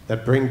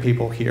 that bring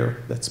people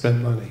here, that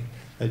spend money,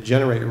 that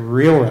generate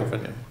real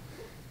revenue.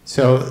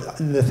 So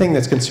the thing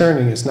that's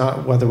concerning is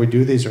not whether we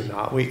do these or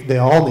not. They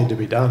all need to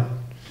be done.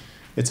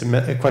 It's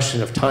a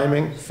question of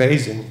timing,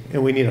 phasing,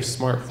 and we need a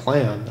smart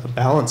plan, a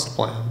balanced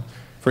plan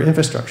for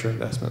infrastructure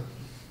investment.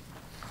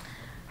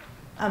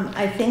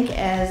 I think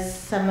as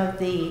some of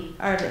the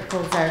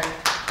articles are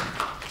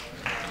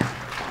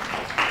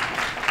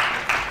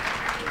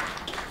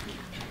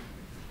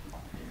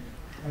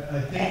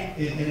I think,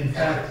 and in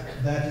fact,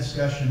 that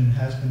discussion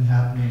has been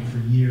happening for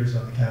years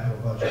on the Capital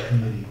Budget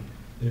Committee.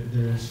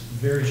 There's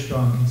very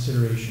strong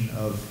consideration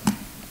of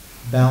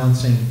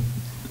balancing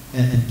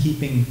and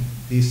keeping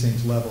these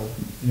things level.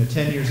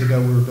 10 years ago,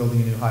 we were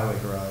building a new highway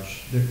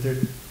garage.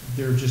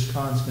 They're just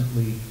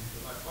constantly.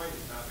 My point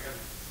is not we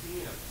haven't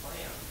seen a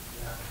plan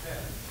that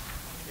says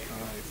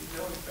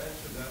no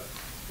expansion of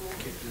school.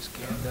 Kick this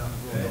can down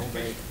the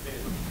road.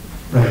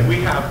 Right.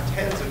 We have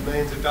tens of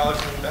millions of dollars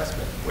of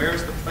investment.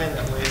 Where's the plan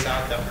that lays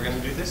out that we're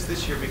going to do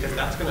this year, because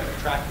that's going to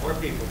attract more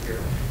people here.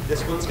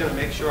 This one's going to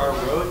make sure our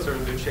roads are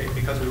in good shape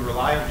because we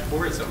rely on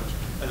tourism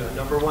as our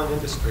 #1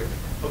 industry.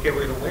 Okay,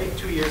 we're going to wait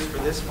 2 years for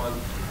this one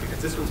because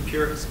this one's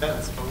pure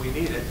expense, but we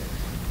need it.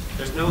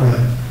 There's no.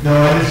 No,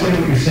 I understand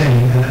what you're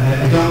saying, and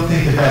I don't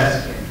think that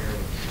that's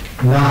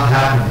not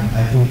happening.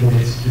 I think that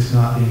it's just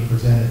not being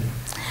presented.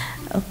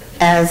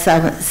 As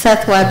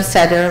Seth Webb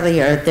said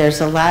earlier, there's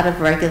a lot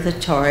of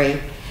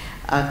regulatory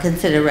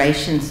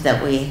considerations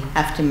that we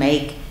have to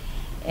make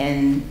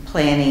in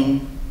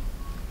planning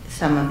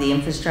some of the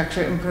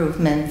infrastructure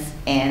improvements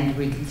and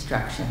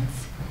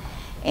reconstructions.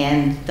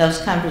 And those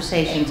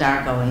conversations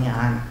are going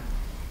on.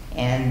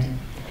 And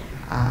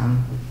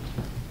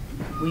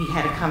we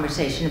had a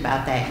conversation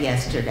about that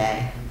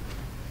yesterday.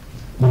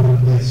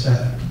 Yes,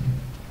 I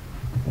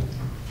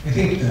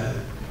think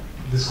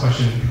this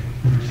question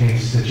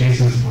pertains to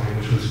Jason's point,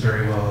 which was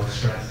very well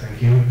expressed, thank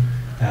you,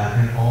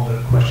 and all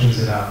the questions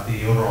about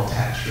the overall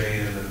tax rate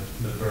and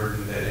the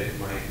burden that it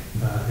might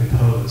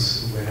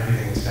impose when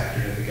everything is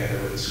factored in together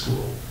with the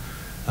school.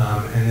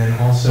 And then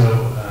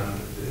also,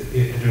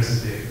 it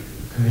addresses the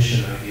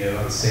commission idea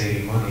on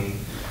saving money.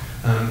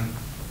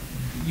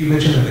 You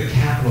mentioned that the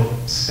capital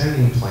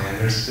spending plan,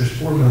 there's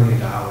 $4 million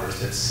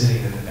that's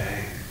sitting in the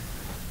bank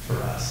for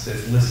us,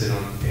 that's listed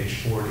on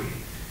page 40.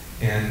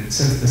 And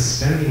since the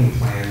spending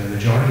plan, the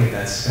majority of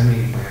that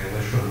spending plan,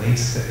 which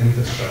relates to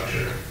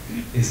infrastructure,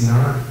 is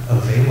not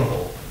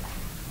available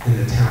in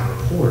the town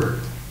report,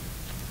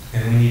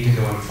 and we need to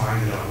go and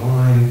find it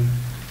online,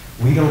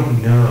 we don't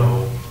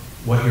know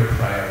what your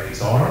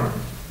priorities are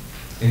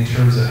in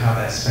terms of how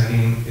that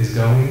spending is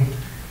going,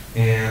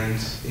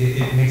 and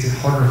it makes it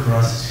harder for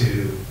us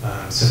to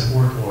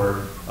support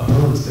or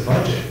oppose the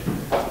budget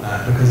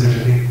because there's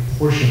a big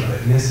portion of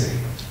it missing.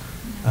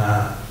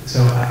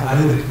 So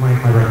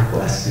my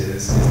request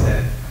is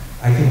that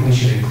I think we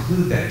should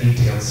include that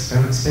detailed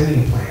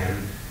spending plan,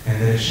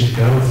 and that it should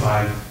go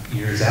 5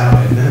 years out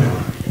at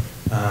minimum,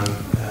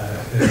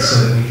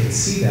 so that we can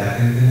see that.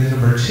 And then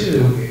number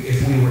two,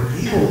 if we were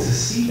able to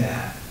see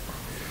that,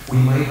 we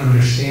might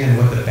understand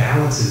what the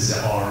balances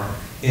are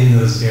in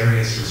those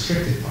various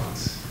restricted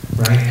funds,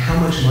 right? How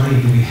much money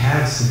do we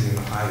have sitting in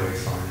the highway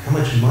fund? How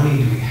much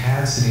money do we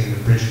have sitting in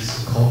the bridges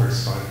and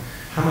culverts fund?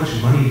 How much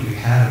money do we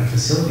have in the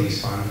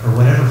facilities fund, or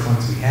whatever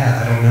funds we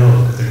have? I don't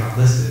know because they're not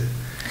listed.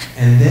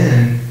 And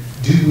then,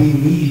 do we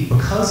need,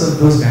 because of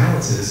those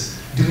balances,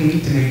 do we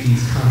need to make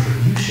these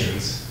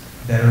contributions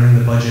that are in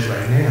the budget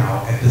right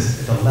now at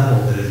the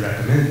level that is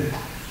recommended?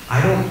 I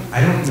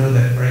don't know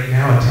that right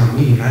now at town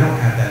meeting, I don't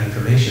have that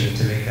information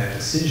to make that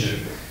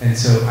decision. And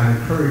so I'm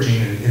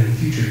encouraging in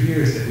future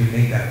years that we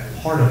make that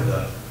part of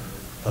the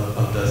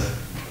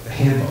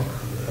handbook,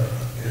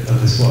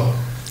 of this book.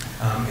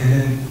 And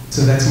then,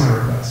 so that's my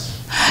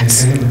request.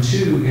 And number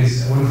two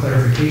is one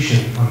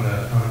clarification on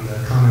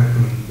the comment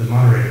from the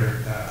moderator.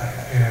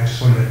 And I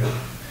just wanted to,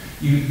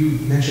 you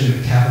mentioned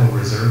the capital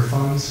reserve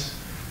funds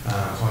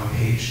on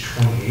page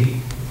 28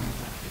 in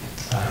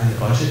the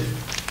budget.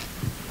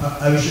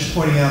 I was just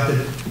pointing out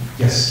that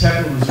yes,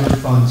 capital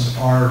reserve funds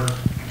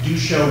do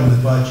show in the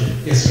budget.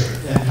 Yes,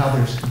 sir. And how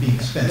they're being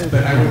spent.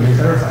 But I want to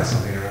clarify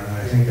something around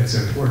that. I think that's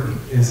important.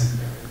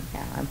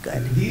 I'm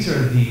good. These are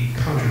the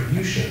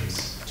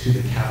contributions to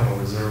the capital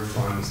reserve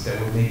funds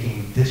that we're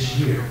making this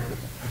year.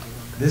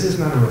 This is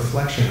not a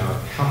reflection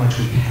of how much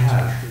we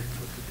have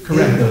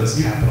in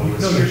those capital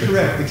reserve funds. No, you're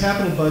correct. The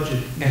capital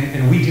budget.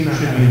 And we do not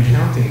have an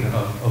accounting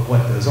of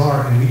what those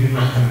are, and we do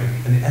not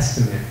have an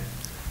estimate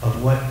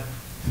of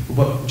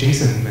what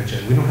Jason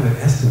mentioned. We don't have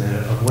an estimate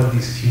of what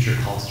these future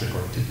costs are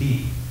going to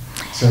be.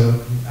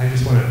 So I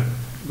just want to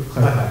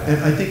clarify that.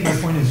 And I think my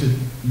point is that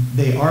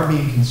they are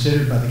being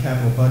considered by the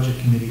Capital Budget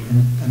Committee,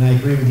 and I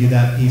agree with you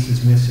that piece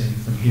is missing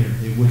from here.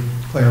 It would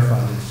clarify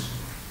this.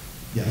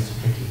 Yes.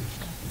 Thank you.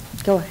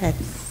 Go ahead.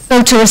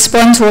 So to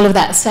respond to all of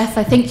that, Seth,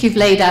 I think you've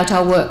laid out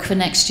our work for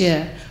next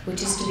year,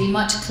 which is to be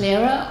much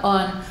clearer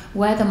on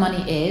where the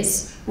money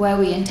is, where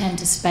we intend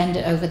to spend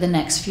it over the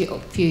next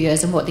few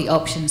years, and what the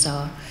options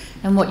are.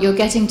 And what you're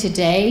getting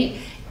today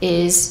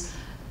is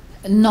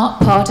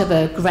not part of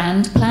a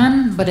grand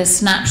plan, but a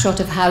snapshot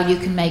of how you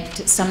can make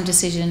some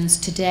decisions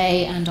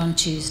today and on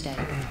Tuesday.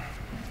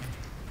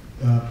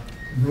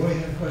 Roy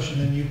had a question,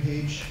 then you,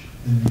 Paige.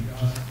 And I'm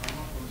not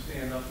going to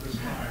stand up this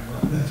time.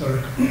 But that's all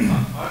right.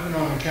 I've been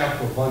on the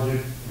capital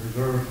budget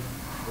reserve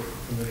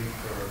committee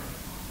for,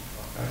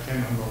 I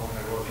can't remember when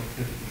I was,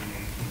 15,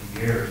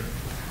 18 years.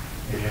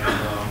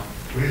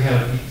 And we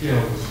had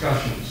detailed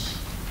discussions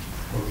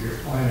of your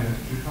plan that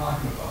you're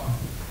talking about.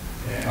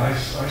 And I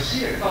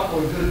see a couple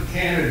of good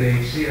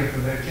candidates here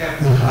for that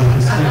capital.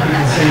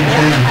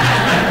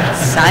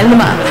 Sign them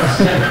up.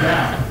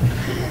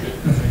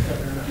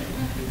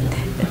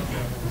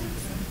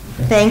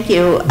 Thank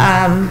you.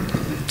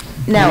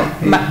 No.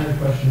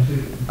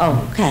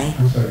 Oh, okay.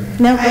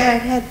 No, go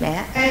ahead,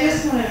 Matt. I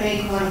just want to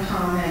make one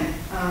comment.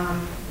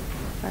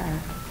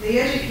 The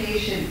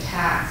education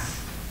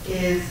tax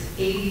is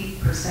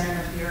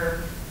 80% of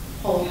your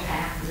whole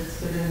taxes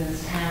within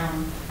this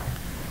town.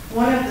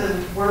 One of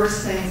the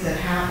worst things that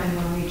happened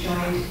when we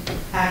joined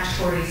Act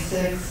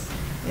 46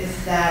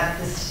 is that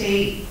the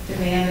state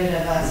demanded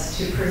of us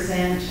to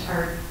present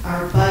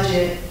our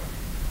budget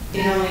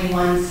in only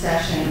one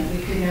session.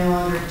 We could no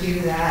longer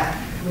do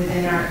that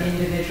within our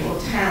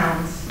individual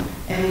towns.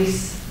 And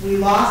we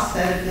lost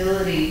that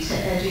ability to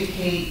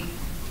educate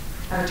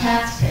our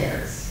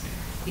taxpayers.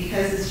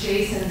 Because as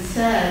Jason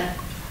said,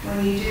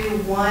 when you do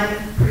one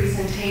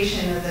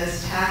presentation of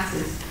those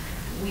taxes,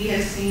 we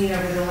have seen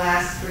over the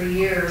last 3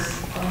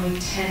 years only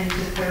 10 to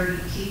 30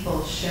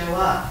 people show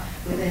up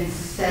within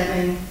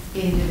 7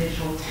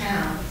 individual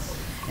towns.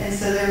 And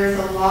so there is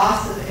a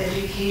loss of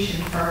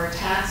education for our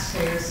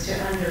taxpayers to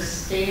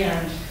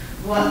understand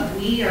what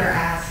we are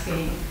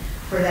asking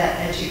for that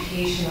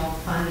educational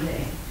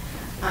funding.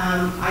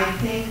 I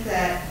think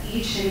that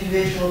each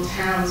individual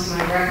town's,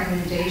 my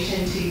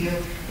recommendation to you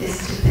is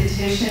to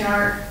petition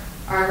our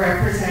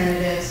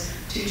representatives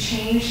to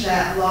change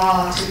that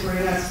law to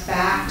bring us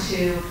back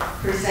to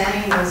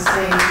presenting those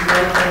things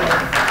locally.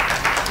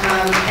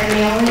 And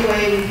the only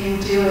way we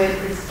can do it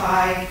is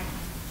by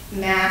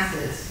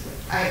masses.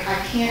 I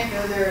can't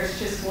go there as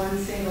just one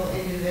single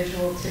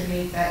individual to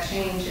make that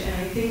change, and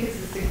I think it's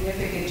a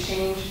significant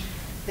change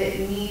that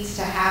needs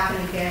to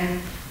happen again,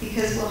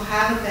 because we'll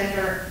have a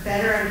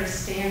better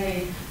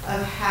understanding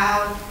of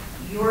how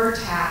your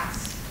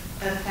tax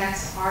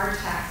affects our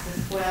tax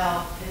as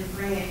well and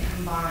bring it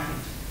combined.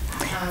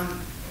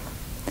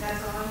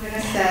 That's all I'm going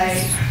to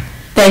say.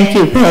 Thank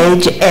you,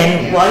 Paige.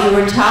 And while you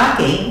were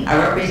talking, our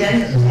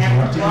representative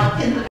happened to walk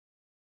in.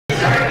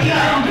 Sorry,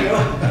 behind you.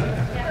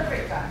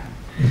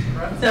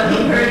 So he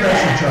heard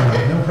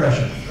that. No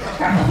pressure.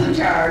 Charles in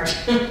charge.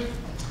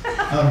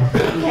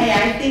 Okay,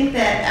 I think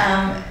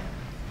that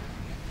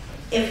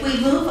if we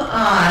move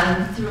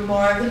on through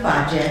more of the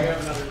budget,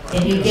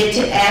 and you get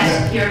to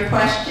ask your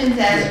questions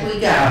as we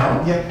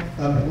go.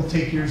 Yep, we'll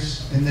take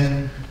yours, and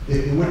then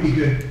it would be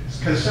good,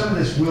 because some of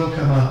this will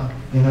come up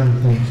in other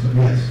things, but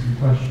yes, your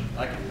question.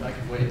 I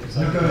can wait.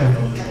 No, go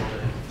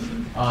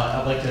ahead.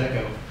 I'd like to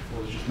echo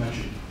what was just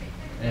mentioned.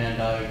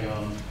 And I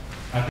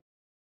think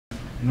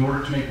in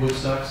order to make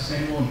Woodstock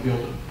sustainable and be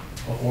able to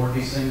afford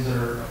these things that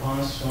are upon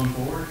us going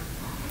forward,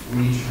 we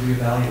need to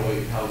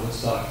reevaluate how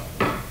Woodstock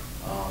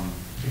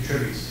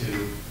contributes to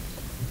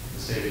the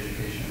state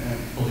education. And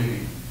believe me,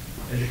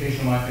 education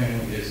of my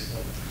family is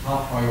a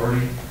top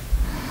priority.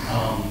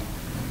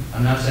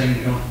 I'm not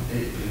saying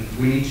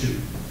we need to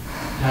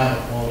have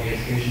a quality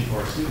education for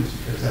our students,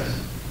 because that's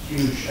a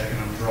huge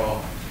economic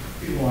draw.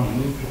 People want to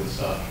move to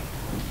Woodstock.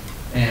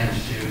 and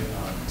to,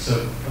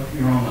 so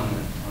you're on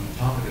the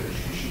topic of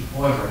education.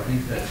 However, I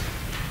think that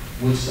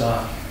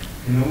Woodstock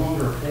can no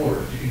longer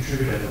afford to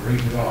contribute at the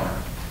rate we are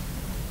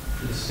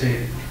to the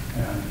state,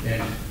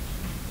 and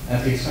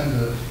at the expense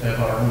of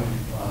our own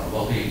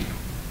well-being.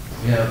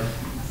 We have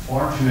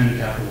far too many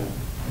capital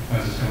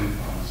expenses coming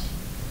from us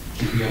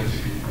to be able to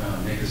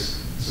make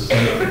this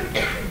sustainable.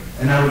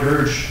 And I would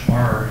urge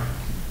our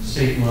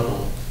state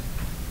level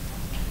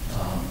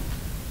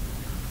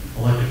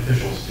elected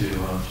officials to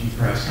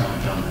perhaps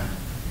comment on that.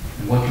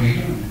 And what can be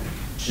done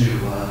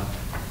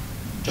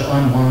to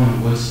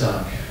unwind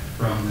Woodstock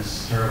from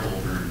this terrible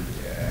burden?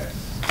 Yes.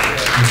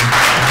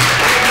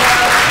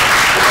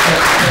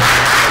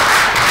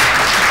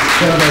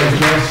 As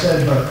Jeff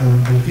said, but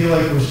I feel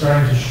like we're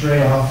starting to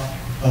stray off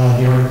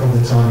the article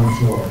that's on the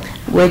floor.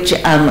 Which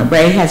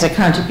Ray has a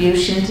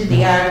contribution to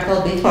the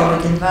article before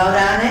we can vote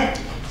on it.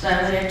 So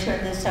I'm going to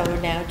turn this over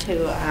now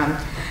to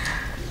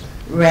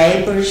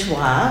Ray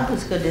Bourgeois,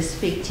 who's going to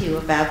speak to you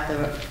about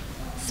the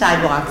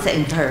sidewalks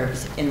and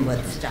curbs in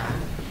Woodstock.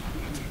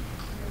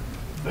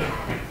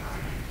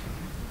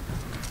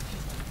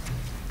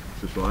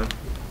 Is this on?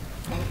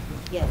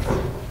 Yes.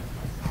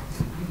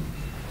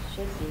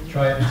 Should be.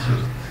 Try it.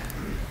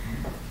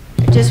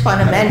 Just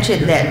want to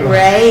mention that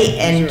Ray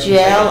and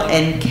Jill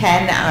and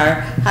Ken,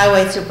 our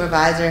highway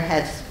supervisor,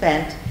 have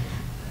spent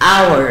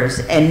hours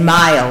and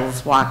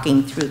miles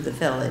walking through the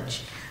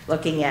village,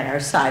 looking at our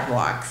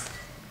sidewalks,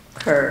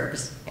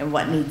 curbs, and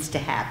what needs to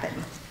happen.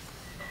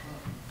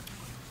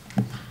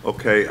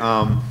 Okay,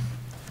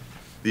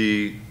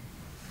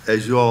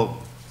 as you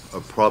all are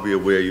probably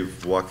aware,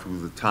 you've walked through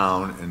the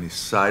town, and the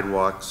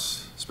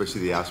sidewalks,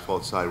 especially the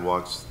asphalt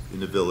sidewalks in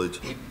the village,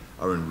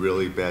 are in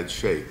really bad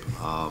shape.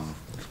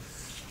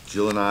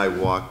 Jill and I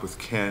walked with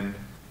Ken.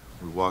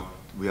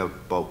 We have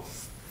about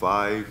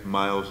 5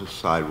 miles of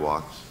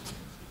sidewalks,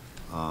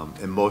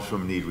 and most of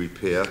them need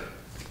repair.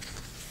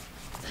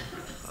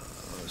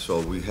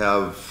 So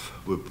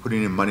we're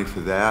putting in money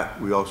for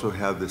that. We also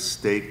have the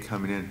state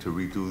coming in to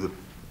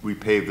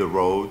repave the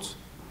roads.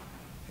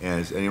 And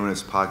as anyone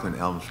that's parked on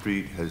Elm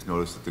Street has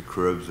noticed that the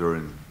curbs are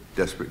in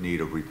desperate need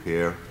of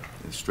repair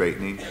and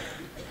straightening.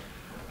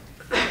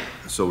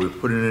 So we're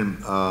putting in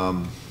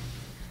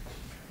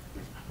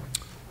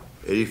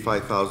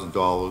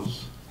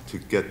 $85,000 to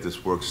get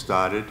this work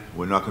started.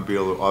 We're not going to be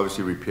able to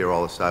obviously repair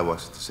all the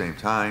sidewalks at the same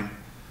time,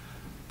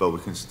 but we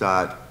can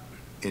start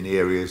in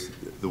areas,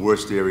 the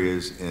worst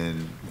areas,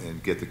 and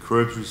get the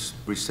curbs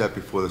reset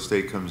before the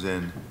state comes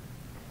in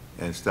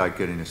and start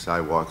getting the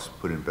sidewalks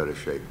put in better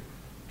shape.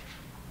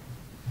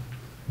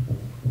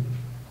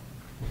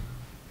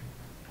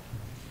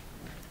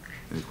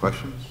 Any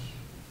questions?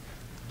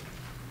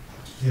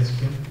 Yes,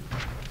 Kim?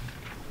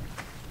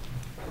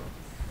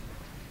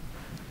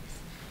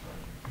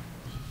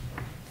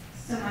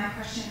 So my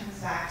question comes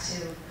back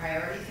to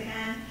priorities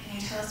again. Can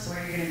you tell us where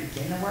you're going to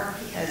begin the work?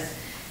 Because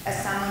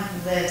as someone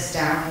who lives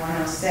down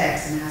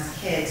 106 and has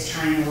kids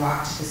trying to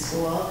walk to the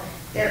school,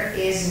 there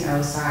is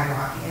no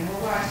sidewalk. And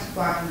we're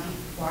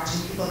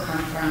watching people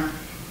come from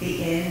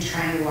the inn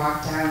trying to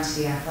walk down to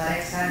the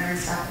athletic center and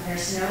stuff, and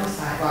there's no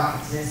sidewalk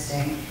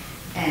existing.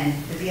 And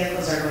the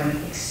vehicles are going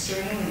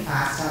extremely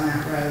fast on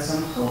that road, so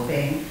I'm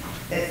hoping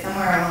that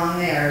somewhere along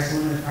there is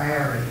one of the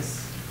priorities.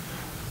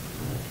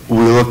 We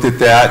looked at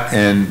that,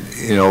 and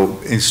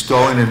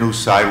installing a new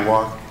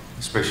sidewalk,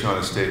 especially on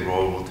a state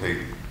road, will take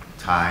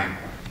time.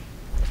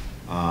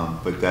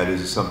 But that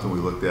is something we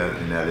looked at,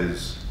 and that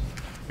is,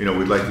 we'd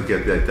like to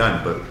get that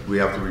done, but we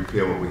have to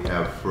repair what we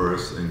have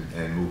first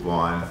and move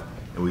on.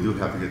 And we do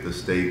have to get the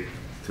state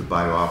to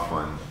buy off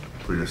on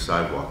putting a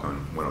sidewalk on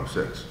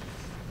 106.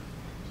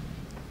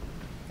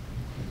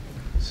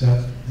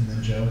 Seth, and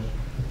then Joe.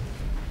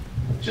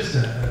 Just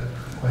a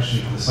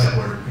question from the select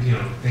board,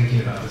 thinking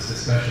about this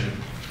discussion.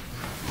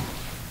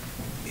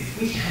 If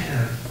we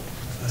have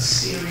a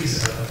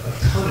series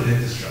of ton of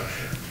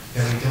infrastructure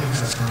that we don't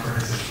have a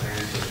comprehensive plan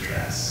to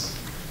address,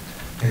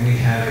 and we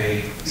have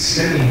a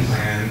spending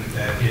plan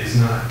that is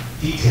not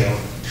detailed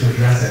to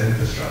address that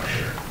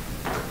infrastructure,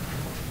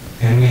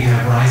 and we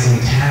have rising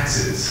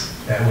taxes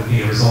that would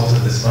be a result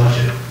of this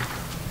budget,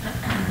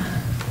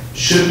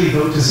 should we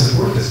vote to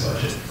support this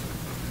budget?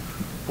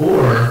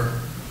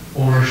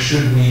 Or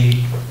should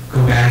we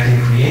go back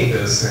and create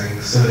those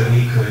things so that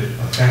we could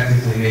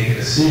effectively make a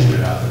decision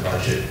about the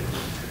budget?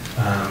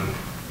 I'd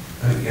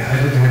like to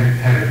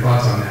have your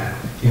thoughts on that.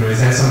 Is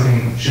that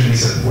something, should we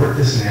support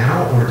this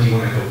now, or do you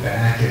want to go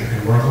back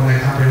and work on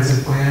that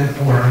comprehensive plan?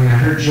 Or, I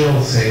heard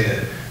Jill say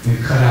that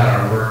we've cut out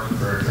our work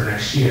for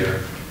next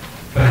year,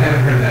 but I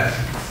haven't heard that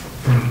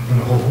from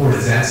the whole board.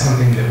 Is that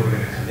something that we're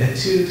going to commit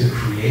to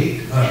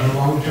create a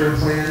long-term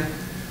plan?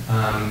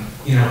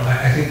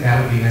 I think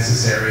that would be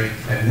necessary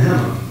at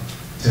minimum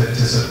to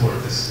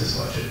support this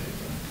budget.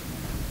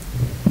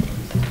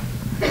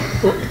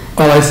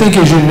 Well, I think,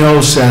 as you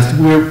know, Seth,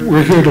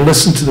 we're here to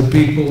listen to the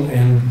people,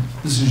 and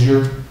this is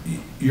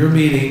your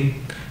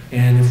meeting,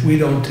 and if we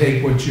don't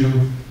take what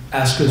you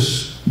ask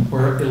us,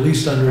 or at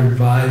least under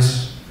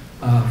advise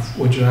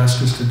what you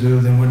ask us to do,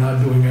 then we're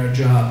not doing our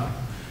job.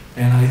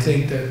 And I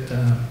think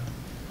that,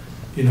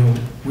 you know,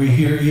 we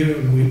hear you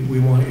and we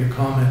want your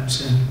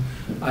comments, and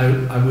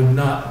I would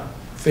not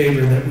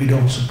favor that we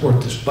don't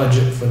support this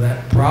budget for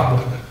that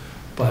problem.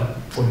 But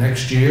for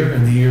next year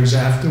and the years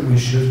after, we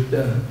should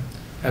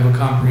have a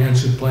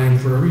comprehensive plan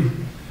for every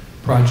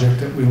project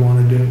that we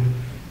want to do.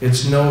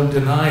 It's no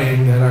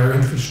denying that our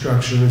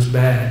infrastructure is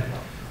bad,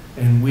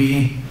 and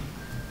we,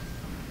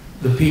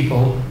 the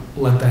people,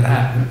 let that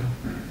happen.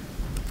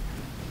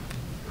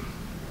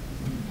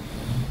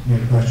 You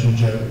have a question,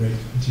 Joe? Wait,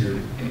 it's your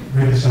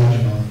right beside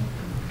you, Molly.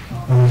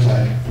 Other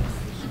side.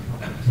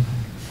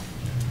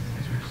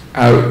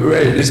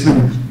 It's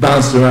been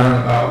bounced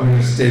around about when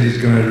the state is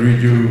going to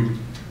redo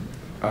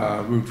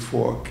Route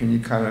 4. Can you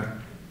kind of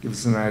give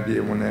us an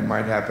idea when that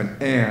might happen?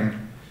 And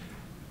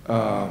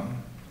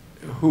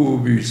who will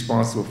be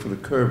responsible for the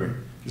curbing,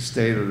 the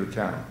state or the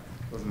town?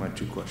 Those are my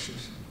two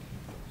questions.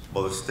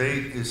 Well, the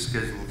state is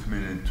scheduled to come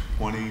in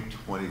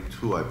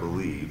 2022, I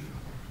believe,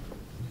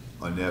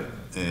 on that,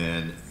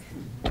 and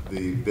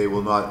they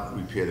will not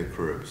repair the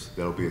curbs.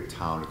 That'll be a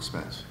town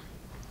expense.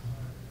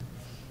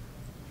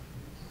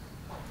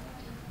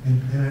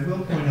 And I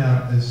will point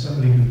out, as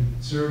somebody who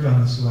served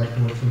on the select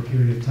board for a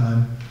period of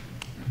time,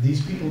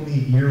 these people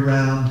meet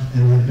year-round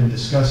and have been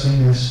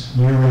discussing this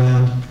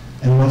year-round,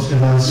 and most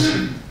of us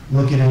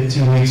look at it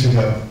 2 weeks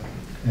ago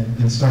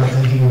and start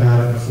thinking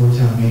about it before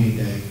town meeting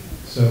day.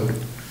 So,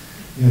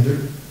 you know,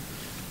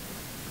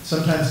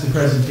 sometimes the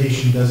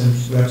presentation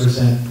doesn't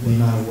represent the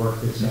amount of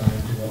work that's gone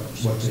into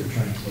what they're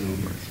trying to do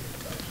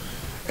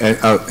here.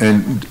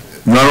 And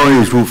not only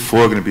is Route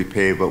 4 going to be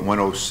paved, but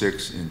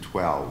 106 and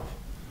 12.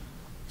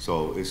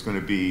 So it's going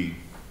to be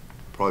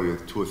probably a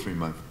 2 or 3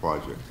 month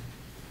project,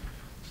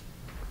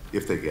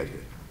 if they get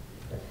here.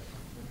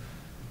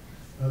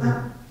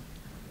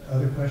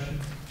 Other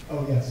questions?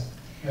 Oh, yes.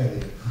 Hi,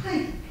 Leah.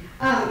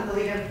 Hi,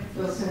 Alita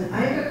Wilson.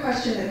 I have a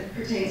question that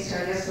pertains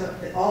to, I guess,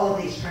 all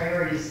of these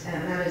priorities,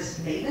 and that is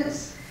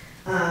maintenance,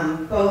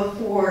 both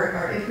for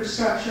our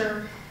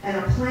infrastructure and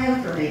a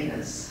plan for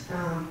maintenance.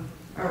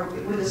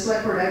 Would the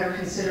select board ever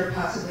consider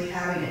possibly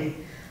having a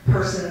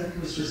person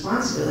whose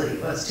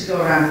responsibility was to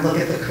go around and look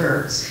at the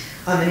curbs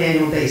on an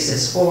annual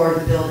basis or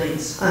the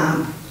buildings?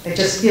 I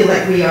just feel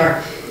like we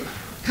are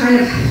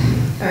kind of,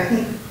 I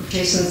think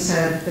Jason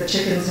said the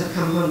chickens have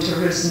come home to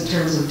roost in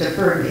terms of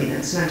deferred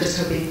maintenance, and I'm just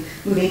hoping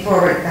moving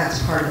forward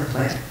that's part of the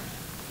plan.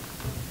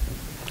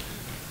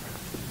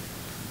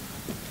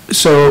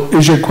 So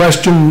is your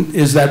question,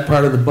 is that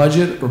part of the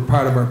budget or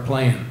part of our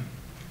plan?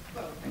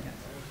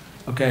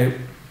 Okay,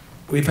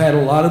 we've had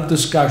a lot of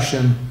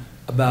discussion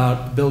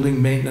about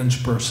building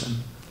maintenance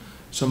person,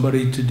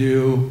 somebody to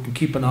do and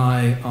keep an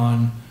eye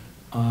on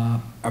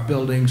our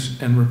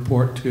buildings and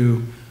report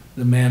to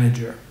the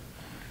manager.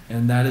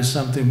 And that is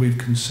something we've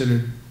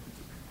considered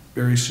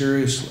very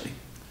seriously.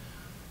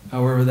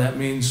 However, that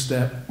means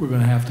that we're going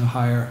to have to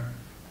hire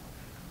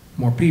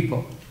more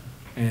people.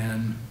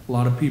 And a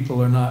lot of people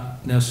are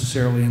not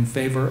necessarily in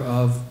favor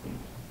of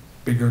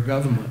bigger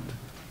government.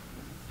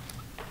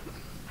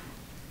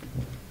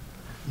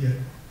 Yeah,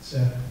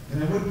 Seth.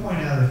 And I would point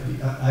out,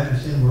 I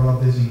understand we're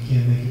all busy and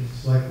can't make it to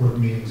select board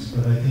meetings,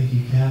 but I think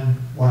you can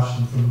watch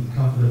them from the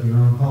comfort of your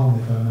own home,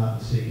 if I'm not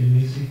mistaken,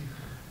 Macy.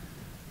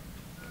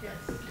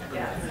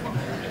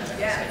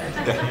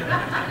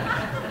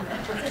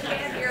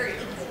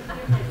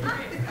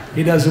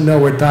 He doesn't know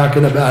we're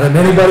talking about him.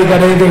 Anybody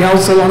got anything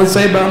else they want to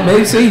say about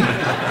Macy?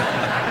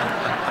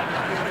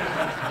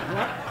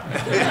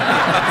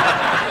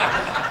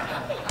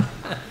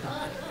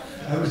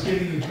 I was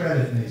giving you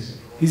credit, Macy.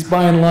 He's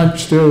buying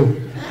lunch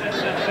too.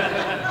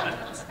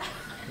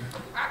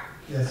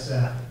 Yes,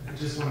 I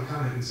just want to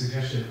comment and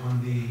suggestion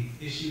on the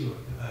issue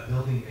of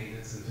building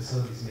maintenance and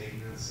facilities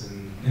maintenance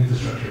and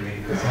infrastructure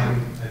maintenance,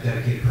 having a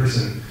dedicated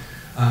person.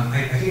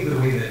 I think the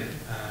way that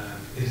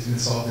it has been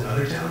solved in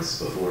other towns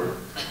before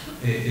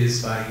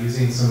is by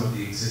using some of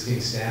the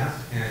existing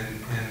staff, and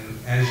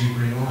as you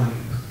bring on,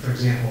 for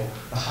example,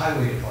 the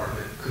highway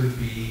department could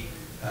be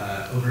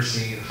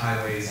overseeing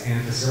highways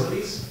and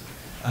facilities,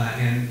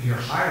 and your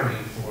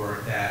hiring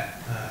for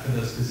that, for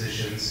those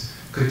positions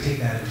could take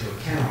that into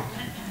account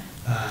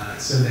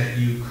so that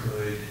you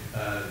could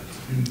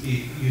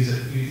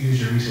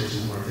use your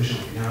resources more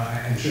efficiently. Now,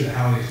 I'm sure the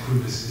highways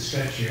crew is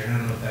stretched here, and I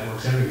don't know if that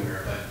works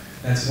everywhere, but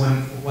that's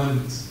one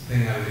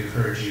thing I would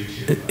encourage you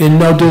to. In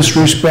no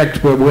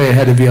disrespect, we're way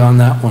ahead of you on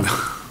that one.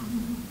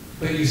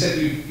 But you said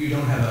you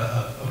don't have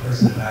a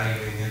person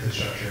evaluating the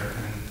infrastructure,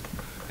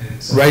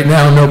 and so Right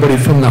now, nobody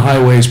from the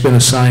highway's been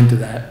assigned to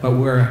that, but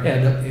we're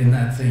ahead in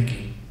that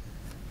thinking.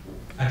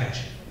 I got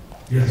you.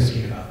 You're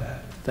thinking about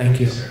that. Thank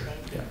you. Sir.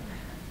 Yeah.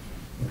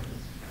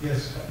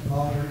 Yes,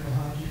 Oliver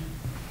behind you.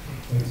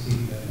 Let's see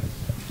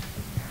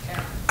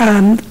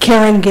that.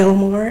 Karen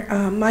Gilmore.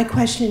 My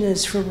question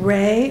is for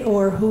Ray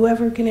or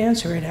whoever can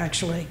answer it,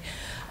 actually.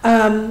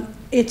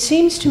 It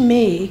seems to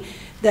me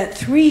that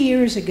 3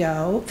 years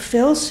ago,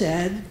 Phil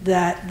said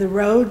that the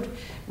Route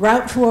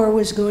 4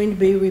 was going to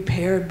be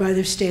repaired by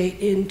the state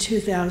in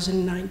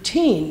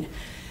 2019.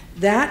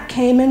 That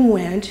came and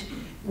went,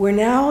 We're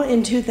now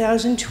in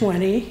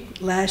 2020.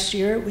 Last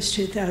year it was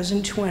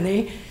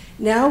 2020.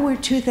 Now we're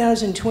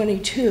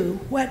 2022.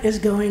 What is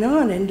going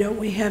on? And don't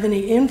we have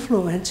any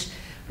influence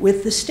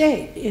with the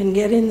state in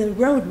getting the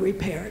road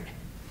repaired?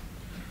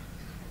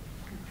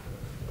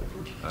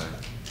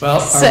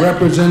 Well, our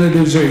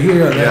representatives are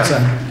here. That's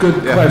a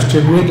good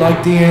question. We'd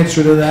like the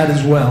answer to that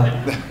as well.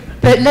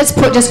 But let's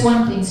put just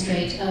one thing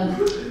straight.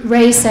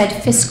 Ray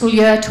said fiscal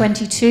year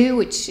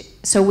 22,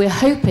 so we're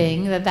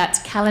hoping that that's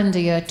calendar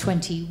year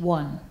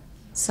 21,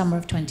 summer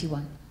of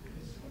 21.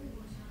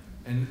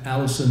 And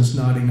Allison's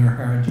nodding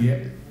her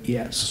head,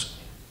 yes.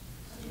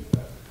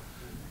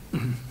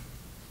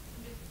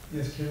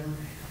 Yes, Carolyn?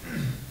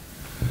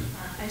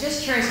 I'm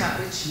just curious about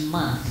which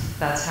month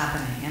that's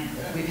happening. And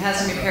we've had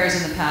some repairs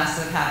in the past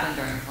that have happened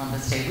during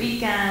Columbus Day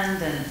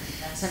weekend and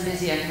some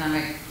busy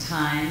economic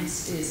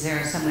times. Is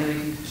there some way we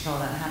can control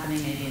that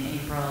happening, maybe in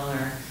April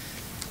or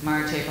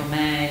March, April,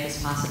 May, if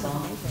it's possible?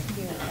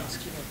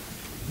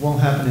 Won't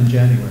happen in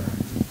January.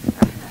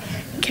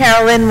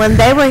 Carolyn, when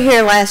they were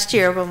here last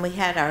year, when we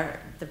had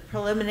the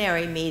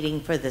preliminary meeting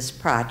for this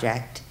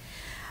project,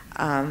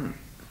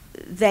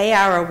 they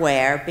are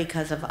aware,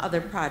 because of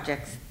other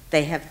projects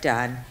they have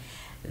done,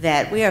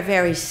 that we are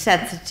very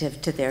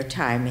sensitive to their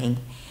timing.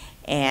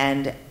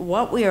 And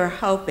what we are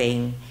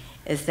hoping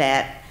is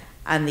that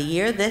on the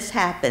year this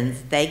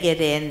happens, they get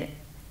in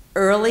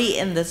early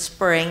in the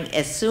spring,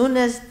 as soon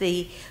as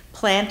the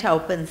plant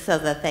opens, so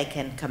that they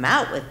can come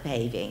out with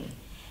paving.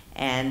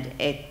 And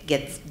it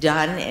gets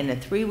done in a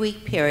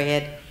 3-week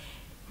period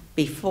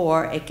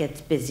before it gets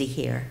busy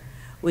here.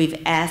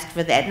 We've asked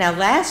for that. Now,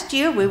 last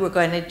year we were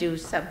going to do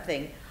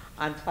something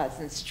on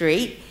Pleasant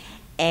Street,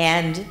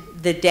 and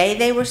the day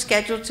they were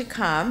scheduled to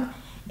come,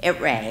 it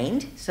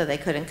rained, so they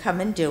couldn't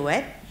come and do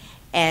it.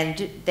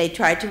 And they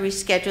tried to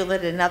reschedule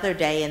it another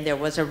day, and there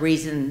was a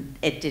reason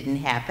it didn't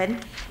happen.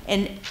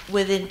 And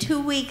within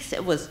 2 weeks,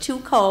 it was too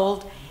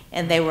cold,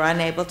 and they were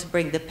unable to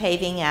bring the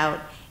paving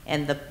out,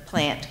 and the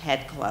plant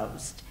had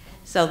closed.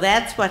 So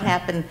that's what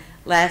happened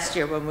last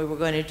year when we were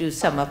going to do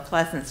some of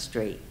Pleasant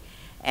Street.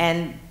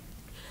 And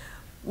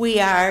we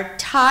are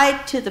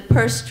tied to the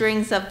purse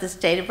strings of the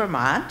state of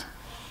Vermont,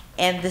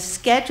 and the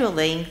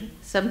scheduling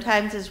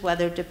sometimes is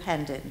weather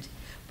dependent.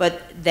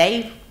 But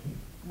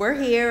we're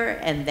here,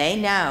 and they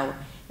know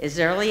as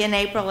early in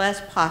April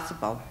as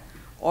possible,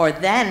 or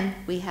then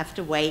we have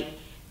to wait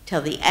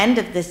till the end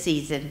of the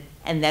season,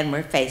 and then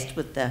we're faced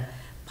with the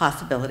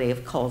possibility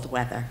of cold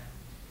weather.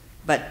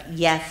 But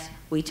yes,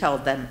 we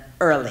told them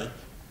early.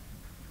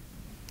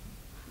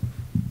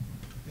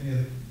 Any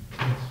other?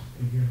 Yes,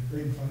 here,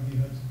 right in front of you,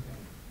 Hudson.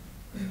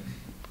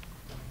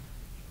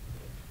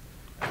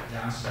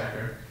 John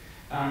Stecker.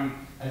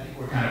 I think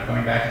we're kind of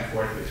going back and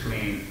forth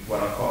between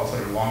what I'll call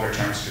sort of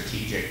longer-term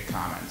strategic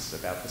comments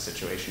about the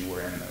situation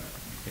we're in,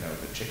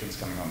 the chickens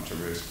coming home to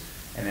roost,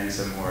 and then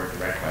some more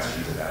direct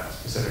questions about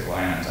specific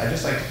line items. I'd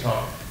just like to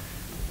talk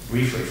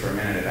briefly for a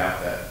minute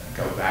about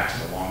go back to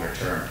the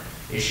longer-term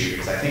issue,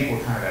 because I think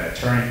we're kind of at a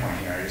turning point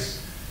here.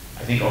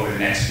 I think over the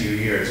next few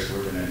years,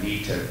 we're going to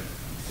need to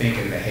think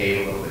and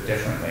behave a little bit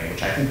differently,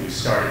 which I think we've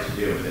started to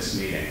do in this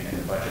meeting in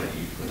the budget that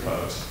you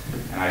proposed,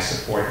 and I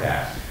support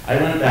that. I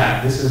went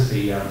back. These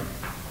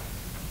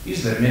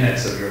are the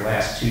minutes of your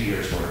last 2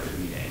 years' worth of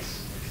meetings,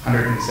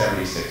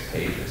 176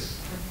 pages,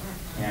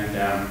 and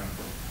I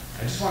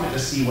just wanted to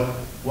see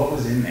what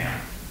was in there.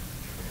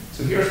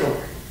 So here's what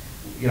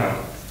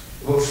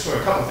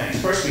a couple things.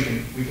 First, we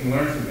can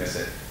learn from this.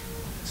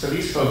 So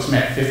these folks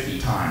met 50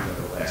 times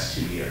over the last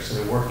 2 years, so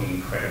they're working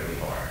incredibly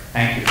hard.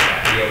 Thank you for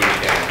that. We owe you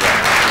that.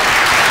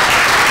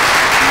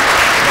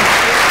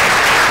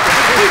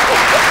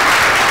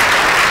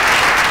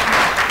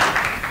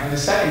 And the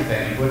second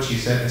thing, and Butch, you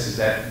said this, is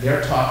that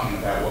they're talking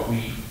about what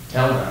we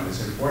tell them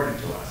is important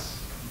to us.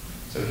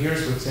 So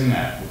here's what's in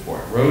that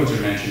report. Roads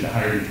are mentioned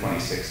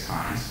 126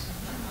 times.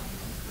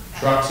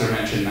 Trucks are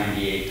mentioned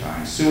 98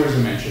 times. Sewers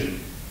are mentioned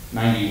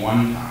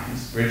 91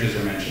 times. Bridges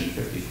are mentioned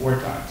 54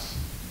 times.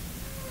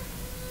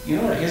 You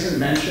know what isn't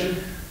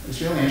mentioned? It's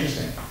really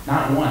interesting.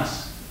 Not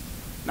once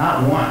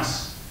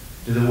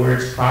do the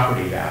words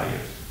property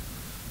values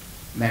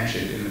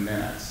mentioned in the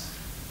minutes.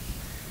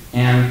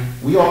 And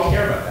we all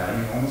care about that. I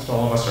mean, almost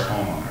all of us are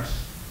homeowners.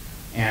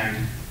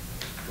 And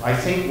I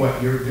think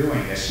what you're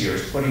doing this year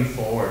is starting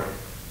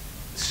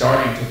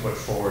to put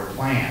forward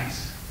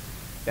plans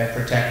that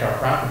protect our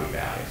property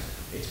values.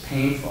 It's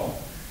painful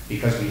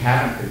because we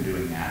haven't been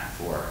doing that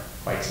for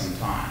quite some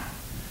time.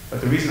 But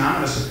the reason I'm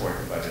going to support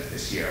the budget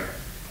this year,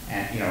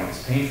 and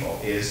it's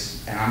painful,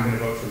 and I'm going to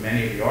vote for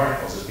many of the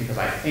articles, is because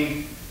I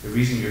think the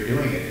reason you're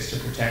doing it is to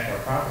protect our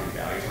property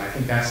values, and I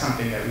think that's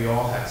something that we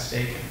all have a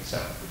stake in.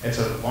 So it's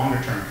a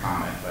longer-term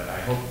comment, but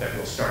I hope that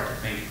we'll start to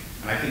think,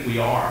 and I think we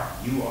are,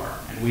 you are,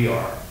 and we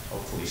are,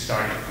 hopefully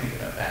starting to think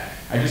about that.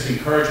 I just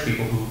encourage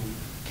people who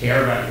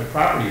care about your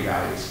property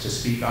values to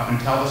speak up and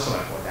tell the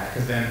select board that,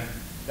 because then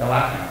they'll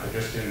act on it.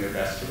 They're just doing their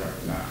best to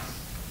represent us.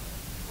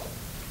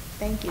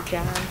 Thank you,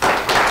 John.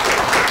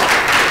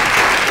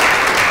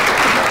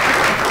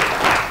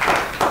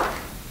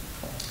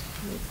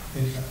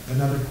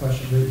 another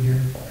question right here?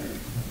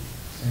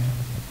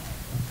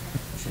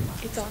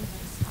 It's on.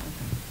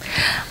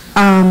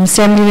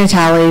 Sandy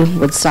Natale,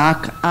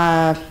 Woodstock,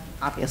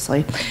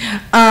 obviously.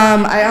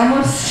 I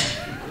almost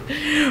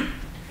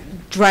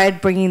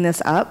dread bringing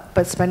this up,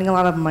 but spending a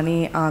lot of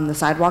money on the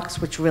sidewalks,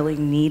 which really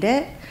need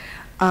it,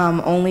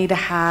 only to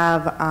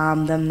have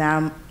them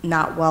now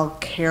not well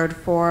cared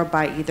for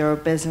by either a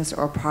business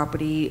or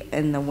property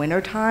in the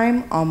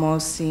wintertime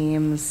almost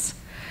seems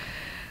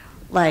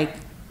like,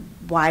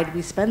 why do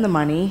we spend the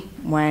money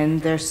when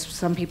there's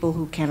some people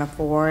who can't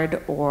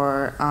afford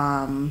or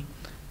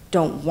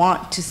don't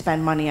want to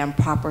spend money on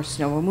proper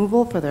snow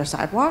removal for their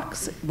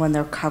sidewalks when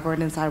they're covered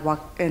in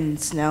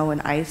snow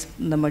and ice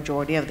the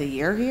majority of the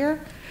year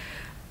here?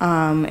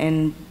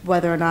 And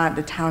whether or not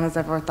the town has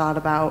ever thought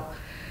about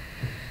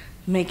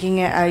making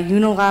it a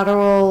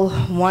unilateral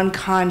one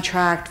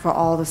contract for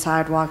all the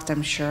sidewalks.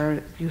 I'm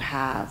sure you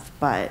have,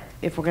 but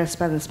if we're going to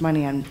spend this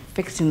money on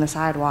fixing the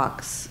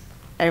sidewalks,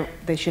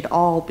 they should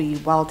all be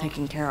well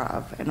taken care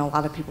of, and a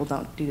lot of people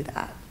don't do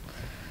that.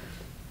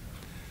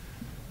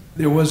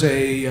 There was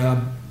a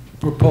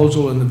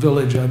proposal in the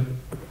village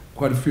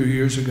quite a few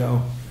years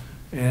ago,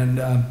 and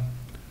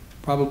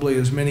probably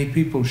as many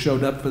people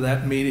showed up for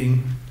that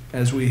meeting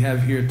as we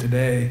have here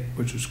today,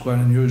 which was quite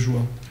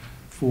unusual,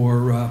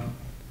 for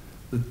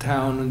the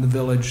town and the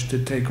village to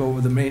take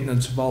over the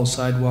maintenance of all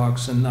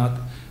sidewalks and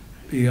not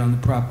be on the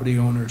property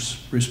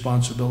owner's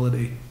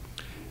responsibility.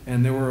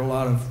 And there were a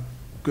lot of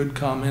good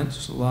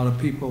comments, a lot of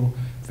people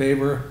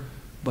favor,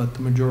 but the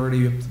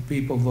majority of the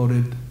people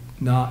voted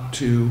not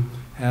to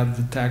have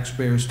the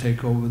taxpayers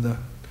take over the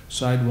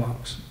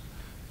sidewalks.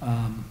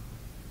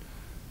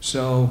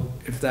 So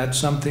if that's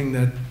something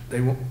that they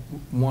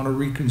want to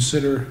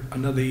reconsider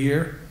another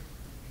year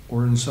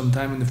or in some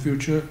time in the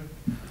future,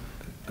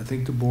 I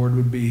think the board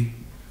would be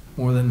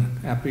more than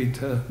happy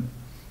to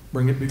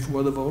bring it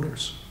before the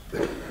voters.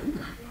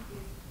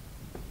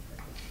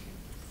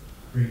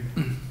 Great.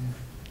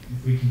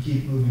 If we can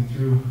keep moving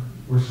through,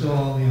 we're still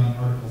only on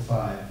Article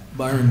 5.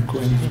 Byron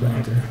Quinn's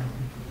back there.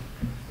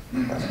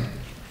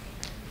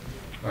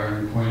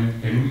 Byron Quinn,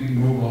 can we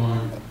move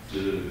on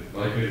to,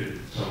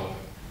 so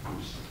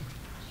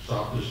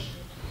stop this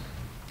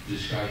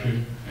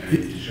discussion and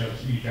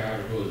discuss each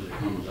article as it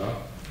comes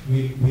up?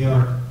 We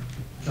are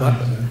trying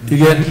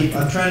to,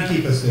 I'm trying to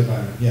keep us there,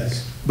 Byron,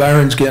 yes.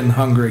 Byron's getting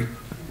hungry.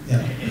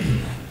 Yeah.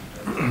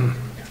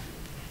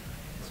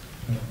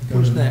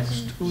 Who's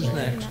next? Who's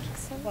next?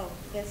 Well,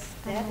 that is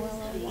the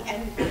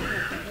end.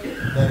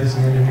 That is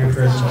the end of your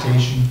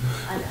presentation.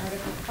 On Article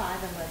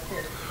 5, unless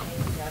there's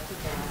anything else you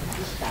want to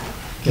discuss.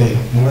 Okay,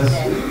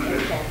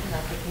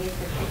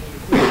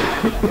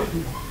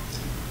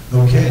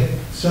 okay,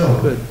 so.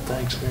 Good,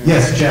 thanks, Mary.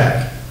 Yes,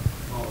 Jack.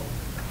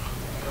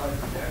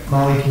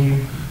 Molly, can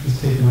you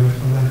just take the mic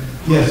from that?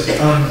 Yes,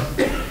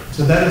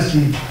 so that is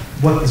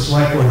what the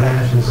select board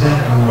had to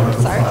present on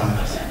Article 5.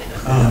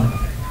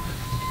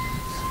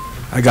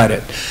 I got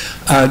it.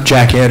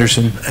 Jack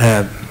Anderson.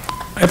 I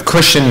have a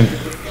question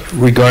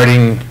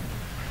regarding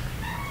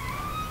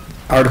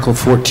Article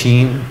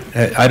 14.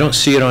 I don't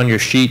see it on your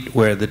sheet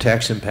where the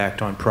tax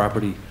impact on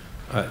property,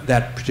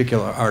 that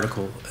particular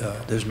article,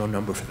 there's no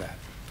number for that.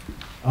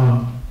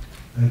 I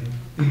think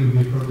it would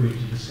be appropriate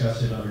to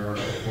discuss it under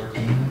Article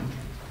 14.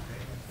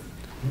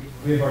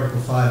 We have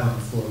Article 5 on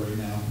the floor right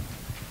now.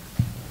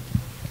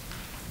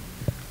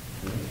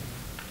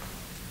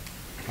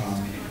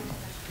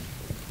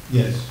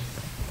 Yes.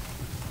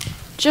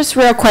 Just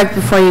real quick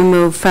before you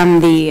move from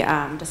the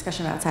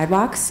discussion about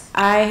sidewalks,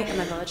 I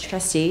am a village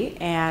trustee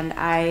and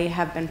I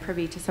have been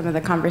privy to some of the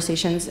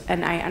conversations,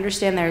 and I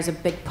understand there's a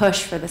big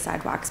push for the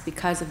sidewalks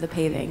because of the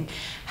paving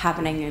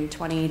happening in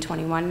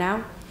 2021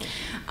 now.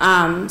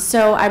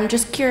 So I'm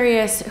just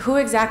curious, who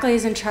exactly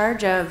is in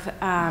charge of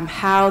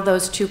how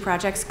those two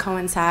projects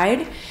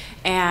coincide,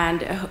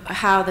 and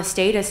how the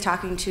state is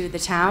talking to the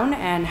town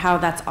and how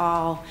that's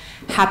all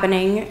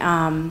happening.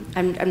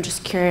 I'm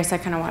just curious. I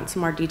kind of want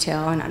some more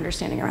detail and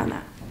understanding around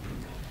that.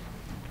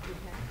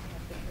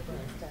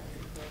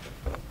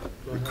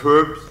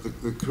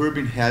 The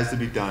curbing has to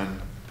be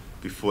done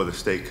before the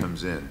state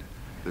comes in.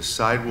 The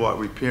sidewalk,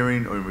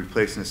 repairing or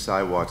replacing the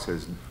sidewalks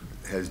has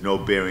no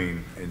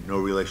bearing and no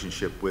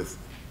relationship with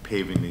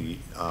paving the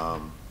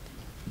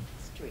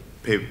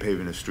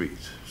paving the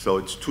streets. So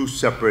it's two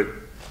separate.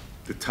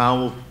 The town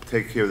will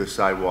take care of the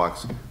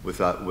sidewalks with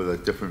a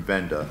different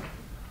vendor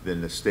than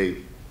the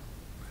state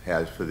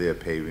has for their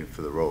paving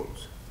for the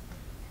roads.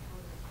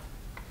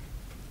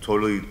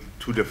 Totally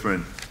two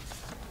different.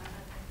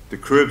 The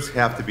curbs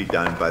have to be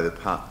done by the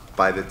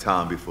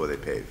town before they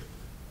pave.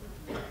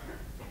 Okay.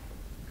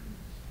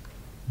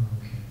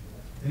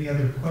 Any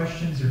other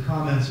questions or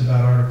comments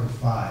about Article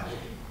 5?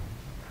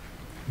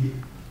 Did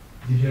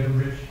you have a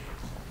Rich?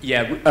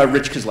 Yeah,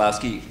 Rich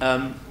Kozlowski.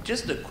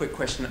 Just a quick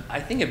question. I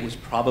think it was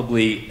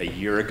probably a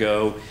year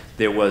ago,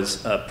 there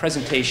was a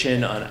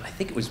presentation on, I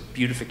think it was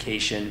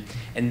beautification,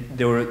 and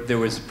there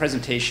was a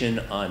presentation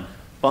on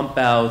bump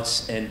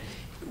outs, and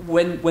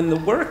when the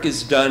work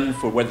is done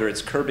for whether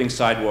it's curbing,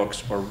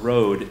 sidewalks, or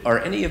road, are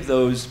any of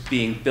those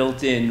being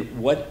built in?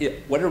 What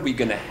are we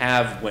going to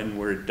have when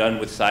we're done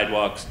with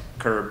sidewalks,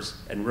 curbs,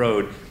 and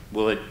road?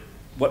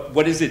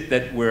 What is it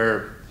that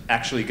we're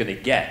actually going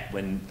to get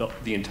when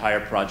the entire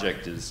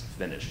project is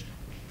finished?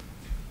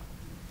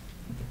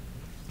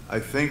 I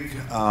think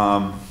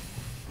all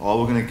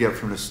we're going to get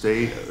from the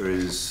state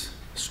is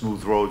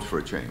smooth roads for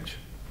a change.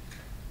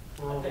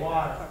 For a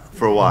while.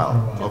 For a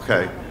while,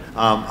 okay.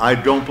 I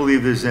don't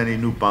believe there's any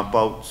new bump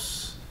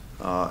outs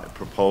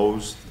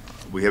proposed.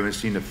 We haven't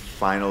seen the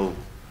final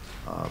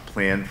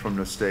plan from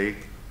the state.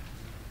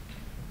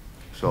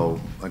 So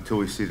until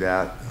we see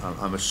that,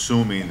 I'm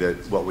assuming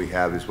that what we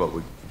have is what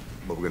we're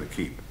going to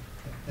keep.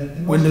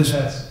 And most of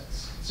that's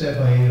set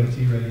by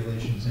AOT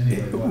regulations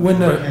anyway. What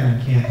can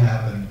and can't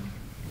happen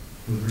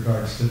with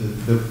regards to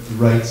the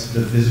rights,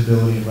 the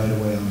visibility and right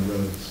of way on the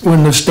roads.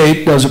 When the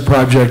state does a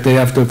project, they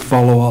have to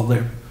follow all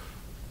their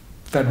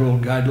federal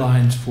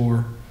guidelines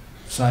for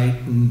site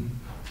and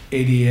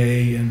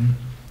ADA and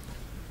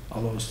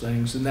all those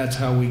things. And that's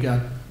how we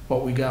got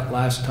what we got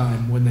last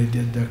time when they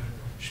did the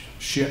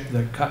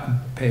the cut and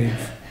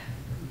pave.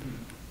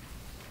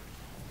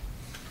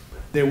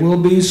 There will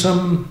be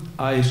some,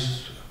 I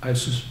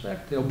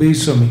suspect there'll be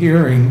some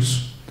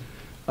hearings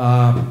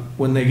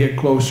when they get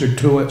closer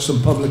to it,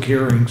 some public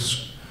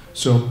hearings.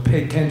 So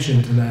pay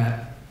attention to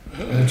that.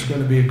 It's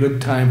going to be a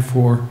good time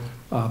for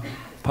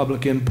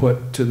public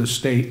input to the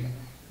state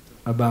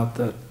about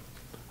the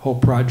whole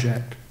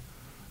project.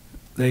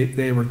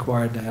 They're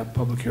required to have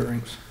public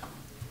hearings.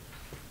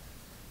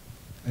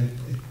 I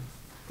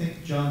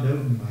think John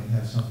Doten might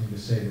have something to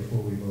say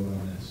before we vote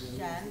on this.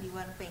 John, do you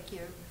want to make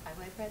your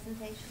highway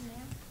presentation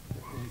now?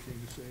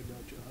 Anything to say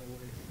about your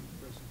highway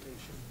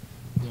presentation?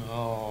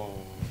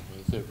 No,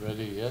 is it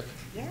ready yet?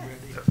 Yes.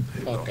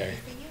 Okay.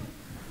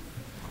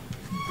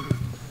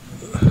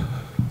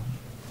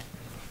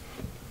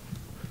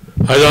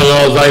 I don't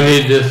know if I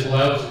need this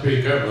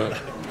loudspeaker,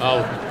 but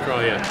I'll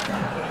try it.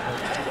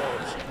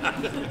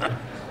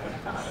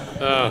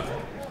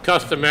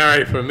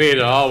 Customary for me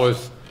to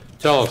always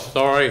tell a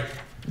story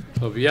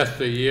of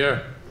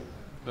yesteryear,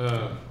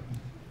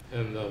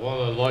 and the one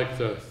I'd like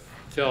to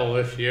tell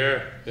this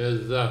year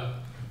is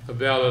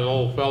about an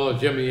old fellow,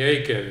 Jimmy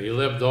Aiken. He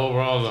lived over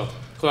on the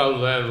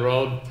Cloudland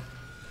Road,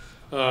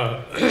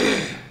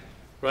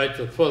 right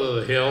to the foot of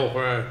the hill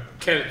where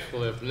Kents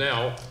live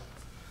now.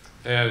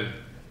 And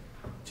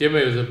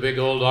Jimmy was a big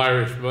old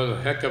Irishman,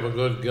 a heck of a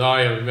good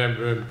guy. I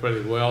remember him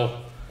pretty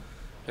well.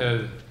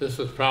 And this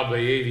was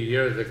probably 80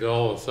 years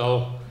ago or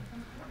so.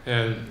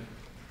 And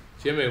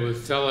Jimmy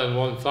was telling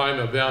one time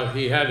about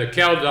he had a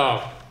cow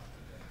dog.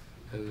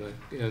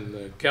 And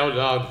the cow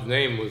dog's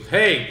name was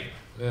Haig.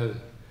 And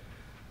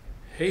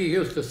he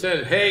used to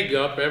send Haig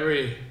up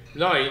every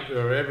night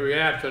or every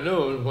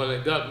afternoon when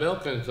it got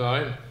milking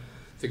time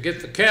to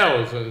get the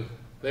cows. And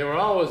they were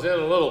always in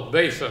a little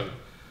basin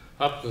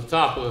up the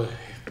top of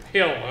the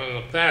hill in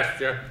the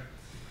pasture.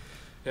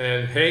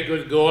 And Haig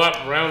would go up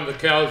and round the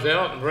cows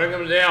out and bring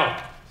them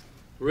down.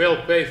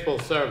 Real faithful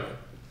servant.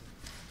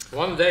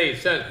 One day he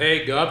sent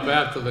Haig up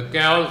after the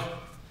cows.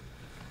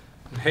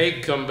 And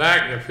Haig come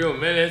back in a few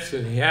minutes,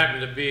 and he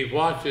happened to be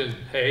watching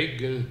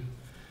Haig, and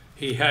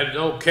he had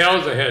no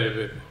cows ahead of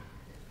him.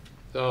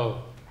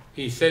 So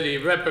he said he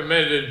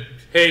reprimanded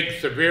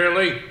Haig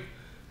severely,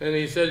 and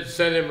he said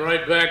send him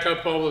right back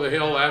up over the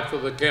hill after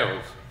the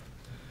cows.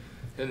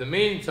 In the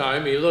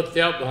meantime, he looked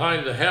out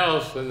behind the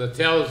house, and the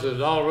cows had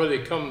already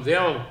come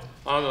down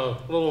on a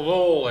little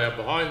knoll there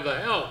behind the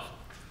house.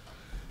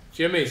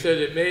 Jimmy said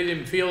it made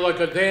him feel like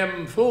a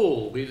damn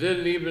fool. He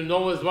didn't even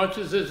know as much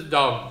as his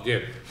dog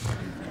did.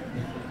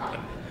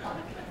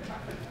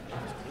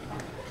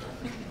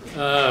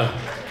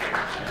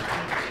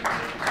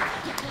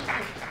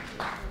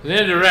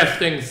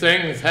 Interesting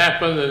things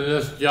happened in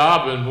this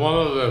job, and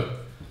one of the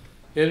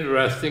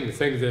interesting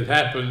things that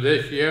happened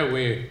this year,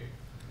 we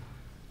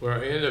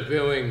were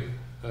interviewing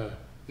a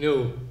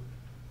new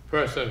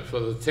person for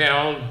the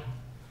town,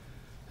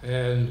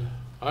 and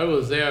I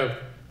was there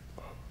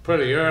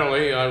pretty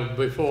early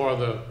before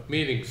the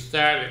meeting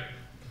started.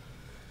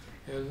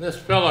 And this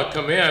fella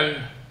come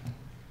in,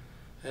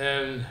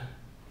 and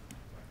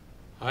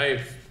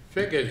I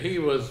figured he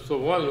was the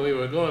one we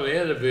were going to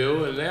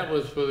interview, and that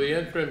was for the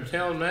interim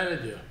town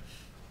manager.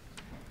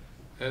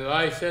 And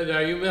I said,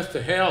 "Are you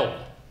Mr. Held?"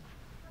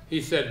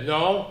 He said,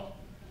 "No."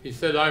 He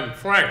said, "I'm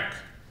Frank."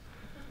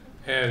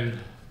 And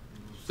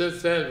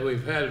since then,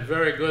 we've had a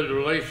very good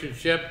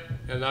relationship,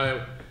 and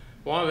I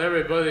want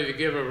everybody to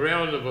give a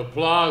round of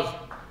applause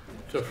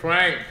to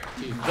Frank.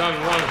 He's done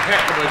one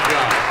heck of a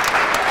job.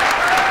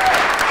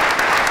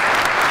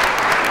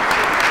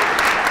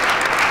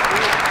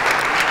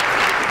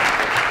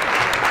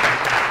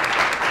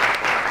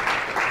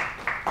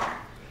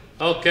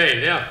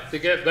 Okay, now to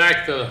get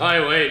back to the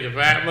highway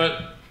department,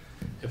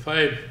 if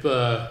I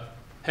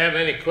have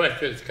any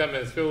questions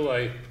coming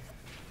through,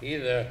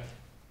 either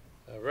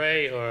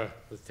Ray or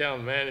the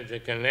town manager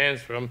can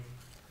answer them.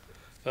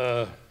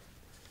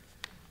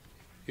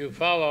 You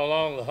follow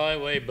along the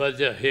highway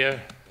budget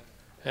here,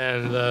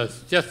 and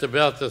it's just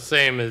about the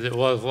same as it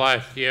was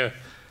last year,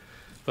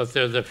 but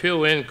there's a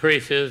few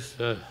increases.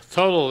 The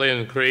total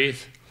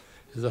increase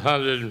is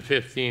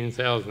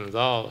 $115,000,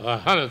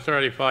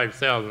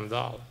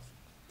 $135,000.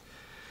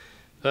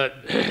 But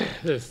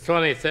there's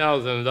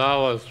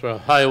 $20,000 for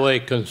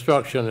highway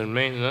construction and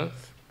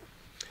maintenance,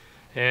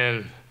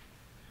 and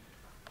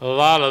a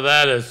lot of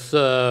that is,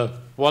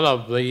 one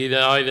of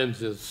the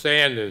items is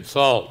sand and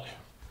salt,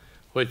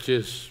 which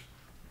is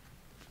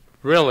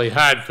really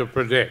hard to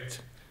predict.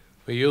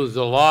 We used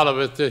a lot of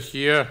it this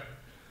year.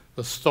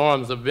 The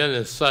storms have been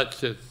as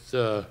such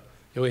that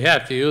we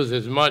have to use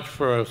as much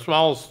for a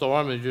small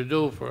storm as you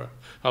do for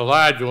a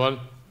large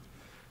one.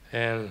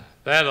 And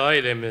that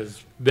item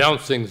is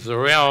bouncing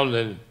around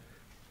and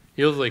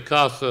usually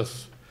costs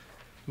us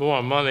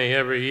more money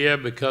every year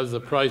because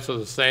the price of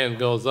the sand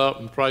goes up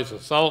and the price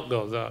of salt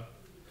goes up.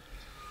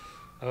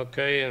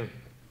 Okay, and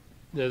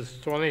there's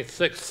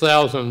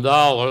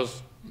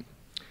 $26,000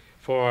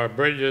 for our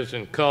bridges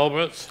and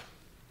culverts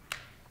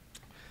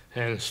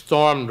and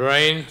storm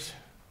drains.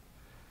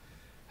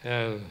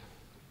 And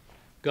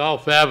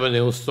Gulf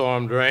Avenue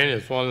storm drain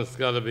is one that's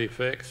got to be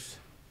fixed.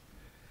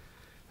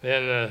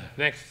 Then the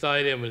next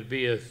item would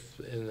be, in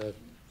the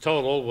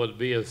total, would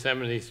be a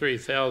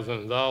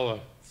 $73,000,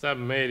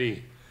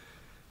 $780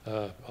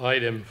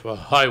 item for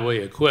highway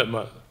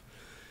equipment.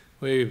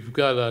 We've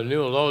got a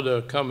new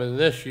loader coming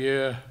this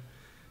year,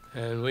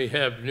 and we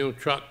have a new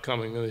truck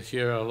coming this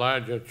year, a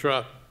larger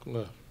truck,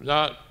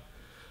 not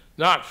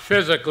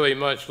physically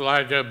much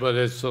larger, but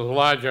it's a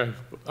larger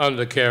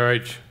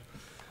undercarriage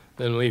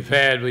than we've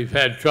had. We've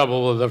had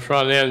trouble with the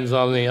front ends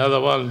on the other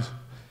ones,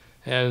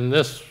 and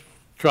this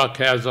truck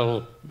has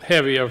a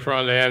heavier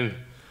front end.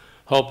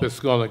 Hope it's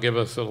going to give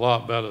us a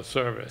lot better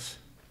service.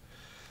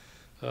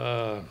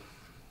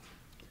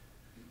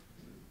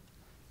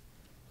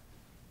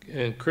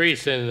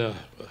 Increase in the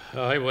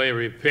highway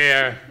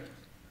repair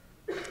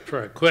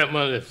for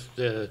equipment is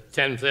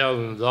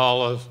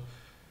 $10,000.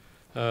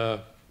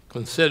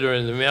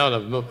 Considering the amount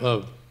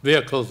of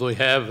vehicles we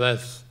have,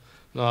 that's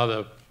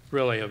not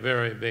really a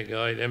very big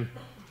item.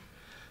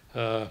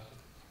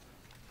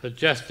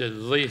 Adjusted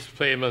lease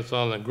payments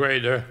on the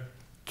grader,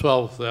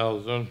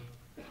 $12,000.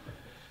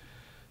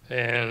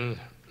 And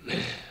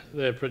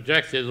the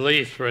projected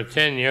lease for a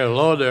 10-year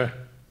loader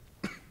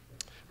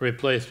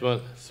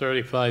replacement,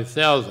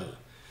 $35,000.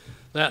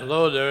 That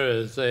loader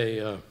is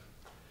a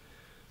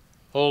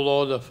old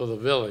loader for the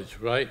village,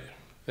 right?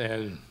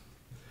 And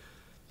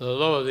the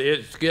loader,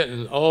 it's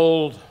getting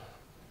old,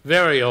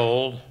 very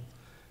old,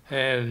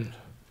 and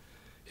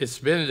it's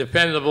been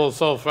dependable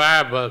so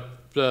far, but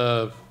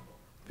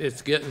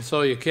it's getting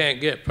so you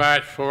can't get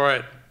parts for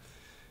it,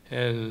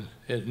 and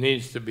it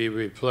needs to be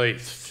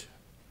replaced.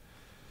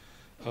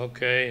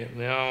 Okay,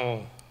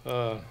 now,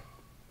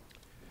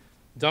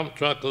 dump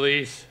truck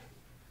lease,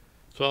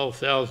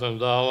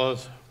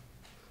 $12,000.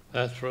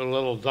 That's for a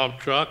little dump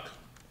truck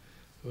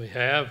we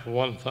have,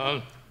 1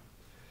 ton.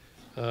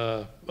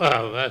 Well,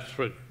 that's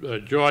for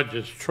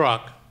George's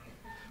truck,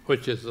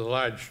 which is the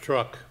large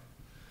truck,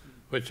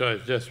 which I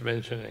was just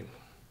mentioning.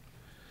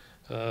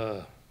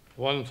 1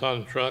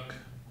 ton truck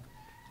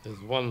is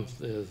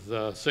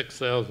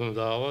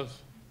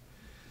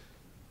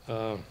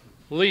 $6,000.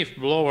 Leaf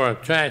blower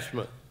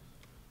attachment.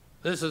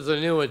 This is a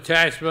new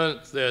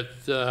attachment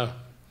that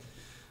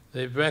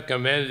they've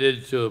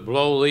recommended to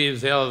blow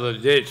leaves out of the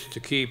ditch to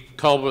keep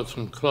culverts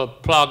from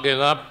plugging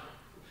up,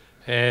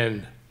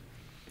 and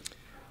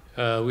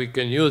we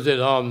can use it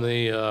on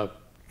the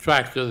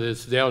tractor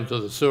that's down to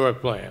the sewer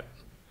plant.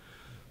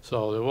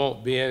 So there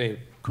won't be any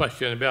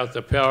question about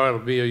the power.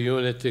 It'll be a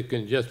unit that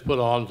can just put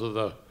onto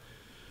the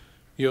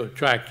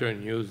tractor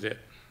and use it.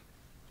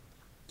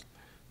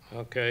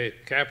 Okay,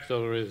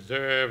 capital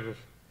reserve,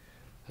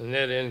 the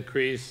net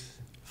increase,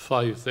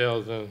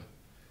 $5,000,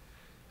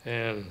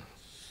 and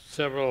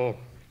several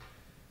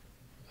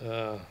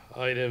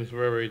items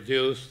were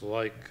reduced,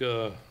 like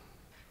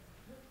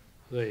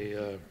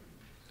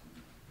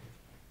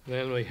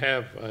then we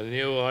have a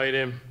new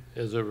item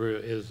is a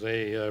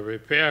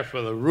repair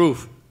for the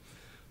roof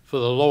for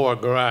the lower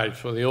garage,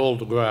 for the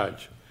old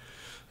garage.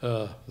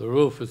 The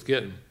roof is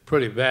getting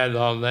pretty bad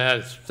on that.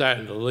 It's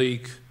starting to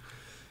leak,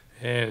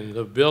 and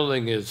the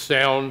building is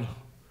sound,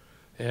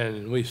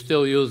 and we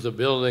still use the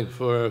building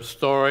for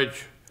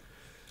storage,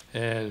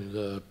 and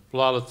a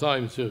lot of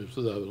times the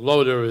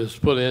loader is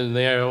put in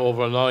there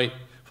overnight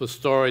for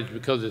storage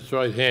because it's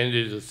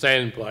right-handed to the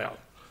sand pile.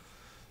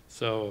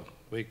 So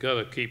we got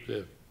to keep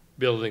the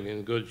building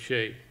in good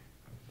shape.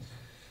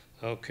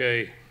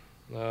 Okay,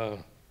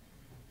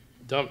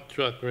 dump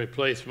truck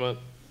replacement.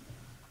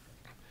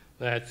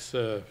 That's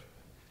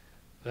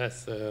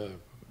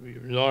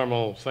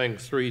normal thing,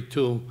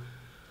 3.2.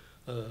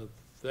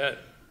 That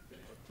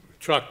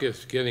truck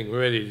is getting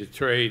ready to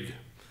trade.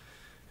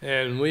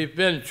 And we've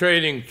been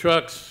trading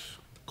trucks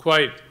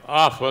quite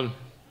often,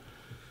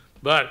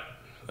 but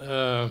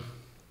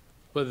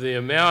with the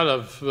amount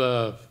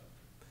of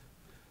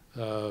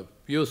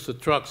use the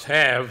trucks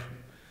have,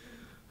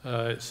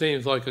 it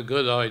seems like a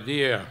good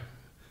idea.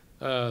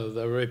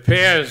 The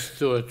repairs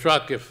to a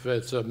truck, if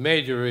it's a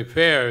major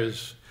repair,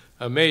 is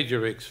a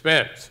major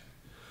expense.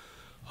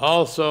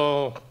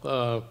 Also,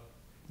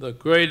 the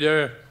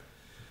grader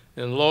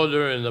and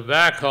loader and the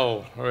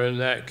backhoe are in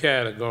that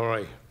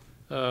category.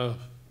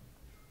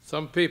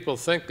 Some people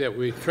think that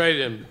we trade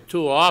them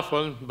too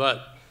often,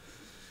 but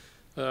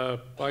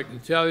I can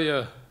tell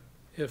you,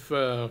 if,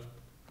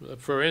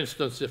 for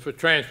instance, if a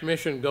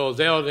transmission goes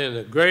out in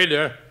a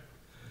grader,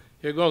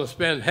 you're going to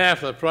spend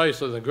half the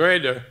price of the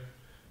grader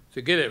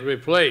to get it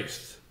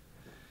replaced.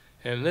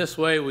 And this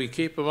way we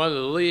keep them under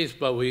the lease,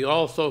 but we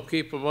also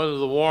keep them under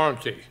the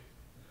warranty.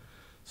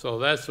 So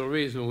that's the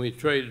reason we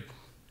trade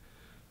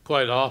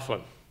quite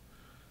often.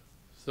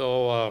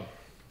 So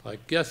I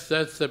guess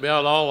that's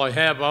about all I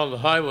have on the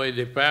highway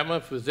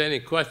department. If there's any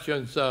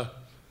questions, I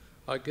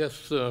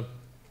guess the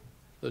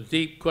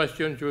deep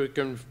questions we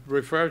can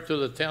refer to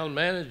the town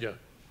manager.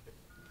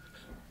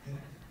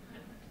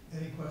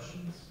 Any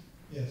questions?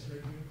 Yes,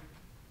 right here.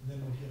 And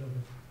then we'll get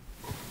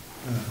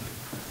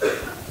over.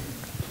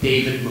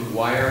 David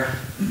McGuire.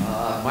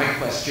 My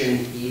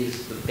question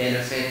is the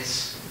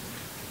benefits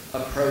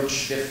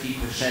approach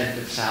 50%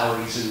 of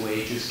salaries and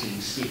wages. Can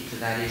you speak to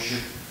that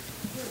issue?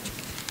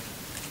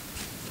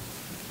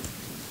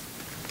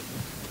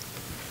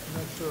 I'm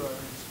not sure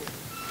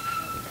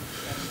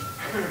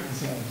I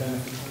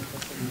understand.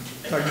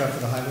 Talking about for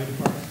the highway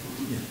department?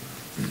 Yeah.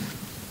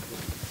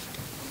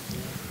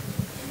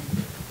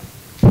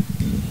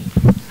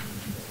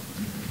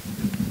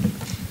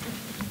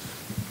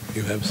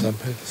 You have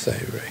something to say,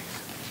 Ray?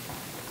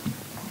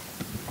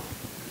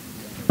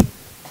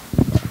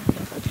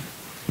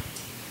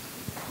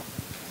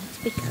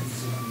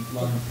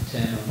 Line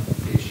 10 on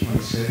page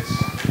 26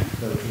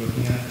 that we're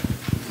looking at.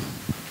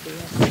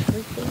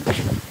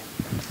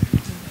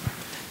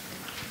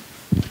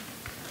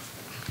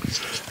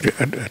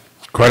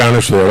 Quite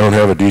honestly, I don't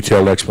have a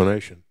detailed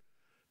explanation.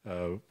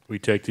 We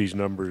take these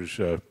numbers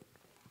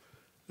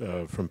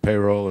from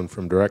payroll and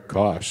from direct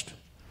cost.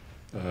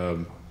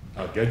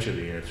 I'll get you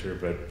the answer,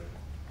 but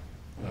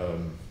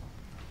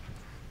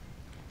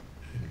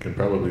you can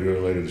probably do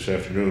it later this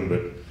afternoon,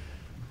 but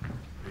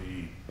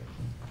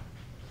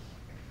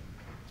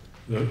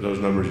those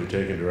numbers are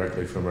taken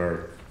directly from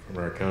our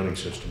accounting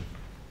system.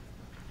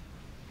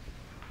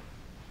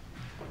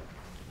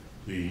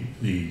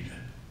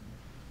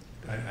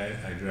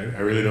 I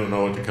really don't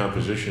know what the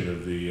composition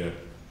of the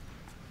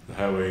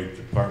highway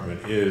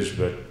department is,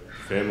 but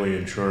family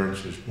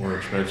insurance is more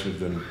expensive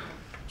than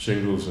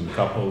singles and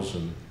couples,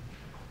 and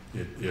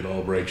it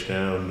all breaks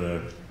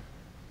down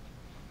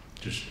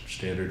just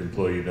standard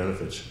employee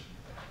benefits.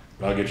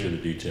 I'll get you the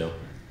detail.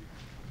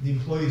 The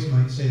employees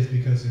might say it's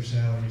because their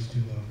salary is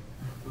too low.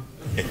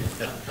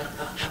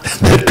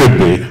 That could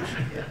be.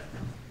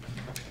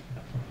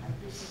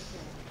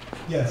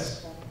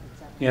 Yes.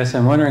 Yes,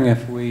 I'm wondering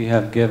if we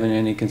have given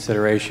any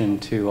consideration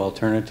to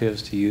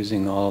alternatives to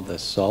using all of the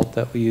salt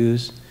that we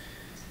use.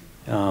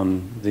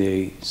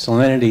 The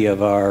salinity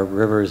of our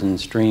rivers and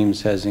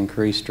streams has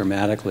increased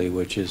dramatically,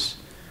 which is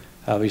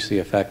obviously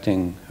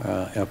affecting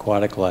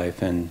aquatic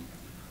life and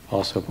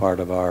also part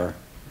of our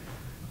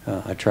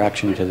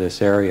attraction to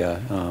this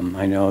area.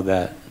 I know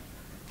that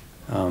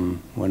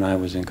when I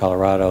was in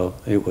Colorado,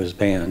 it was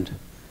banned,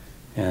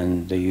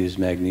 and they used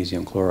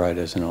magnesium chloride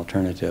as an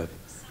alternative.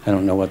 I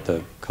don't know what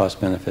the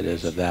cost benefit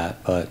is of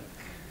that, but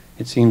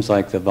it seems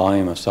like the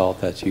volume of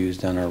salt that's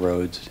used on our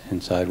roads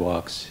and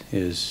sidewalks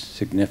is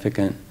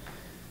significant,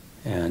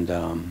 and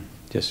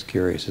just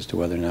curious as to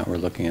whether or not we're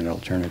looking at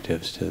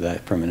alternatives to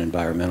that from an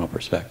environmental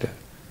perspective.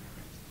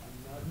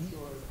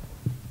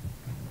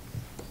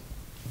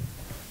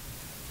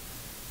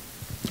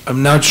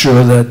 I'm not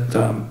sure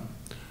that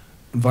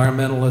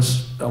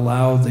environmentalists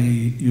allow the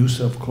use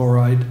of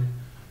chloride.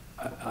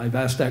 I've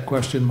asked that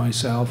question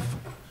myself,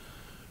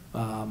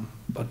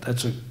 but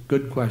that's a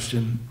good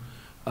question.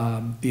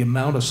 The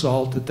amount of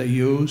salt that they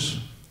use,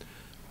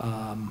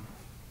 I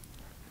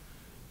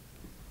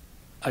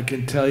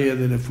can tell you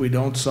that if we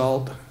don't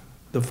salt,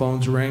 the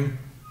phones ring,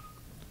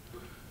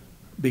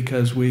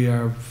 because we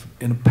are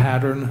in a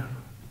pattern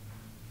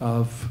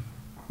of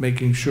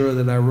making sure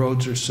that our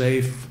roads are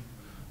safe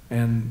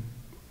and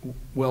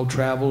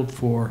well-traveled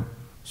for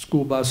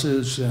school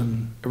buses,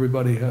 and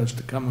everybody has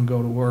to come and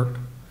go to work.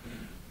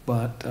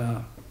 But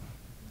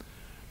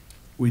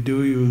we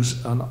do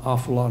use an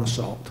awful lot of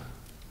salt.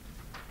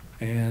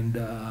 And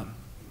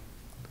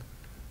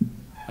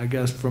I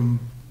guess from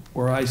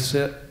where I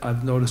sit,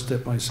 I've noticed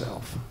it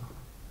myself.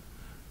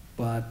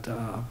 But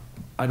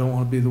I don't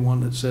want to be the one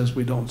that says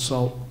we don't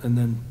salt and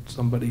then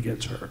somebody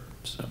gets hurt.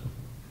 So,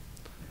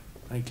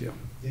 thank you.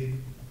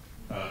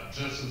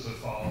 Just as a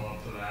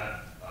follow-up to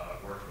that,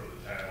 I've worked for the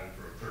town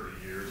for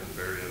 30 years in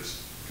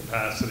various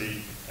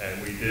capacity,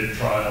 and we did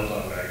trials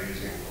on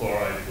magnesium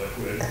chloride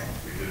liquid.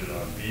 We did it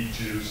on beet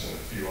juice and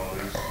a few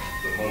others.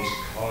 The most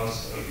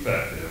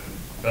cost-effective,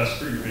 best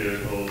for your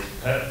vehicles,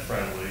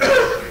 pet-friendly,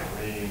 the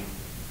green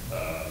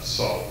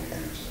salt we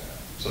use now.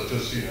 So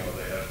just so you know,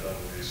 they have done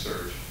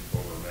research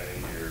over many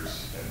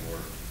years, and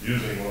we're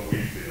using what we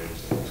feel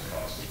is the most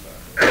cost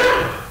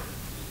effective.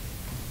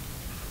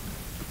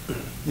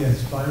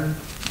 Yes, Byron?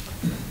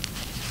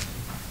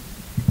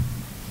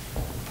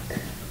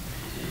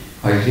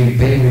 I think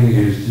paving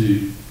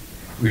is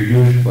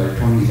reduced by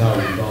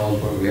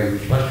 $20,000, but we have a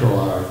special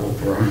article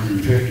for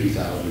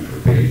 $150,000 for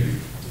paving.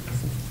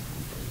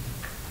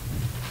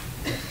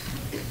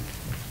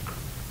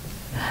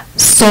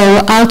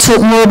 So I'll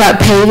talk more about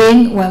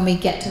paving when we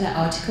get to that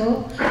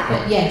article,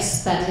 but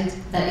yes, that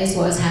is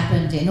what has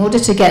happened. In order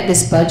to get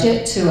this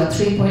budget to a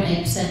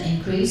 3.8%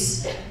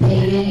 increase,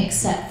 paving,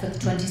 except for the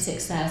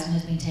 26,000,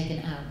 has been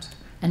taken out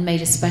and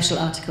made a special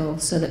article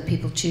so that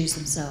people choose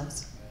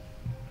themselves.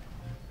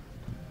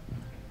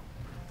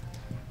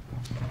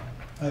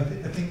 I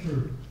think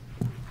for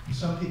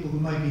some people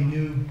who might be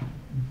new,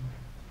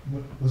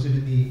 was it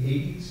in the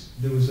 80s?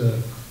 There was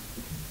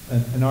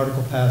an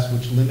article passed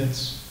which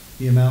limits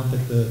the amount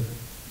that the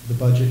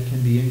budget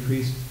can be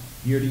increased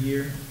year to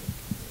year.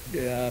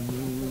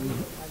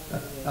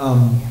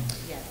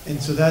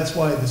 And so that's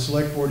why the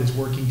select board is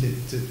working to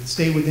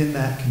stay within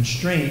that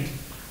constraint.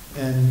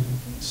 And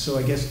so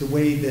I guess the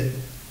way that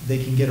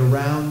they can get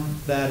around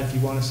that, if you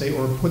want to say,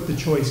 or put the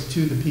choice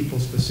to the people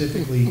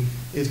specifically,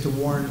 is to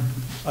warn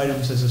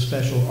items as a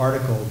special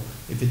article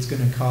if it's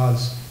going to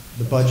cause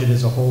the budget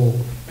as a whole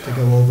to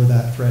go over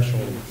that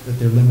threshold that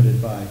they're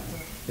limited by.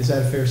 Is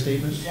that a fair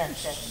statement?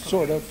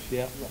 Sort of,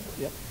 yeah.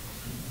 Yep.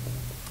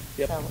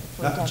 Yep.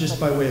 Not just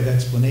by way of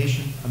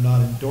explanation. I'm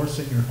not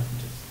endorsing or.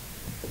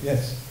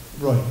 Yes,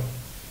 Roy.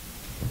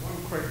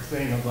 One quick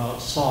thing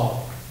about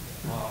salt.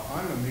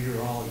 I'm a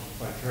meteorologist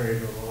by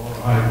trade with a lot of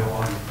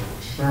hydrological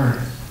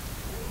experience.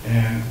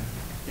 And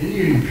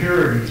any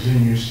impurities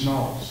in your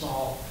snow,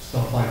 salt,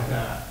 stuff like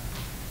that,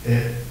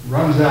 it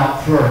runs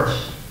out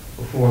first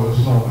before the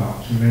snow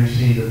melts. You may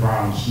see the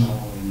brown snow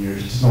in your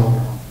snow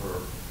melt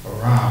or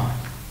around.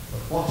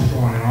 But what's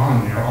going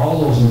on there,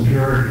 all those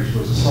impurities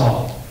with the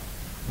salt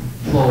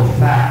flow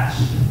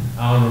fast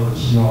out of the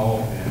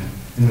snow and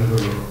into the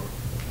river.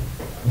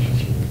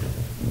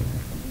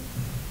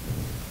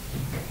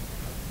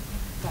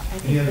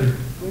 Any other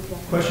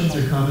questions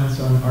or comments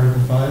on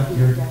Article 5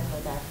 here?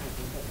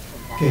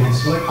 Okay, the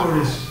select board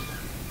is,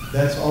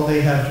 that's all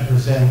they have to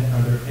present.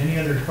 Are there any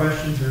other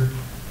questions or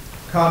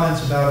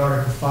comments about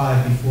Article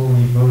 5 before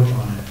we vote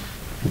on it?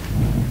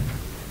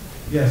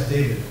 Yes,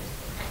 David.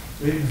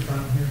 Wait in the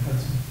front here,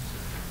 Hudson.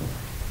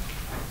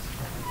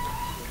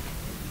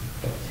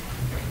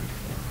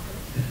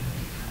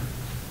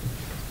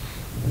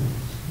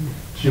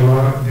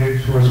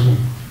 Dave Schwarzman.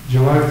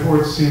 July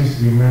 4th seems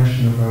to be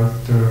mentioned about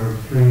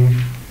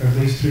at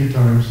least three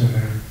times in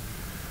there.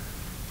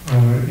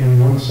 In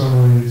one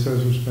summary, it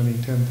says we're spending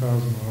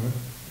 $10,000 on it.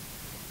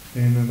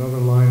 In another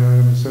line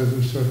item, it says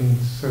we're spending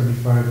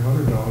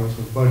 $7,500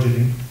 of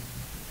budgeting.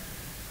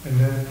 And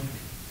then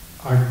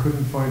I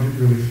couldn't find it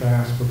really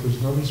fast, but there's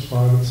another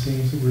spot that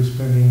seems that we're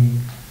spending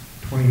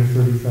 $20,000 to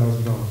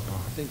 $30,000 on it. I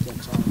think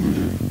that's all.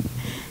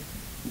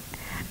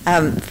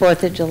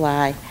 4th of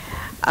July.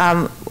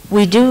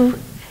 We do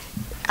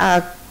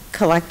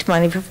collect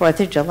money for 4th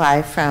of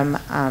July from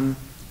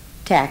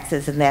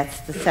taxes, and that's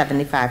the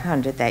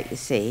 $7,500 that you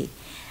see.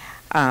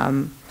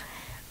 The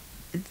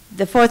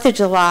 4th of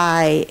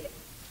July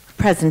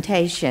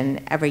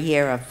presentation every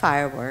year of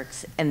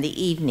fireworks and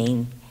the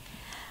evening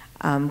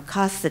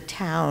costs the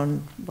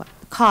town,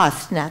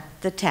 not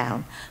the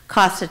town,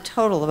 costs a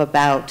total of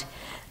about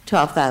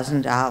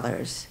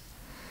 $12,000.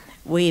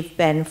 We've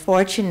been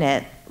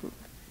fortunate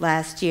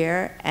last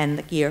year and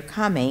the year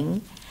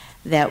coming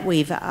that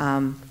we've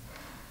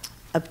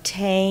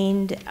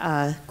obtained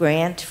a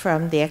grant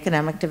from the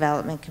Economic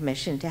Development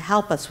Commission to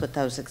help us with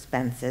those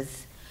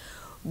expenses.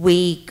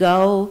 We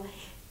go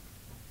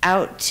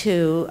out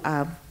to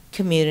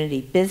community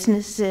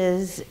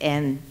businesses,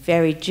 and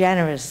very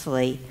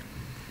generously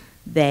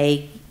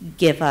they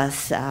give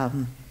us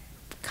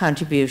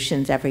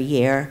contributions every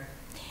year.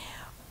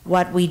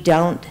 What we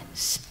don't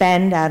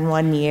spend on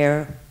one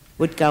year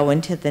would go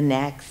into the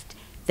next.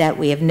 That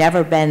we have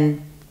never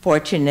been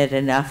fortunate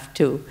enough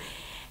to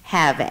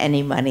have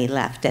any money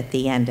left at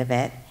the end of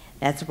it.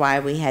 That's why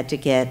we had to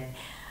get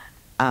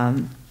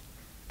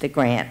the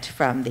grant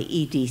from the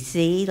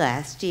EDC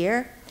last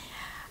year.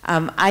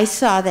 I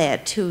saw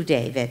that too,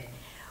 David.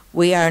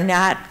 We are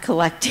not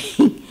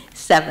collecting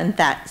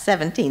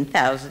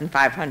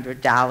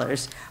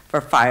 $17,500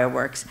 for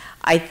fireworks.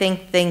 I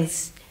think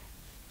things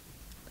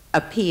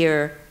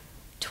appear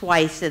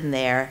twice in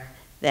there.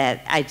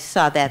 That I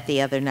saw that the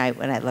other night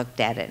when I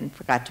looked at it and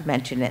forgot to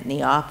mention it in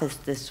the office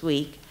this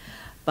week.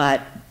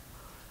 But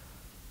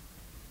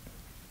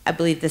I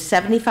believe the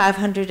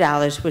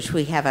 $7,500, which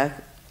we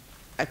have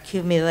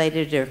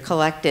accumulated or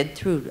collected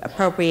through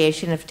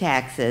appropriation of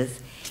taxes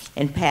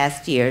in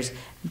past years,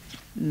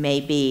 may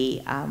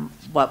be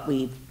what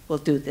we will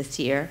do this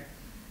year.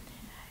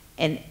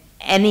 And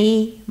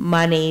any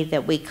money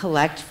that we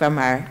collect from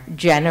our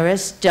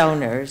generous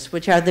donors,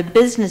 which are the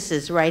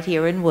businesses right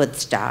here in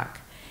Woodstock,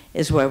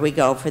 is where we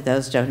go for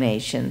those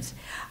donations,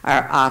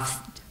 are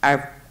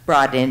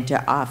brought in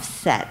to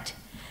offset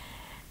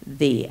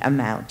the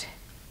amount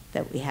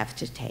that we have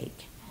to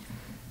take.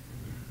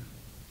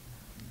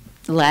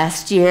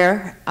 Last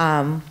year,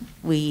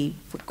 we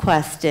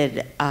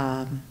requested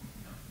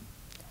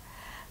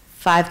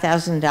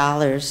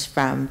 $5,000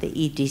 from the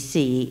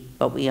EDC,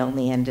 but we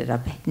only ended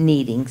up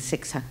needing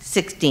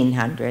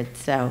 $1,600.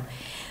 So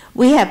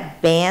we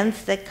have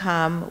bands that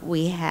come,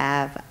 we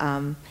have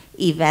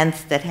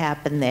events that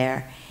happen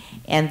there,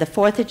 and the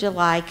 4th of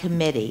July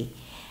committee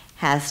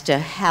has to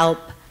help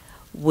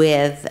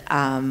with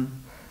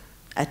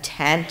a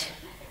tent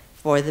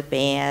for the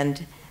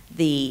band.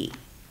 The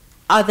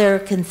other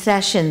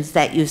concessions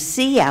that you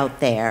see out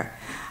there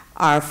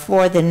are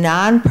for the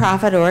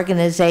nonprofit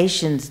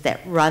organizations that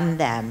run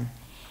them,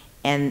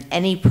 and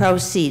any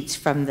proceeds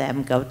from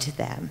them go to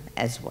them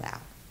as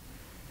well.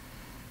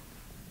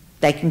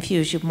 They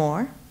confuse you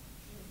more?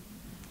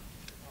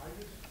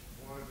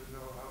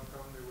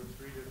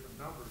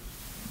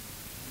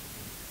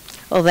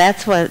 Well,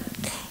 that's what,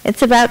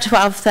 it's about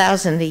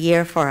 $12,000 a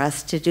year for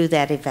us to do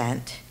that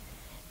event.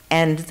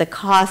 And the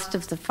cost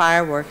of the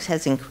fireworks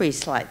has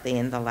increased slightly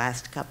in the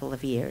last couple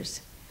of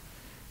years.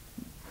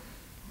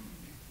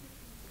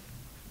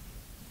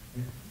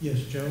 Yes,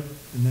 Joe,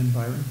 and then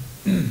Byron.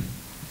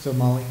 So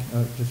Molly,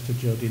 just to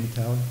Joe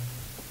DiNatale.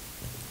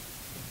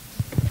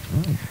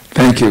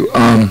 Thank you.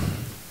 We're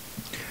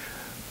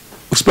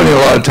spending a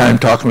lot of time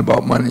talking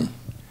about money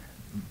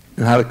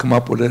and how to come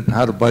up with it and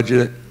how to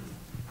budget it.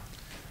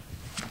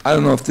 I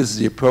don't know if this is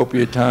the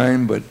appropriate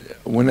time, but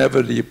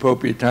whenever the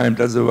appropriate time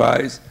does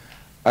arise,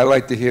 I'd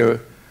like to hear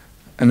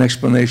an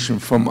explanation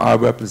from our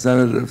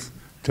representatives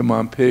to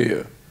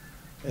Montpelier.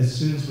 As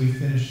soon as we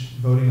finish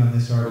voting on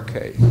this article.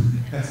 Okay.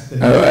 That's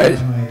the All right.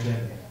 on my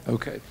agenda.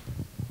 Okay.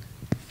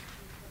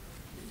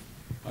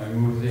 I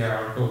move the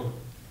article.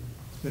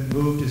 It's been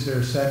moved. Is there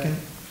a second?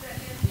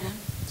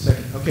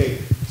 Second. Okay.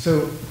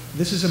 So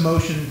this is a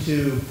motion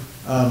to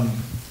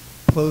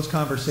close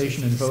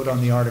conversation and vote on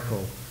the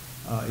article.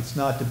 It's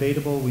not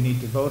debatable. We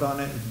need to vote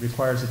on it. It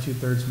requires a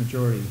 2/3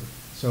 majority.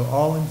 So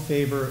all in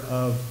favor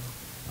of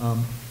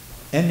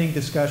ending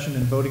discussion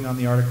and voting on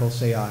the article,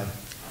 say aye.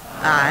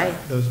 Aye.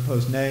 Those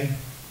opposed, nay.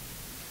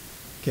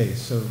 Okay,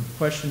 so the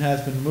question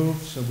has been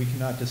moved, so we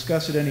cannot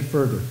discuss it any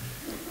further.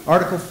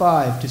 Article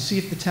 5, to see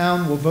if the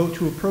town will vote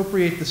to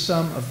appropriate the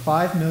sum of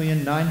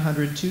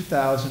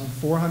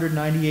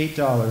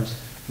 $5,902,498,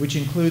 which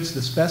includes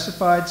the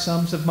specified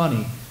sums of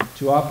money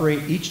to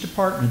operate each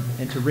department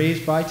and to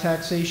raise by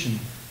taxation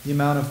the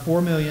amount of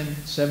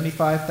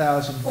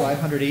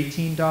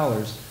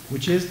 $4,075,518,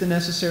 which is the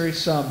necessary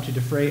sum to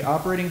defray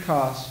operating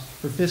costs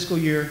for fiscal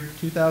year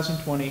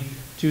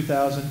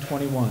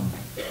 2020-2021.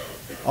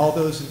 All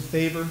those in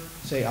favor,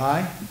 say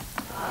aye.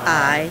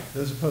 Aye.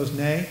 Those opposed,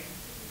 nay.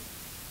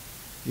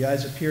 The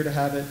ayes appear to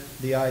have it.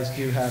 The ayes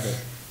do have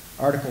it.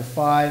 Article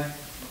 5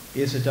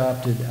 is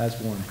adopted as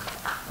warned.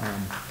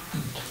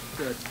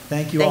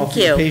 Thank you all for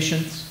your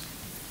patience.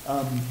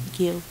 Thank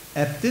you.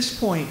 At this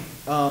point,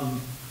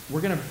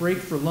 we're going to break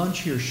for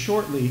lunch here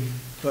shortly,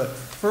 but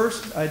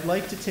first I'd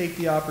like to take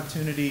the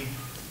opportunity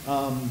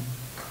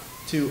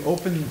to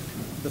open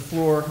the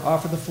floor,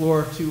 offer the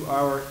floor to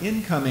our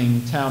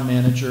incoming town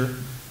manager.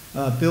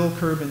 Bill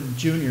Kerbin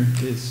Jr.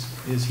 is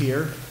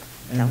here,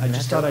 and I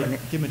just thought I'd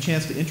give him a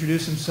chance to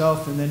introduce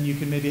himself, and then you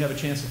can maybe have a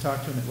chance to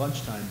talk to him at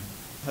lunchtime.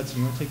 Hudson,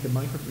 you want to take the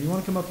microphone? You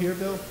want to come up here,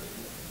 Bill?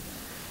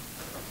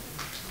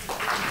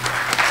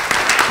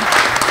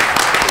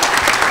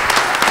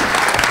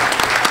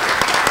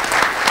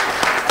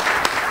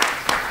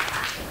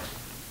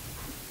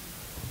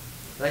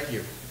 Thank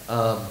you.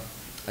 I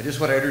just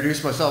want to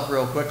introduce myself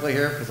real quickly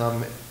here because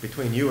I'm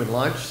between you and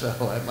lunch, so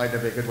that might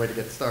not be a good way to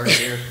get started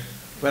here.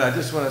 But I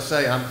just want to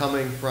say I'm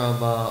coming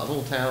from a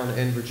little town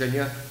in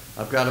Virginia.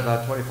 I've got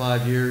about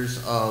 25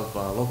 years of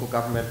local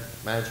government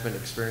management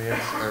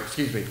experience, or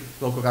excuse me,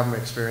 local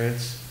government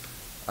experience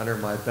under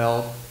my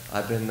belt.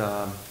 I've been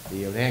the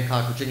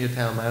Hancock, Virginia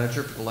town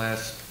manager for the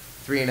last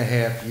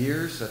 3.5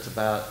 years. That's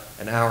about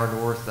an hour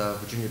north of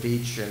Virginia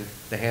Beach and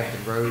the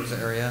Hampton Roads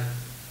area.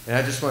 And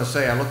I just want to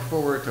say I look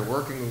forward to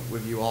working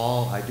with you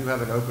all. I do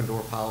have an open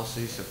door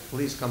policy, so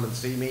please come and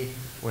see me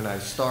when I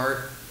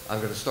start. I'm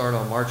going to start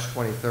on March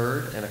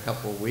 23rd in a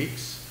couple of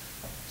weeks.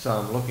 So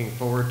I'm looking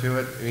forward to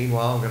it.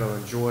 Meanwhile, I'm going to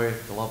enjoy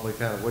the lovely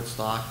town of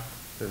Woodstock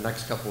the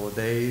next couple of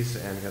days,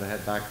 and I'm going to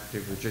head back to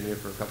Virginia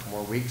for a couple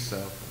more weeks.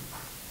 So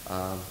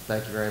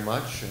thank you very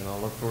much, and I'll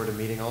look forward to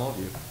meeting all of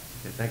you.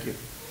 Okay, thank you.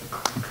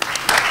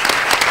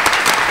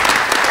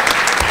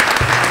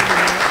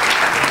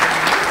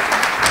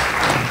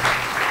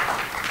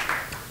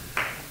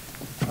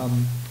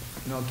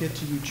 And I'll get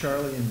to you,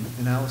 Charlie,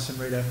 and Allison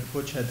right after.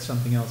 Butch had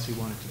something else he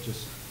wanted to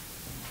just...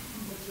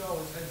 Butch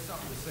always has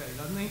something to say,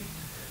 doesn't he?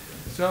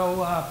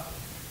 So,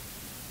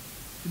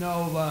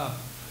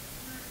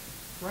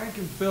 Frank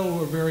and Phil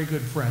were very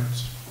good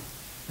friends.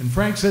 And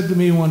Frank said to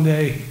me one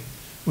day,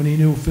 when he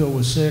knew Phil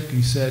was sick,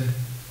 he said,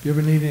 if you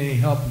ever need any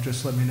help,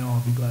 just let me know.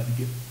 I'll be glad to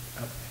give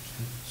help.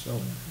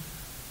 So,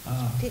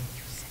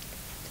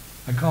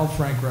 I called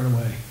Frank right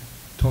away,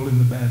 told him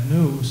the bad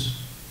news,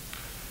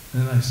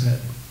 and then I said,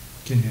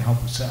 continue to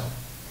help us out.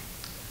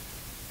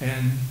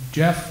 And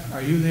Jeff,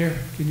 are you there?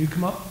 Can you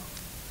come up?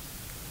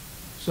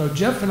 So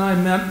Jeff and I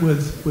met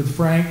with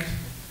Frank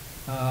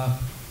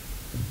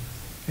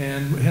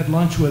and had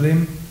lunch with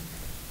him,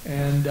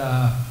 and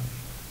a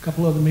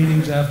couple other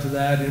meetings after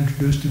that,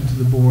 introduced him to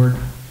the board,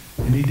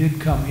 and he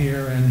did come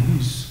here, and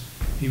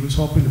he was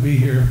hoping to be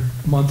here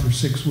a month or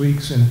 6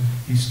 weeks, and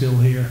he's still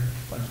here.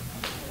 But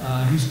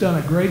he's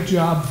done a great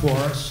job for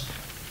us,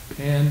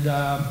 and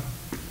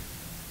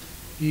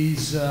he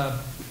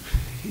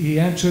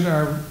answered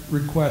our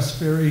requests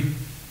very,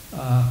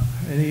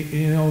 and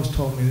he always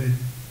told me that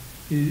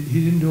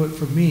he didn't do it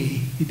for me,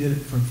 he did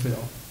it for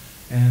Phil.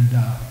 And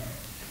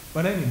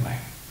but anyway,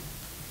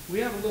 we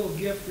have a little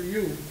gift for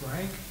you,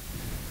 Frank.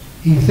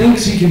 He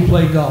thinks he can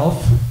play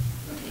golf,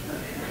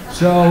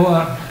 so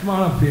come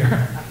on up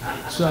here.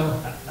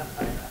 So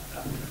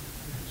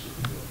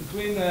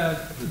between the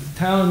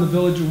town and the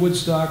village of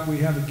Woodstock, we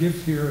have a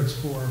gift here. It's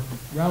for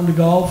a round of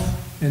golf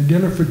and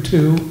dinner for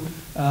two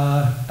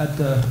at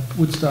the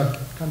Woodstock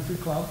Country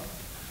Club,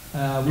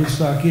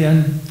 Woodstock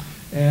Inn,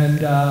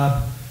 and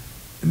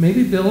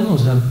maybe Bill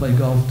knows how to play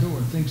golf too,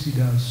 or thinks he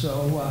does.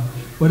 So,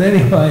 but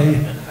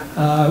anyway,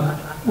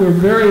 we're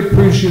very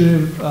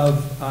appreciative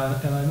of,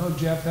 and I know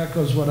Jeff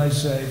echoes what I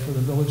say for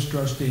the village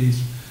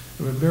trustees.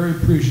 We're very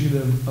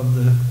appreciative of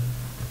the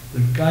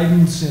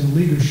guidance and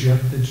leadership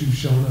that you've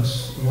shown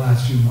us the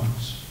last few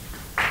months.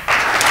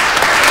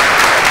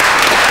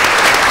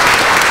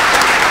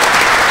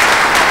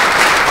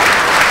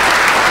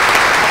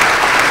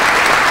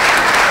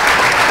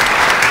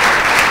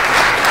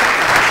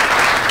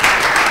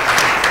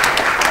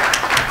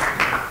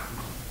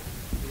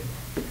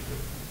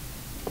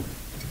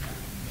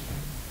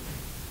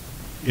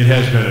 It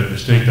has been a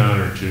distinct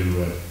honor to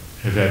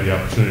have had the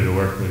opportunity to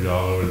work with you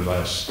all over the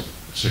last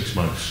 6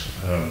 months.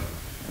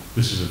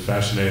 This is a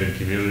fascinating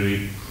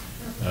community.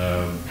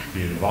 The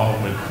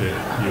involvement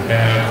that you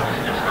have,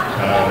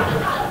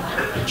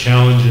 the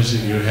challenges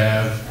that you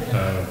have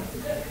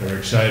are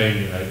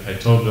exciting. I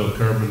told Bill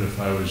Kerman if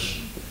I was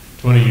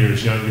 20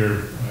 years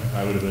younger,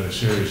 I would have been a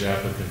serious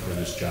applicant for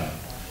this job.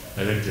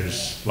 I think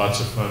there's lots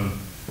of fun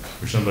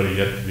for somebody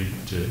yet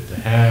to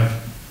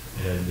have,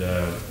 and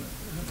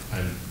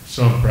I'm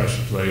so impressed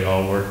with the way you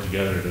all work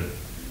together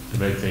to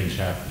make things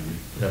happen.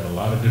 We have a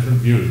lot of different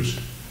views,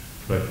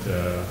 but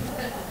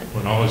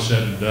when all is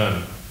said and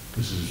done,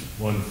 this is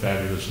one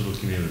fabulous little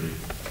community.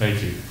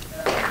 Thank you.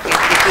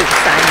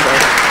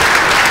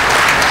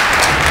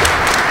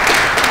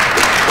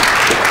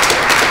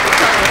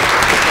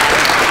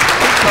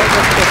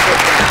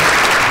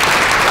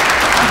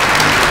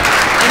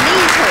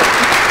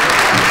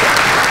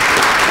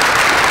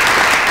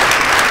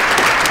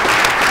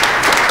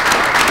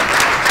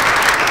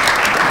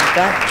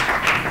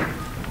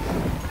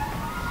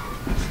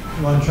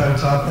 You want to try to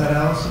top that,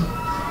 Allison?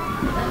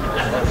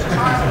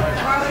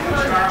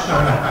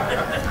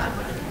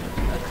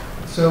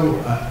 So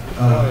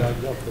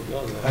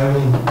I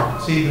will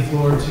cede the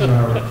floor to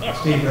our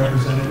state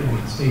representative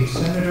and state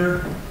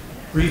senator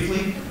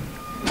briefly.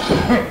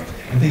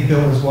 I think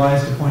Bill was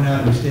wise to point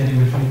out we're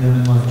standing between them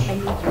and lunch. I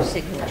need your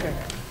signature.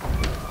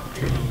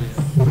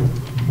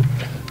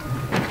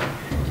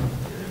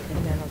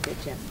 And then I'll get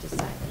Jeff to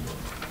sign it.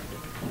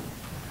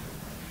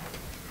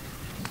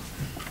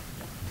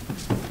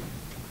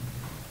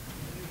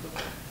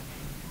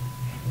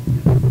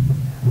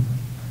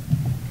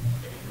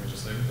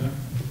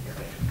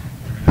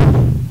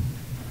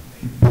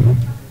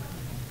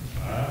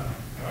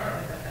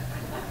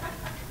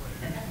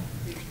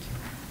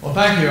 Well,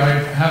 thank you. I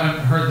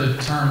haven't heard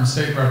the term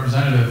state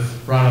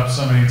representative brought up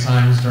so many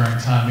times during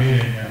town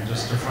meeting and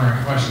just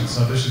deferring questions,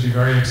 so this should be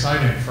very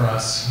exciting for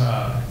us.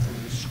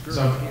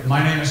 So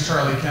my name is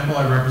Charlie Kimball.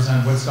 I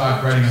represent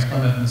Woodstock, Reading, and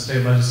Plymouth in the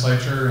state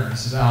legislature, and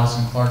this is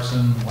Allison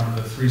Clarkson, one of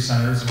the 3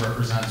 senators who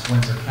represents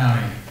Windsor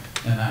County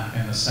in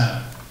the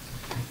Senate.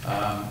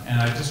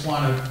 And I just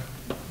want to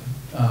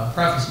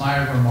preface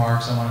my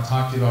remarks. I want to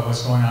talk to you about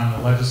what's going on in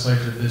the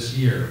legislature this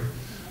year,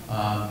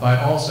 but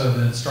also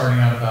then starting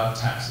out about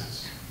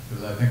taxes,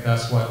 because I think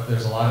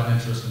there's a lot of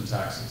interest in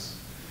taxes.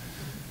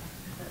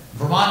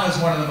 Vermont has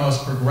one of the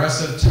most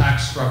progressive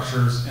tax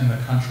structures in the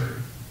country,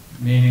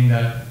 meaning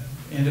that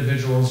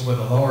individuals with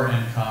a lower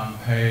income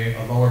pay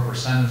a lower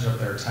percentage of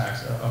their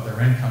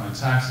income in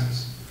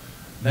taxes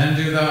than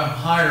do the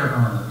higher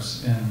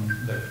earners in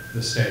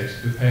the state,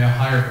 who pay a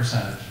higher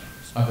percentage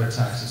of their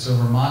taxes. So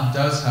Vermont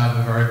does have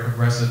a very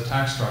progressive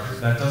tax structure.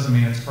 That doesn't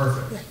mean it's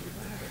perfect.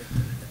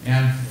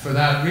 And for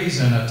that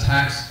reason, a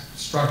tax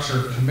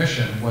structure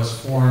commission was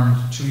formed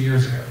 2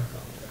 years ago.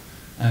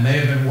 And they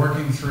have been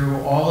working through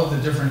all of the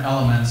different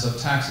elements of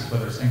taxes,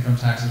 whether it's income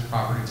taxes,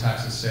 property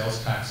taxes, sales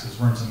taxes,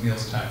 rooms and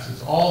meals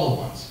taxes, all the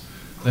ones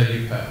that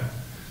you pay.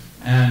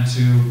 And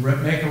to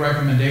make a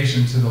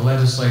recommendation to the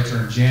legislature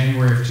in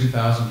January of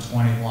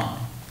 2021.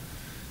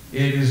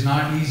 It is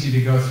not easy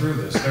to go through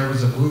this. There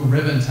was a blue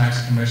ribbon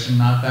tax commission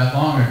not that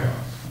long ago.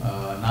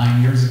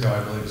 9 years ago,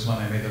 I believe, is when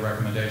they made the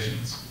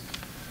recommendations.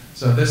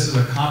 So this is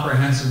a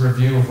comprehensive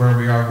review of where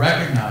we are,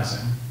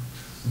 recognizing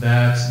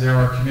that there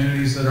are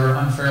communities that are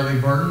unfairly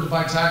burdened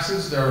by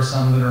taxes, there are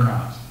some that are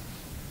not.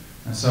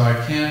 And so I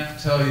can't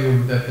tell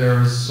you that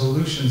there is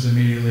solutions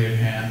immediately at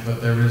hand,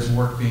 but there is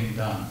work being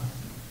done.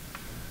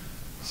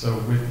 So,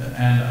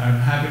 and I'm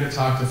happy to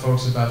talk to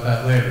folks about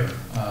that later.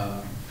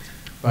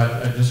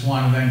 But I just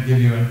want to then give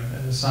you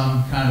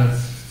some kind of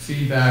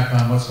feedback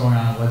on what's going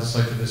on in the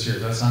legislature this year.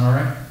 Does that sound all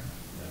right?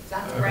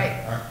 Sounds great.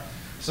 All right.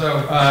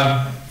 So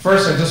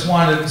first, I just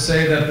wanted to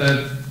say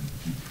that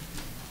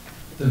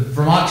the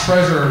Vermont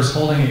Treasurer is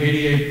holding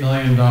 $88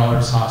 million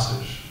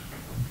hostage.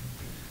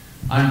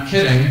 I'm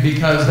kidding,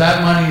 because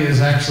that money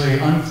is actually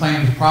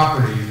unclaimed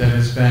property that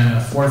has been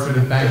a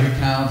forfeited bank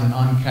account, an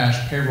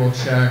uncashed payroll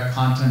check,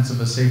 contents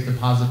of a safe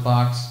deposit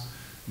box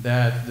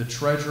that the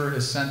Treasurer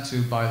is sent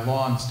to by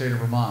law in the state of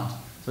Vermont.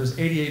 So there's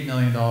 $88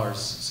 million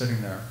sitting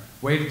there,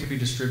 waiting to be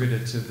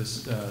distributed to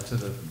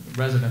the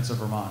residents of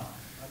Vermont.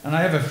 And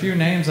I have a few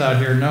names out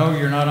here. No,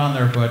 you're not on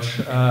there,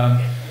 Butch.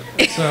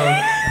 So,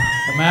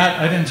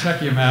 Matt, I didn't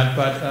check you, Matt,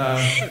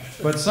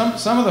 but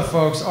some of the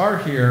folks are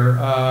here.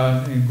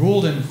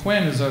 Gould and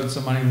Quinn is owed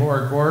some money.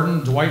 Laura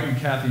Gordon, Dwight and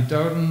Kathy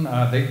Doden.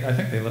 I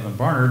think they live in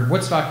Barnard.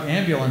 Woodstock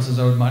Ambulance is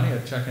owed money.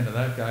 I'd check into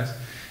that, guys.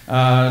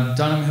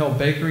 Dunham Hill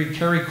Bakery.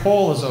 Kerry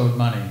Cole is owed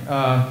money.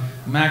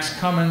 Max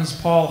Cummins,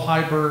 Paul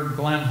Heiberg,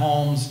 Glenn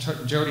Holmes,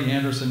 Jody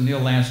Anderson, Neil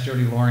Lance,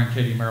 Jody Loring,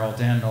 Katie Merrill,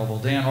 Dan Noble,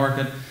 Dan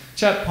Orchid,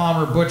 Chet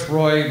Palmer, Butch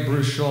Roy,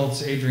 Bruce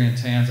Schultz, Adrian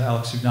Tanz,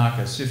 Alex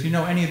Sudakis. So if you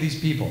know any of these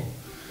people,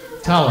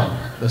 tell them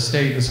the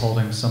state is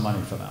holding some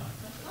money for them.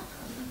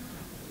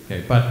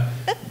 Okay, but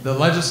the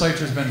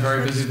legislature's been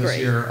very busy this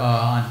year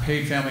on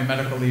paid family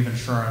medical leave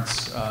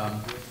insurance.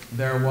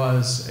 There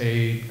was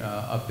a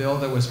bill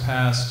that was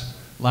passed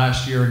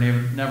last year,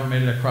 never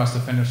made it across the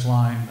finish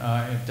line.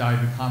 It died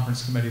in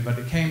conference committee, but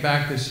it came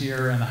back this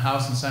year, and the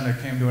House and Senate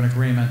came to an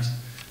agreement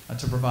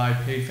to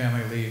provide paid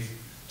family leave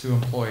to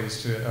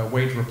employees, to a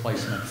wage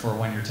replacement for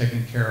when you're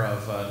taking care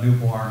of a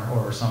newborn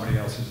or somebody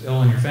else who's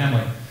ill in your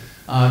family.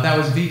 That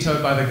was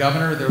vetoed by the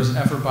governor. There was an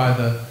effort by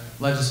the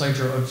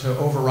legislature to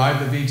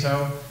override the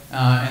veto,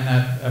 and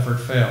that effort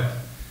failed.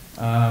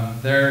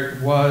 There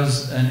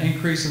was an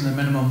increase in the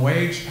minimum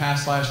wage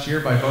passed last year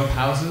by both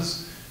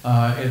houses.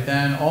 It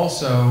then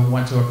also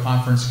went to a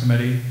conference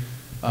committee,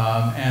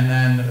 and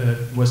then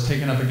was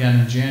taken up again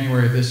in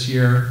January of this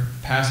year,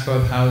 passed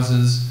both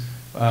houses,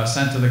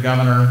 sent to the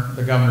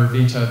governor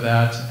vetoed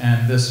that,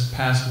 and this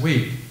past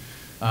week,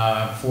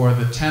 for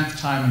the 10th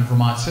time in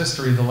Vermont's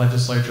history, the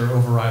legislature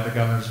override the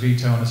governor's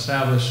veto and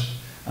established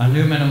a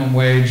new minimum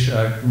wage,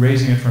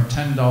 raising it from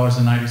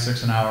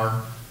 $10.96 an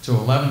hour to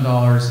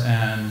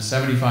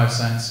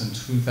 $11.75 in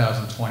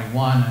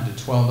 2021 and to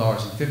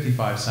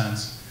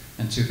 $12.55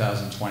 in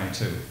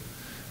 2022.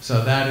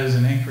 So that is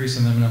an increase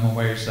in the minimum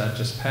wage that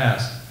just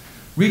passed.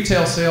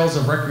 Retail sales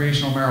of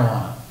recreational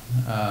marijuana.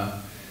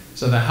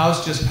 So the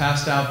House just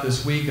passed out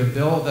this week a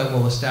bill that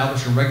will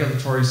establish a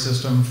regulatory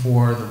system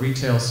for the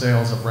retail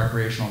sales of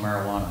recreational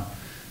marijuana.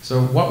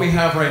 So what we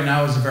have right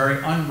now is a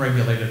very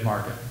unregulated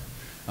market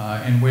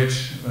in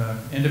which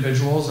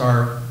individuals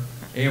are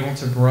able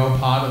to grow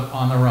pot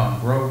on their own,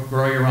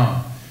 grow your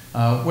own,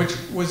 which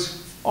was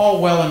all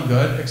well and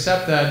good,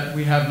 except that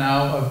we have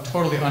now a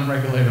totally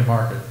unregulated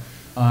market.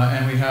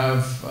 And we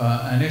have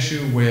an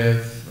issue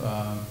with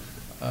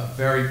a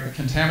very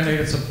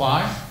contaminated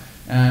supply.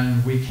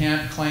 And we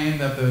can't claim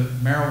that the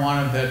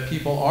marijuana that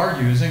people are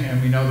using,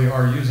 and we know they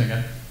are using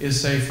it, is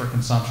safe for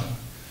consumption.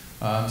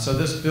 So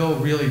this bill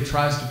really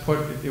tries to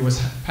it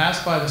was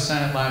passed by the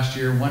Senate last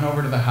year, went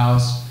over to the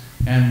House,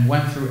 and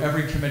went through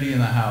every committee in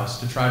the House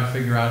to try to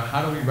figure out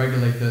how do we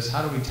regulate this,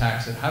 how do we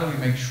tax it, how do we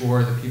make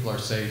sure that people are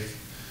safe,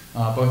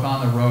 both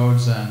on the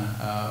roads and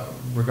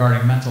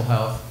regarding mental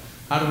health.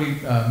 How do we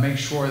make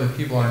sure that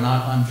people are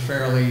not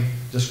unfairly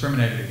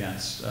discriminated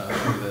against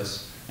through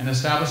this? And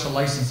establish a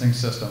licensing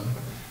system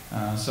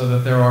so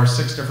that there are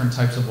 6 different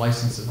types of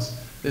licenses.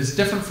 It's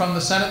different from the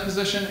Senate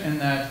position in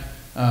that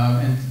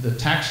in the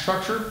tax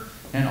structure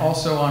and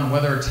also on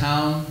whether a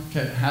town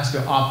has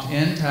to opt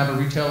in to have a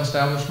retail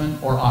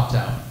establishment or opt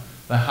out.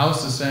 The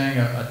House is saying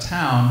a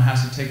town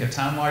has to take a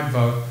townwide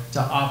vote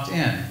to opt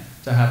in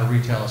to have a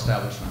retail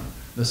establishment.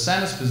 The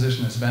Senate's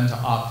position has been to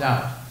opt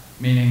out,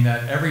 meaning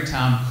that every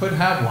town could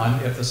have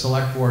one if the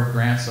select board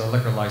grants a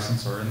liquor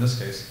license, or in this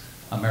case,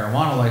 a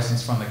marijuana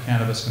license from the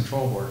Cannabis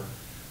Control Board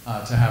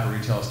to have a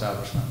retail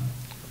establishment.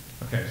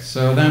 Okay,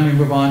 so then we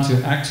move on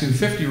to Act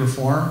 250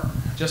 reform,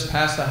 just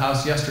passed the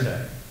House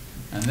yesterday.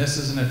 And this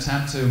is an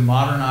attempt to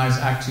modernize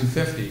Act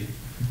 250.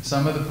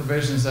 Some of the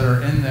provisions that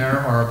are in there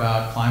are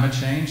about climate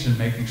change and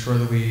making sure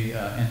that we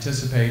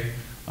anticipate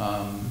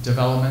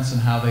developments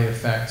and how they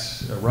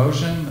affect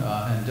erosion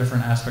and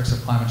different aspects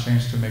of climate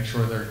change to make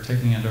sure they're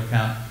taking into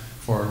account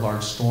for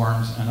large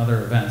storms and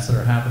other events that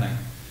are happening.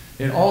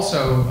 It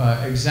also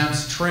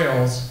exempts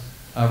trails,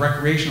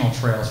 recreational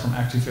trails from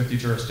Act 250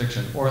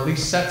 jurisdiction, or at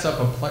least sets up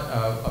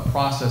a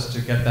process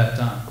to get that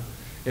done.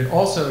 It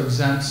also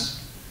exempts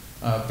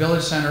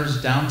village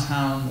centers,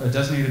 downtown,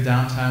 designated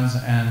downtowns,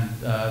 and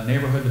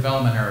neighborhood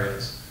development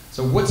areas.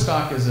 So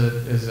Woodstock is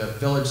a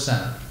village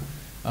center.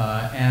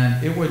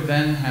 And it would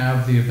then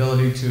have the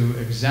ability to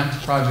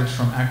exempt projects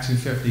from Act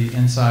 250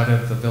 inside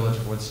of the Village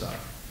of Woodstock,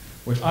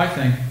 which I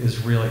think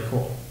is really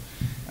cool.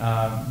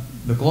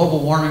 The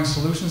Global Warming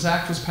Solutions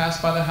Act was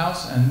passed by the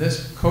House, and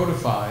this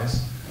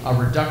codifies a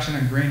reduction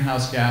in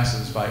greenhouse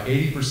gases by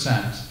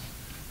 80%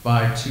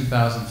 by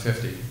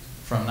 2050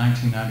 from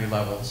 1990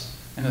 levels,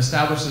 and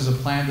establishes a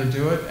plan to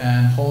do it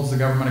and holds the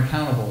government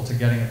accountable to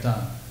getting it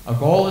done. A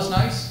goal is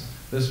nice,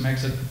 this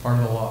makes it part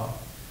of the law.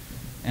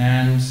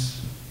 And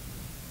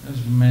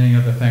there's many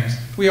other things.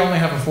 We only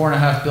have a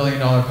 $4.5 billion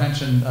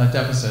pension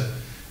deficit.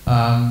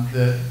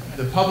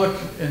 The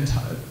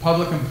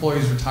public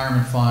employees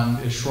retirement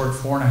fund is short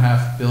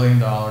 $4.5 billion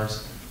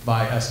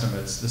by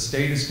estimates. The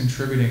state is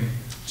contributing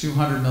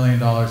 $200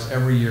 million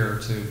every year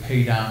to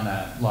pay down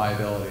that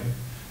liability.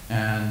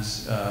 And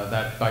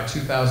that by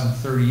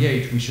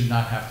 2038, we should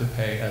not have to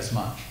pay as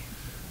much.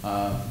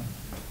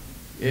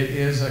 It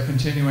is a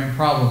continuing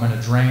problem and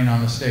a drain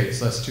on the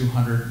states. That's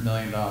 $200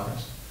 million.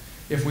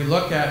 If we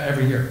look at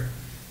every year,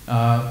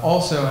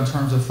 also in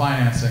terms of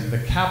financing, the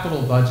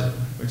capital budget,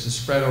 which is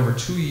spread over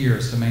 2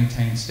 years to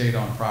maintain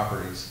state-owned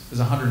properties, is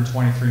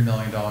 $123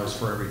 million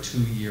for every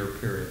 2-year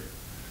period.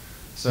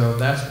 So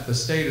that's what the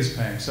state is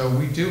paying. So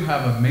we do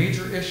have a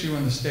major issue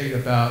in the state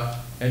about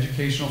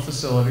educational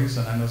facilities,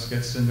 and I know this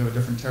gets into a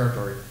different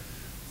territory.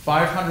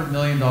 $500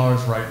 million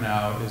right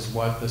now is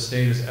what the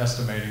state is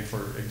estimating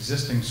for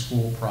existing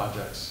school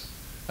projects.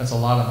 That's a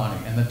lot of money,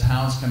 and the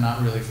towns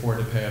cannot really afford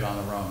to pay it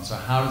on their own. So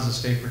how does the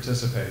state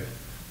participate?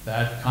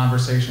 That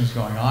conversation is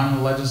going on in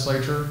the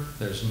legislature.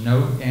 There's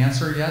no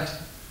answer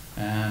yet,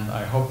 and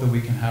I hope that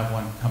we can have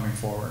one coming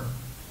forward.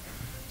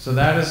 So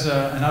that is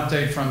an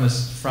update from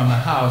the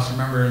House.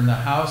 Remember, in the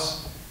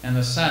House and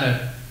the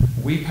Senate,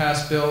 we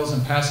pass bills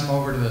and pass them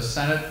over to the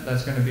Senate.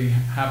 That's going to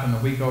happen the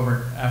week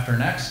after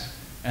next,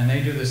 and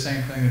they do the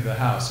same thing to the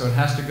House. So it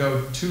has to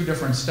go 2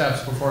 different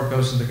steps before it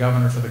goes to the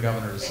governor for the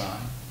governor to sign.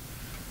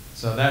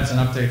 So that's an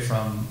update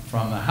from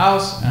the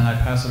House, and I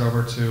pass it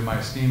over to my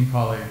esteemed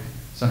colleague,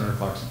 Senator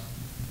Clarkson.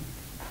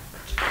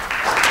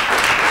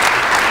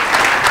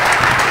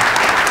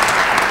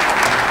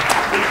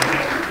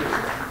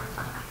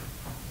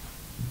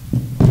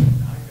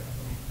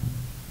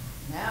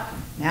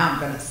 Now I'm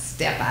going to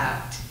step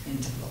out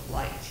into the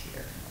light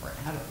here, or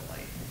out of the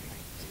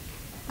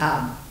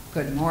light.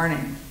 Good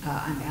morning.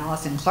 I'm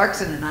Allison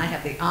Clarkson, and I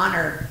have the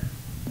honor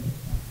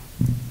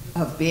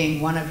of being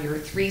one of your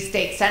 3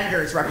 state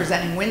senators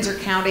representing Windsor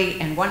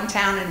County and 1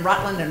 town in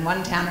Rutland and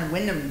 1 town in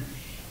Windham.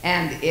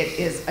 And it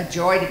is a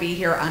joy to be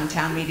here on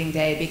town meeting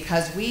day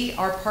because we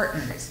are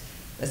partners,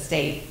 the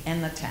state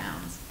and the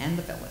towns and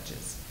the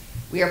villages.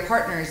 We are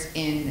partners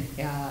in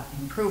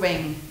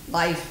improving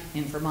life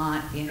in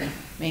Vermont, in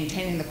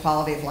maintaining the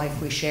quality of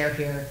life we share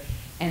here,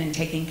 and in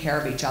taking care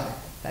of each other.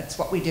 That's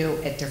what we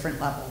do at different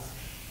levels.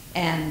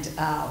 And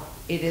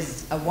it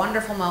is a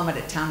wonderful moment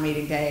at town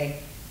meeting day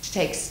to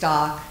take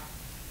stock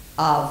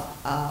of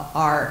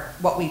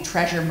what we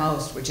treasure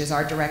most, which is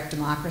our direct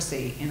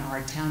democracy in our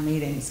town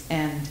meetings.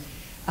 And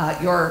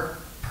your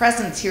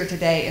presence here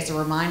today is a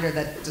reminder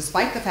that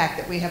despite the fact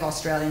that we have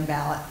Australian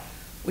ballot,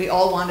 we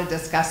all want to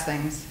discuss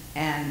things,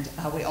 and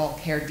we all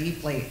care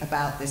deeply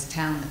about this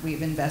town that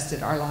we've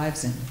invested our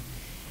lives in.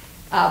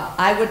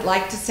 I would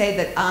like to say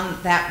that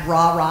on that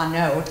rah-rah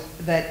note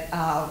that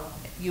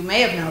you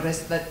may have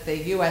noticed that the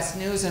U.S.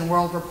 News and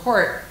World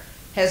Report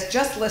has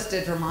just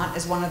listed Vermont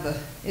as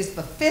is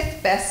the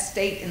 5th best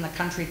state in the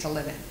country to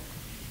live in.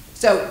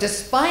 So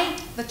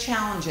despite the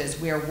challenges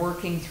we are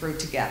working through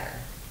together,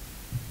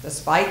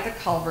 despite the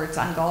culverts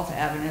on Gulf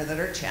Avenue that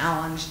are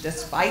challenged,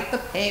 despite the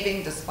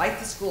paving, despite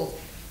the schools,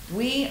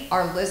 we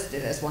are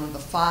listed as one of the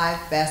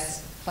 5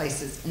 best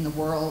places in the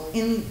world,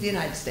 in the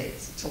United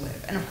States, to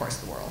live, and of course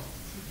the world.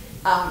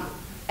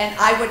 And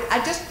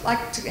I'd just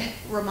like to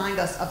remind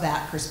us of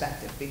that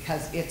perspective,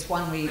 because it's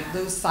one we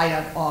lose sight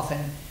of often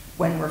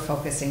when we're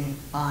focusing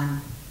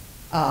on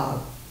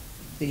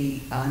the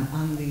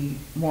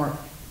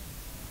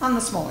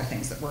smaller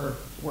things that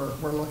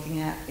we're looking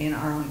at in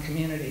our own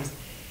communities.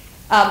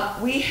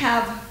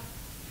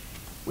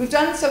 We've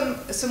done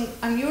some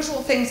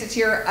unusual things this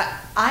year.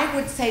 I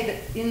would say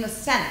that in the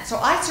Senate, so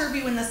I serve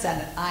you in the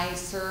Senate. I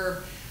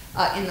serve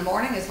in the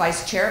morning as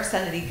Vice Chair of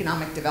Senate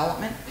Economic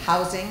Development,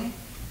 Housing,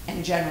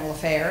 and General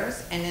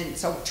Affairs. And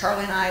so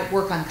Charlie and I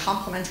work on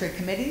complementary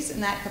committees in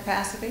that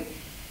capacity.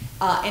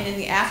 And in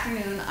the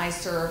afternoon, I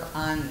serve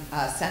on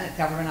Senate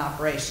Government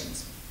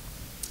Operations.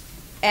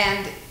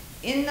 And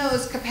in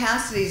those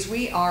capacities,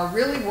 we are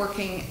really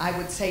working, I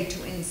would say, to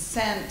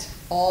incent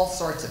all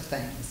sorts of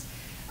things.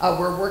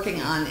 We're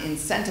working on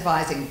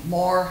incentivizing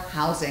more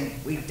housing.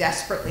 We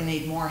desperately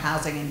need more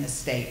housing in this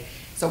state.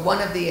 So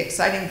one of the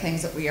exciting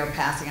things that we are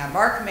passing out of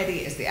our committee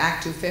is the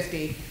Act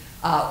 250,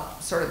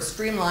 sort of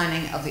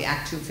streamlining of the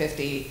Act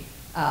 250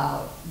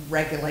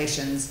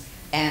 regulations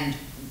and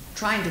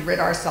trying to rid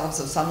ourselves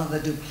of some of the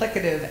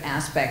duplicative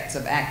aspects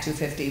of Act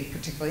 250,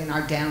 particularly in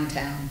our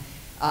downtown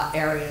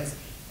areas.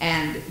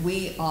 And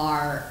we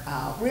are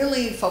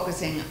really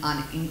focusing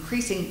on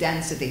increasing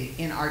density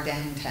in our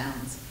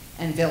downtowns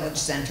and village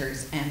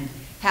centers. And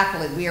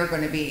happily, we are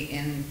going to be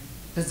in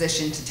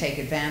position to take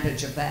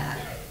advantage of that.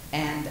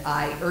 And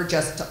I urge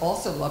us to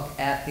also look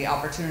at the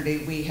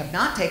opportunity we have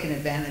not taken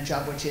advantage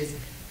of, which is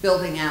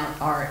building out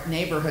our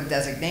neighborhood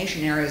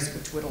designation areas,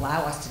 which would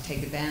allow us to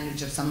take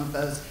advantage of some of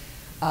those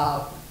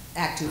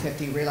Act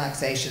 250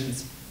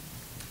 relaxations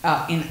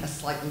in a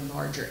slightly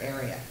larger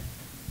area.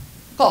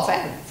 Gulf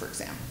Avenue, for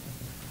example,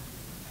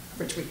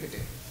 which we could do.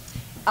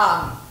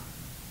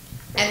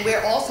 And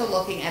we're also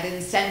looking at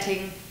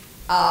incenting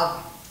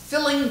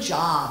filling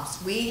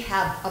jobs. We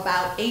have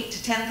about 8,000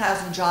 to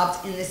 10,000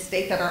 jobs in this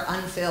state that are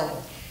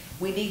unfilled.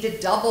 We need to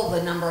double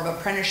the number of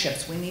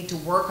apprenticeships. We need to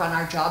work on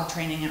our job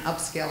training and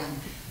upskilling.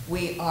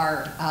 We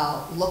are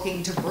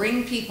looking to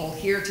bring people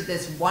here to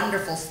this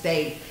wonderful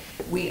state.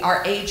 We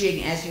are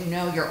aging, as you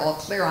know, you're all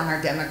clear on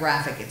our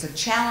demographic. It's a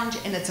challenge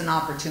and it's an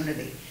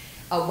opportunity.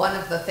 One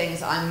of the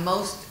things I'm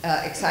most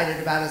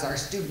excited about is our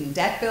student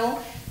debt bill,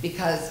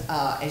 because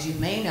as you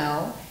may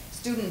know,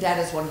 student debt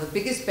is one of the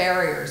biggest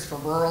barriers for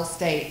rural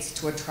states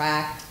to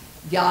attract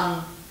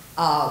young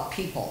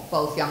people,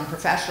 both young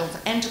professionals,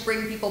 and to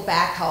bring people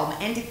back home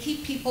and to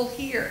keep people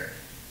here.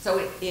 So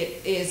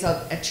it is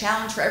a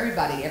challenge for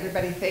everybody.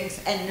 Everybody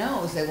thinks and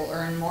knows they will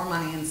earn more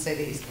money in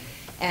cities.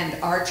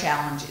 And our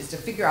challenge is to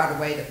figure out a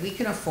way that we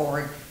can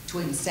afford to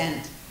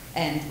incent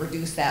and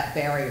reduce that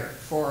barrier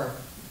for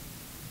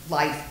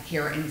life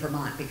here in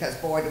Vermont, because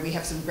boy, do we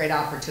have some great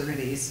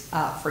opportunities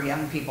for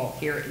young people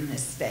here in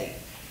this state.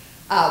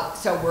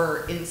 So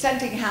we're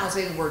incenting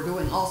housing, we're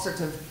doing all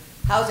sorts of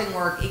housing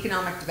work,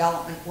 economic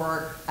development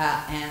work,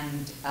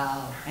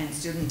 and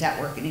student debt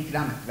work in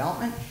economic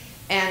development.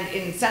 And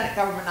in Senate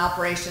government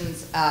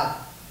operations,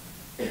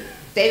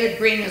 David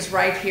Green is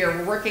right here.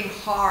 We're working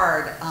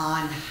hard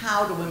on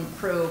how to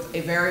improve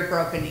a very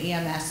broken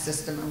EMS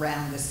system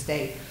around the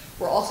state.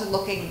 We're also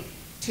looking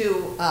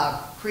to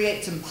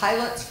create some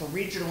pilots for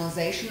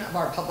regionalization of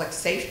our public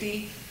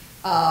safety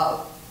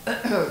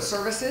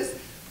services.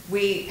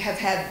 We have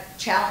had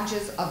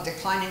challenges of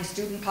declining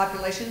student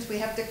populations. We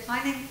have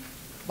declining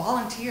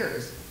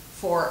volunteers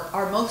for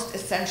our most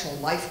essential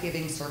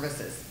life-giving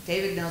services.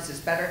 David knows this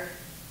better.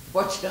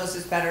 Butch knows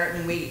this better.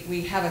 I mean,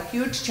 we have a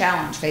huge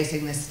challenge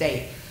facing this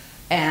state.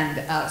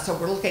 And so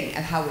we're looking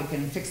at how we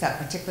can fix that,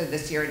 particularly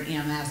this year in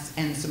EMS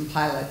and some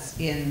pilots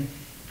in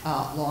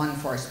law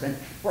enforcement.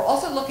 We're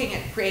also looking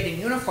at creating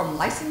uniform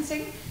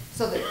licensing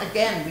so that,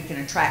 again, we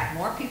can attract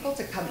more people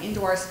to come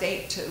into our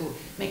state, to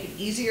make it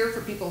easier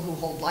for people who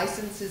hold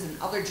licenses in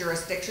other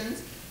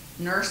jurisdictions,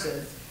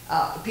 nurses,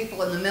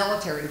 people in the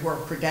military who are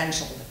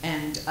credentialed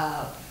and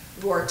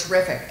who are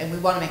terrific, and we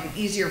want to make it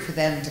easier for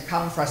them to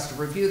come for us to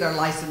review their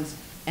license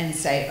and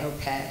say,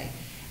 okay.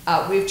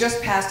 We've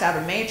just passed out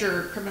a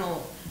major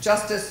criminal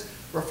justice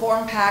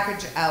reform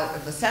package out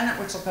of the Senate,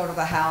 which will go to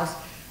the House,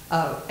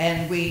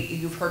 and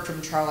you've heard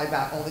from Charlie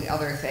about all the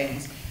other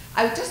things.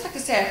 I would just like to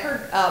say, I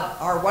heard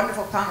our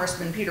wonderful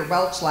Congressman Peter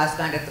Welch last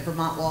night at the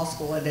Vermont Law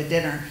School at a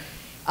dinner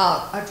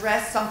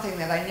address something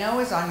that I know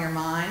is on your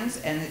minds,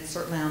 and it's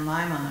certainly on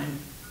my mind,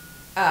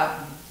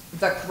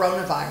 the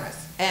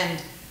coronavirus.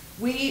 And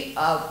we,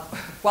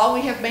 while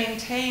we have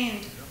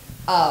maintained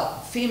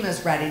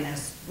FEMA's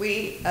readiness,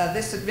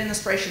 this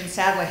administration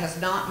sadly has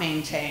not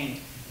maintained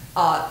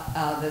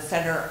the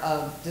Center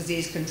of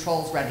Disease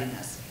Control's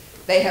readiness.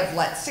 They have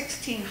let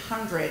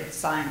 1,600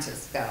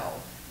 scientists go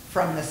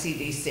from the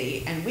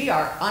CDC, and we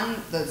are,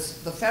 the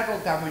federal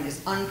government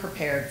is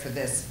unprepared for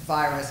this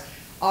virus.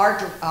 Our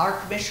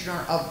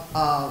Commissioner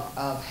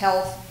of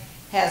Health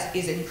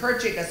is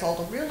encouraging us all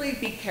to really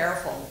be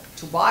careful,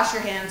 to wash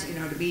your hands,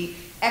 to be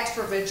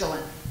extra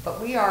vigilant,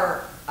 but we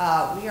are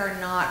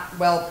not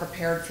well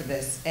prepared for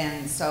this,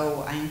 and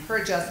so I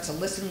encourage us to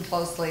listen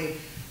closely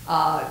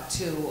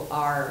to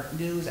our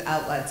news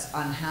outlets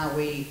on how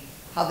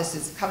this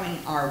is coming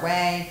our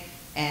way,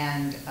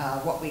 and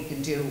what we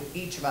can do,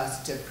 each of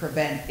us, to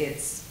prevent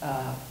its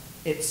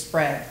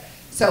spread.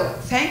 So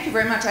thank you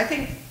very much. I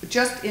think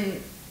just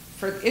in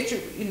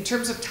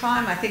terms of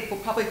time, I think we'll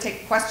probably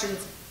take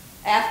questions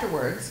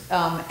afterwards,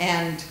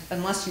 and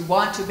unless you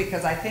want to,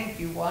 because I think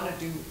you want to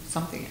do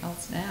something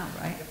else now,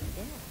 right?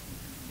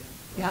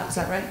 Yeah, is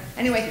that right?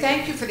 Anyway,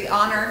 thank you for the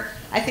honor.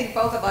 I think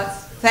both of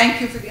us, thank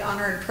you for the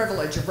honor and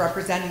privilege of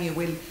representing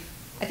you.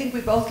 I think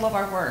we both love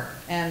our work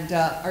and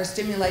are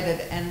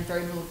stimulated and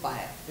very moved by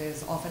it,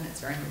 because often it's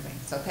very moving.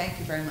 So thank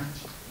you very much.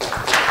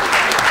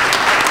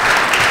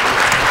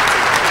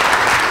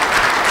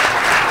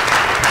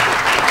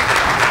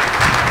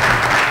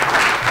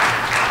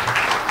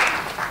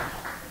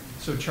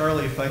 So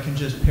Charlie, if I can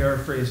just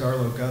paraphrase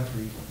Arlo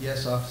Guthrie,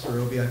 yes, Officer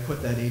Obie, I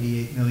put that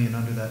 88 million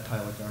under that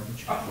pile of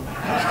garbage.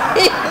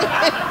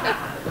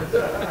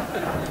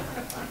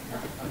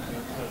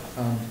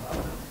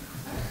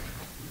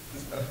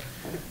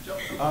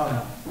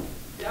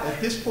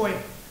 At this point,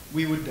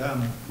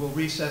 we'll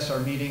recess our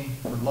meeting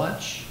for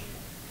lunch.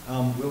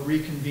 We'll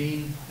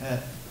reconvene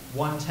at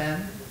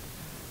 1:10.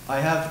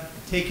 I have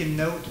taken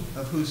note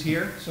of who's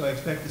here, so I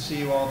expect to see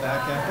you all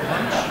back after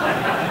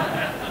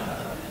lunch.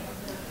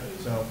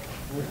 So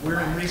we're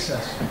in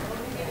recess.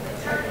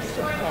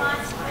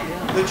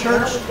 The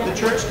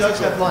church does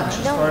have lunch,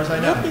 as far as I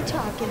know. You'll be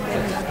talking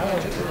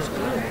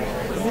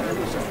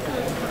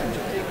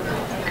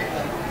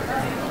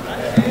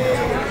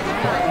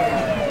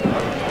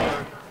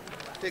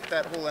Take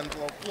that whole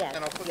envelope, Yes,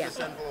 and I'll put yes.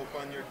 this envelope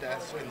on your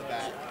desk in the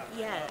back.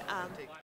 Yeah.